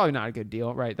 That's probably not a good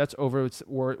deal, right? That's over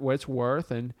what it's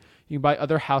worth, and you can buy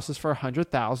other houses for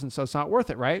 $100,000, so it's not worth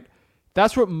it, right?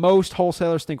 That's what most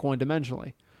wholesalers think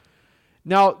one-dimensionally.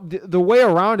 Now, the way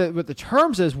around it with the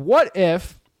terms is, what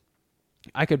if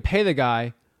I could pay the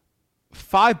guy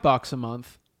 $5 a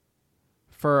month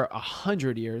for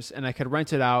 100 years, and I could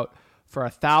rent it out for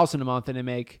 $1,000 a month and I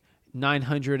make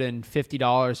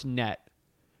 $950 net?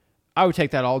 I would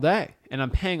take that all day, and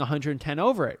I'm paying $110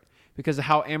 over it because of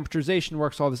how amortization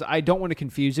works. All this, I don't want to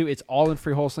confuse you. It's all in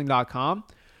freewholesaling.com.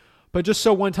 But just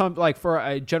so one time, like for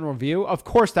a general view, of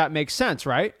course that makes sense,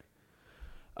 right?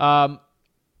 So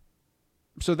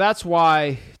that's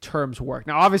why terms work.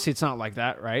 Now, obviously it's not like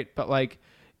that, right? But like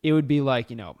it would be like,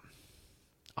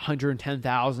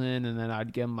 $110,000, and then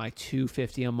I'd give them like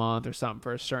 $250 a month or something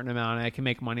for a certain amount, and I can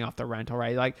make money off the rental,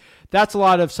 right? Like that's a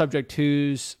lot of subject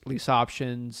tos, lease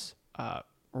options,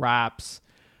 wraps,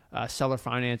 seller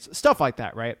finance, stuff like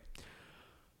that, right?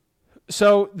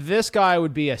 So this guy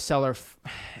would be a seller.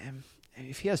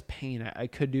 If he has pain, I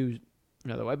could do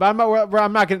another way, but I'm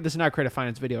not going to, this is not a creative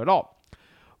finance video at all.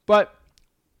 But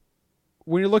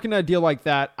when you're looking at a deal like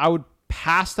that, I would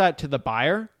pass that to the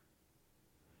buyer,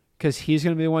 because he's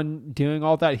going to be the one doing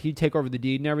all that. He'd take over the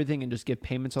deed and everything and just give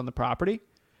payments on the property,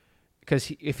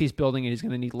 because if he's building it, he's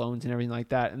going to need loans and everything like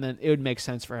that. And then it would make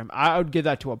sense for him. I would give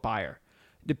that to a buyer.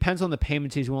 It depends on the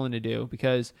payments he's willing to do,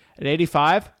 because at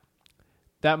 85,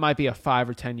 that might be a 5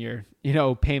 or 10 year,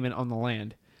 payment on the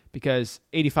land, because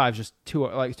 85 is just too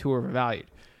overvalued.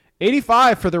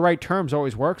 85 for the right terms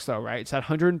always works though, right? It's that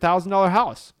 $100,000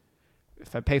 house.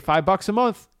 If I pay $5 a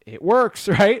month, it works,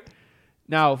 right?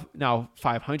 Now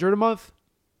 $500 a month,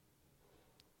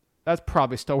 that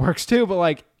probably still works too, but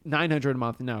like $900 a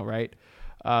month, no, right?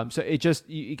 So it just,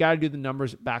 you got to do the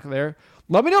numbers back there.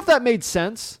 Let me know if that made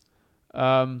sense.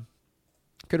 Good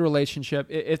relationship.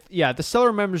 If the seller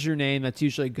remembers your name, that's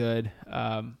usually good.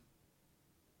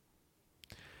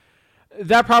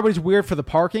 That property's weird for the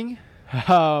parking.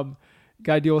 Got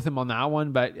to deal with him on that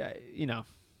one, but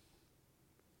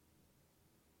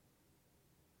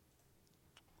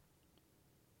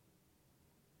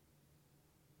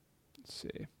Let's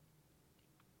see.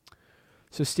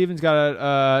 So Steven's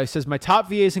got he says, my top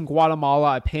VA is in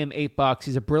Guatemala. I pay him $8.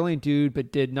 He's a brilliant dude,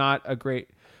 but did not a great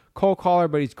cold caller,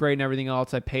 but he's great and everything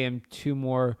else. I pay him $2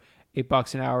 more,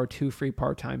 $8 an hour, 2 free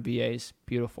part-time VAs.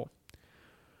 Beautiful.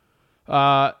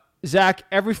 Zach,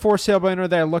 every for sale by owner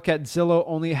that I look at, Zillow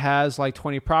only has like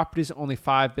 20 properties, only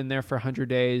 5 been there for 100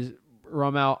 days.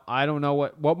 Romel, I don't know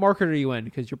what market are you in?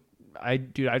 Because I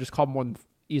just called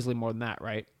easily more than that,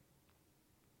 right?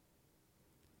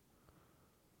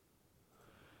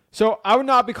 So I would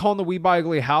not be calling the We Buy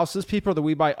Ugly Houses people, the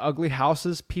We Buy Ugly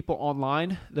Houses people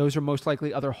online. Those are most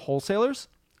likely other wholesalers.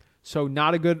 So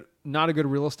not a good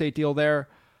real estate deal there.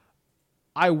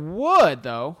 I would,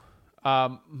 though,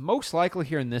 most likely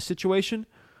here in this situation,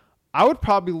 I would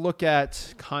probably look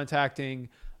at contacting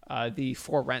the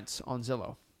For Rents on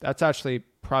Zillow. That's actually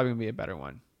probably going to be a better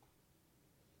one.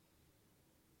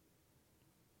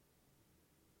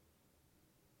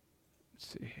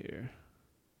 Let's see here.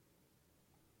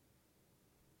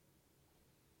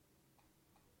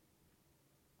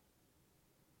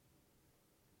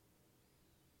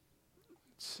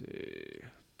 See.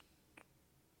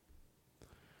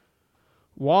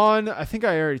 Juan, I think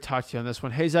I already talked to you on this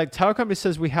one. Hey, Zach, title company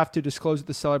says we have to disclose to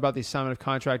the seller about the assignment of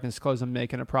contract and disclose them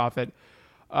making a profit.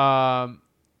 Yeah,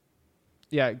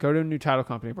 go to a new title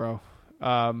company, bro.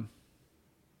 Yeah,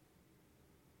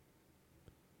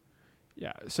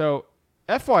 so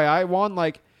FYI, Juan,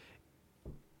 like,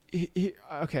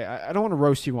 okay, I don't want to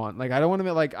roast you, Juan. Like, I don't want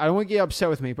to get upset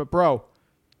with me, but bro,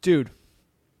 Dude,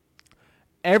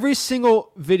 every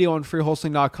single video on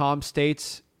freewholesaling.com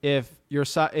states if your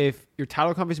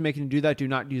title company is making you do that, do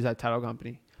not use that title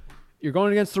company. You're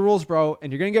going against the rules, bro,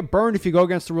 and you're going to get burned if you go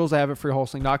against the rules I have at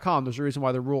freewholesaling.com. There's a reason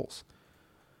why they're rules.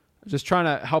 I'm just trying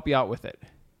to help you out with it.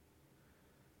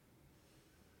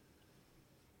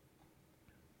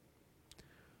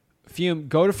 Fume,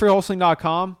 go to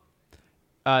freewholesaling.com.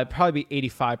 It'd probably be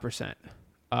 85%.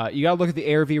 You got to look at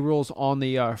the ARV rules on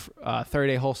the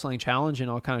 30-day wholesaling challenge, and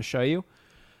I'll kind of show you.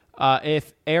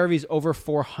 If ARV is over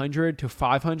 400 to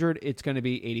 500, it's going to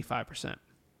be 85%.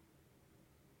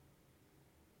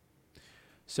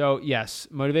 So, yes,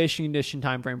 motivation, condition,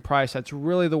 time frame, price. That's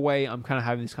really the way I'm kind of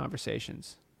having these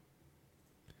conversations.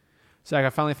 Zach, I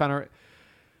finally found her.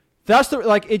 That's the,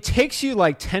 like, it takes you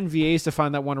like 10 VAs to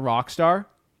find that one rock star.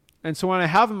 And so when I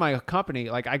have in my company,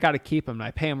 like, I got to keep them and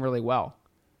I pay them really well.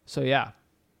 So, yeah.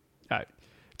 All right.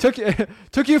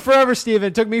 Took you forever, Steven.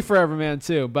 It took me forever, man,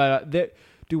 too. But, dude,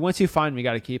 once you find them, you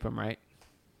got to keep them, right?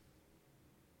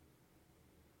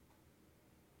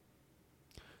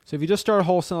 So if you just started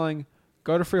wholesaling,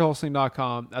 go to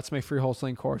freewholesaling.com. That's my free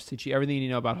wholesaling course. Teach you everything you need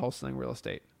to know about wholesaling real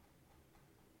estate.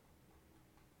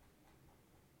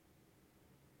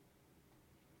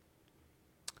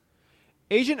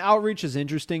 Agent outreach is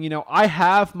interesting. You know, I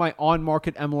have my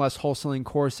on-market MLS wholesaling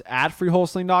course at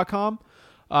freewholesaling.com.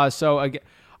 So again,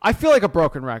 I feel like a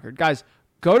broken record. Guys,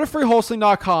 go to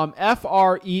freewholesaling.com,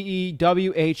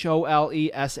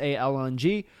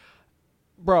 freewholesaling.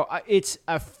 Bro, it's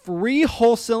a free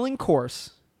wholesaling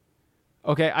course.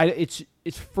 Okay,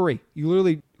 it's free. You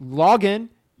literally log in,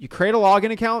 you create a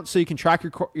login account so you can track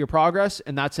your progress,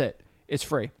 and that's it. It's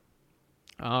free.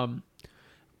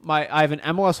 I have an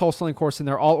MLS wholesaling course, and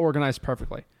they're all organized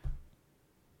perfectly.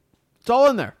 It's all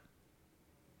in there.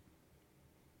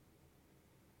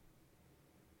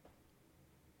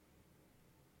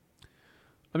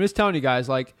 I'm just telling you guys,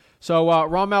 like, so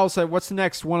Ron Mel said, what's the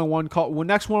next one-on-one call? Well,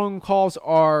 next one-on-one calls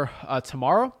are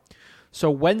tomorrow.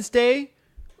 So Wednesday,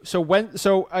 we have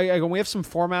some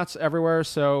formats everywhere.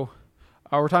 So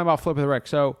we're talking about Flip with Rick.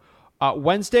 So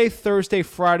Wednesday, Thursday,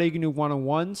 Friday, you can do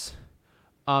one-on-ones.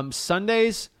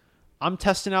 Sundays, I'm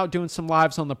testing out doing some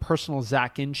lives on the personal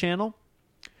Zach In channel.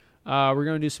 We're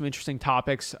going to do some interesting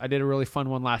topics. I did a really fun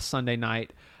one last Sunday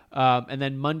night. And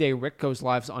then Monday, Rick goes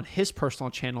lives on his personal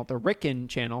channel, the Rick In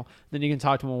channel. Then you can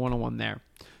talk to him one-on-one there.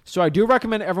 So I do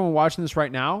recommend everyone watching this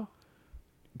right now,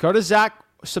 go to Zach,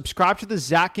 subscribe to the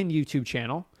Zach In YouTube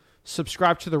channel,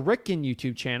 subscribe to the Rick In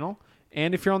YouTube channel,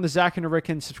 and if you're on the Zach In or Rick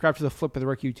In, subscribe to the Flip with the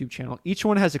Rick YouTube channel. Each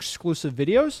one has exclusive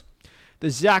videos. The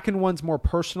Zach In one's more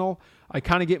personal. I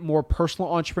kind of get more personal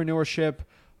entrepreneurship,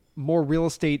 more real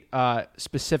estate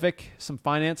specific, some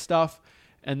finance stuff,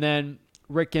 and then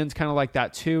Rick In's kind of like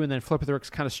that too. And then Flip with Rick's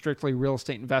kind of strictly real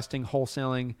estate investing,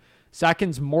 wholesaling. Zach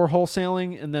In's more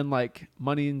wholesaling, and then like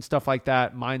money and stuff like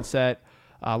that, mindset,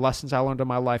 lessons I learned in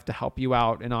my life to help you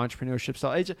out in entrepreneurship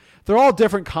stuff. They're all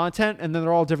different content, and then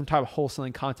they're all different type of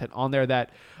wholesaling content on there that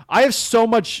I have so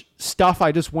much stuff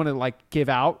I just want to like give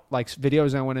out, like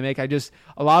videos I want to make. A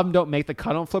lot of them don't make the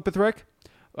cut on Flip with Rick.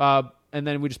 And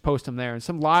then we just post them there. And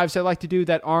some lives I like to do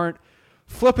that aren't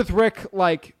Flip with Rick,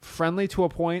 like friendly to a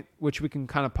point, which we can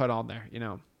kind of put on there, you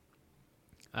know.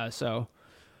 So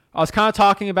I was kind of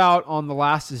talking about on the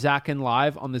last Zach In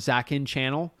live on the Zach In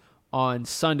channel on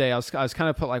Sunday. I was kind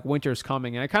of put like winter's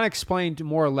coming, and I kind of explained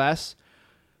more or less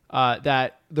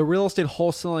that the real estate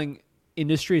wholesaling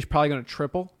industry is probably going to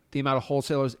triple. The amount of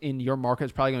wholesalers in your market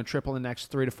is probably going to triple in the next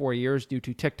 3 to 4 years due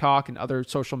to TikTok and other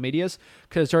social medias,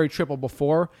 because it's already tripled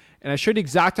before. And I showed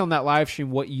exactly on that live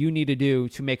stream what you need to do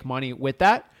to make money with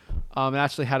that. And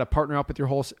actually had to partner up with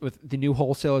with the new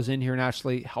wholesalers in here and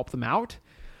actually help them out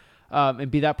and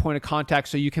be that point of contact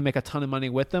so you can make a ton of money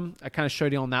with them. I kind of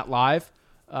showed you on that live.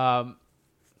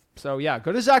 So yeah,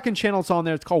 go to Zach In channel. It's on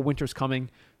there. It's called Winter's Coming.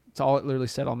 It's all it literally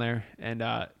said on there, and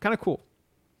kind of cool.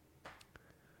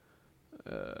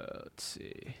 Let's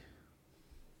see.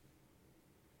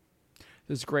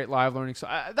 This is great live learning. So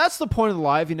that's the point of the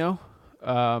live, you know.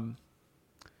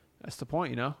 That's the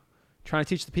point, you know. Trying to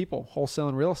teach the people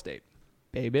wholesaling real estate,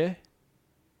 baby. All right,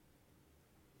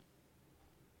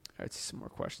 let's see some more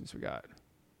questions we got.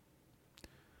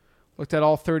 Looked at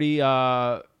all 30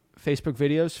 Facebook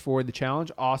videos for the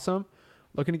challenge. Awesome.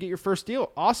 Looking to get your first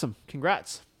deal. Awesome.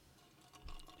 Congrats.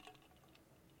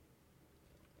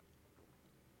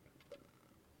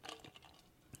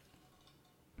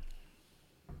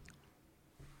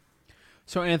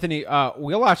 So, Anthony,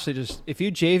 we'll actually just, if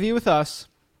you JV with us,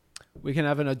 we can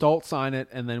have an adult sign it,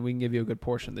 and then we can give you a good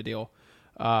portion of the deal.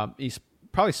 You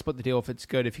probably split the deal if it's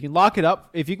good. If you can lock it up,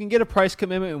 if you can get a price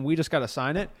commitment and we just got to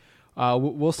sign it,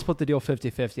 We'll split the deal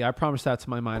 50-50. I promise that to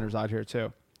my miners out here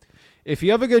too. If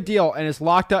you have a good deal and it's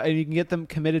locked up and you can get them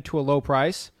committed to a low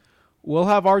price, we'll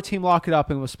have our team lock it up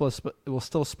and we'll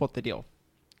still split the deal.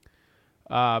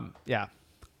 Yeah.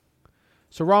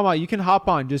 So Rama, you can hop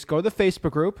on. Just go to the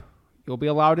Facebook group. You'll be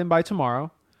allowed in by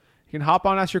tomorrow. You can hop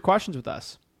on, ask your questions with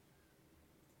us.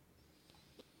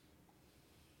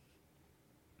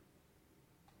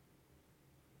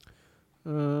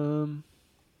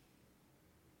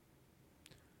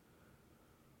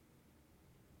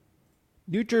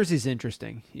 New Jersey's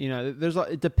interesting. You know,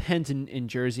 it depends in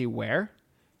Jersey where,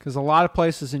 because a lot of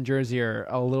places in Jersey are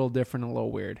a little different, a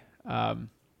little weird. I don't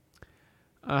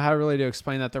know how really to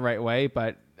explain that the right way,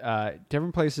 but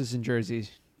different places in Jersey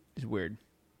is weird.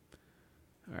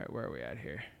 All right, where are we at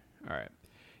here? All right.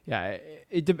 Yeah,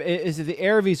 is if the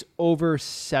ARV's over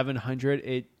 700,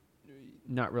 it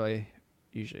not really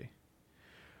usually.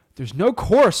 There's no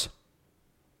course.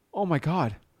 Oh my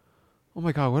god.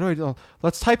 What do I do?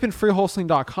 Let's type in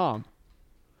freewholesaling.com.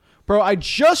 Bro, I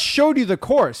just showed you the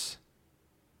course.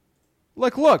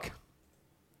 Like, look.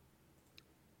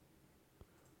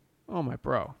 Oh my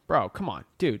bro, come on,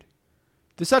 dude.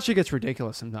 This actually gets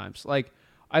ridiculous sometimes. Like,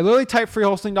 I literally typed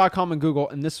freewholesaling.com in Google,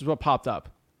 and this is what popped up.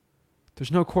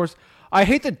 There's no course. I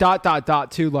hate the ...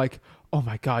 too. Like, oh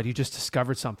my god, you just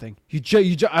discovered something.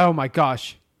 Oh my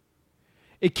gosh.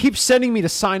 It keeps sending me to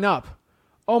sign up.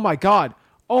 Oh my god.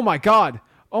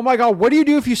 What do you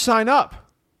do if you sign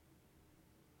up?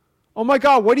 Oh my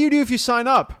god, what do you do if you sign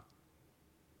up?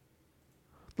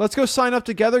 Let's go sign up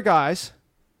together, guys.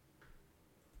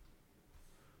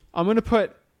 I'm going to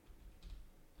put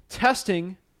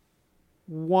testing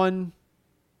 1-1.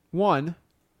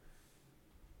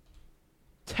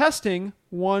 Testing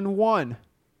 1-1.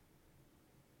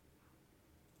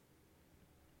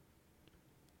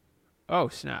 Oh,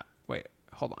 snap. Wait,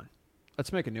 hold on.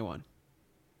 Let's make a new one.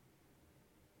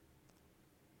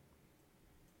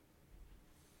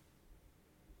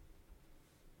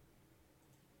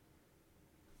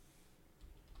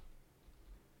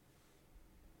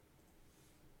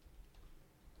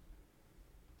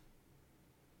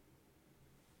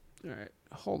 All right,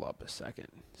 hold up a second.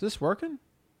 Is this working?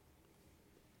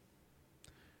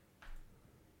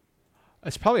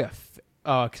 It's probably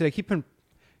because I keep putting.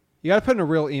 You got to put in a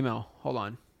real email. Hold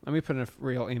on. Let me put in a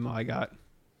real email I got.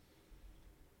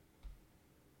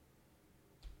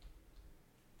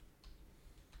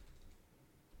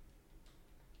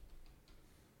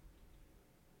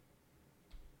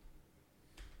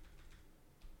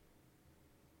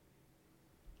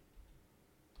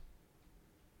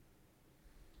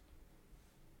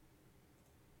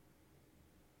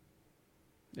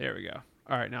 There we go.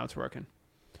 All right, now it's working.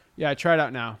 Yeah, try it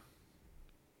out now.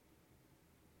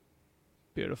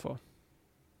 Beautiful.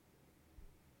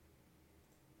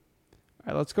 All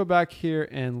right, let's go back here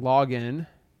and log in.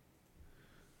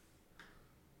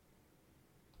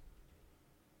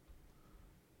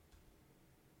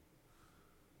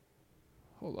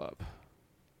 Hold up.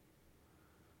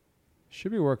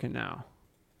 Should be working now.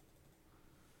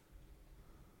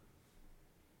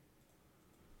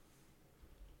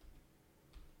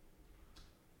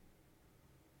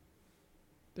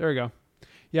 There we go.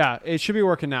 Yeah, it should be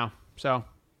working now. So,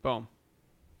 boom.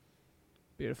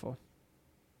 Beautiful.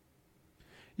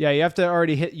 Yeah, you have to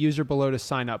already hit user below to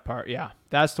sign up part. Yeah,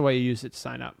 that's the way you use it to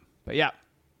sign up. But yeah,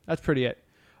 that's pretty it.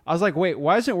 I was like, wait,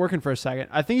 why isn't it working for a second?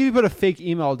 I think if you put a fake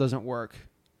email, it doesn't work.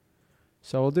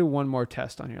 So we'll do one more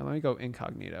test on here. Let me go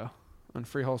incognito on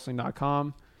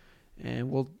freewholesaling.com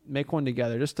and we'll make one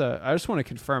together. I just want to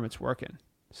confirm it's working.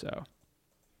 So.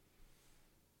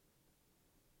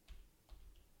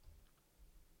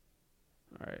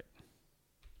 All right.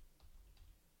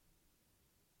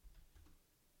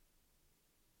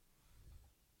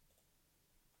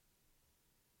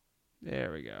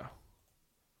 There we go.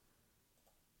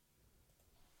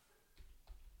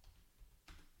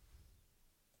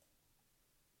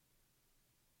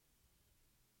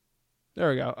 There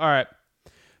we go. All right.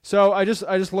 So I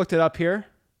just looked it up here.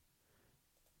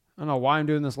 I don't know why I'm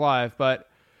doing this live, but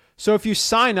so if you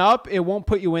sign up, it won't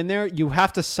put you in there. You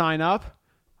have to sign up,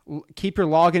 keep your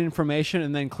login information,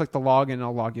 and then click the login, and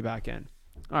I'll log you back in.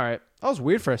 All right. That was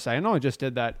weird for a second. I know I just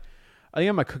did that. I think I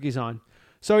have my cookies on.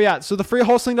 So yeah, so the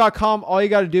freewholesaling.com, all you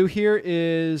got to do here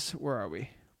is, where are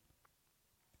we?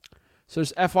 So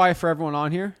there's FY for everyone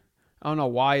on here. I don't know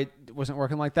why it wasn't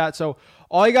working like that. So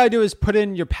all you got to do is put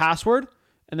in your password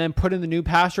and then put in the new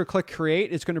password, click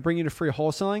create. It's going to bring you to free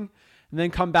wholesaling, and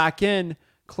then come back in,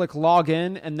 click log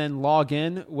in, and then log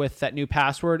in with that new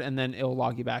password, and then it'll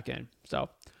log you back in. So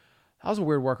that was a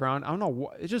weird workaround. I don't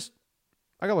know.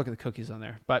 I gotta look at the cookies on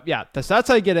there. But yeah, that's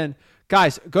how you get in.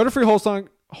 Guys, go to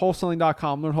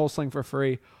wholesaling.com, learn wholesaling for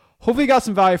free. Hopefully you got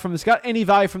some value from this. Got any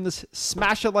value from this,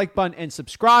 smash that like button and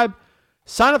subscribe.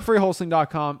 Sign up for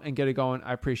wholesaling.com and get it going.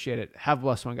 I appreciate it. Have a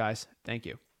blessed one, guys. Thank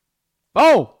you.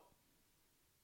 Oh!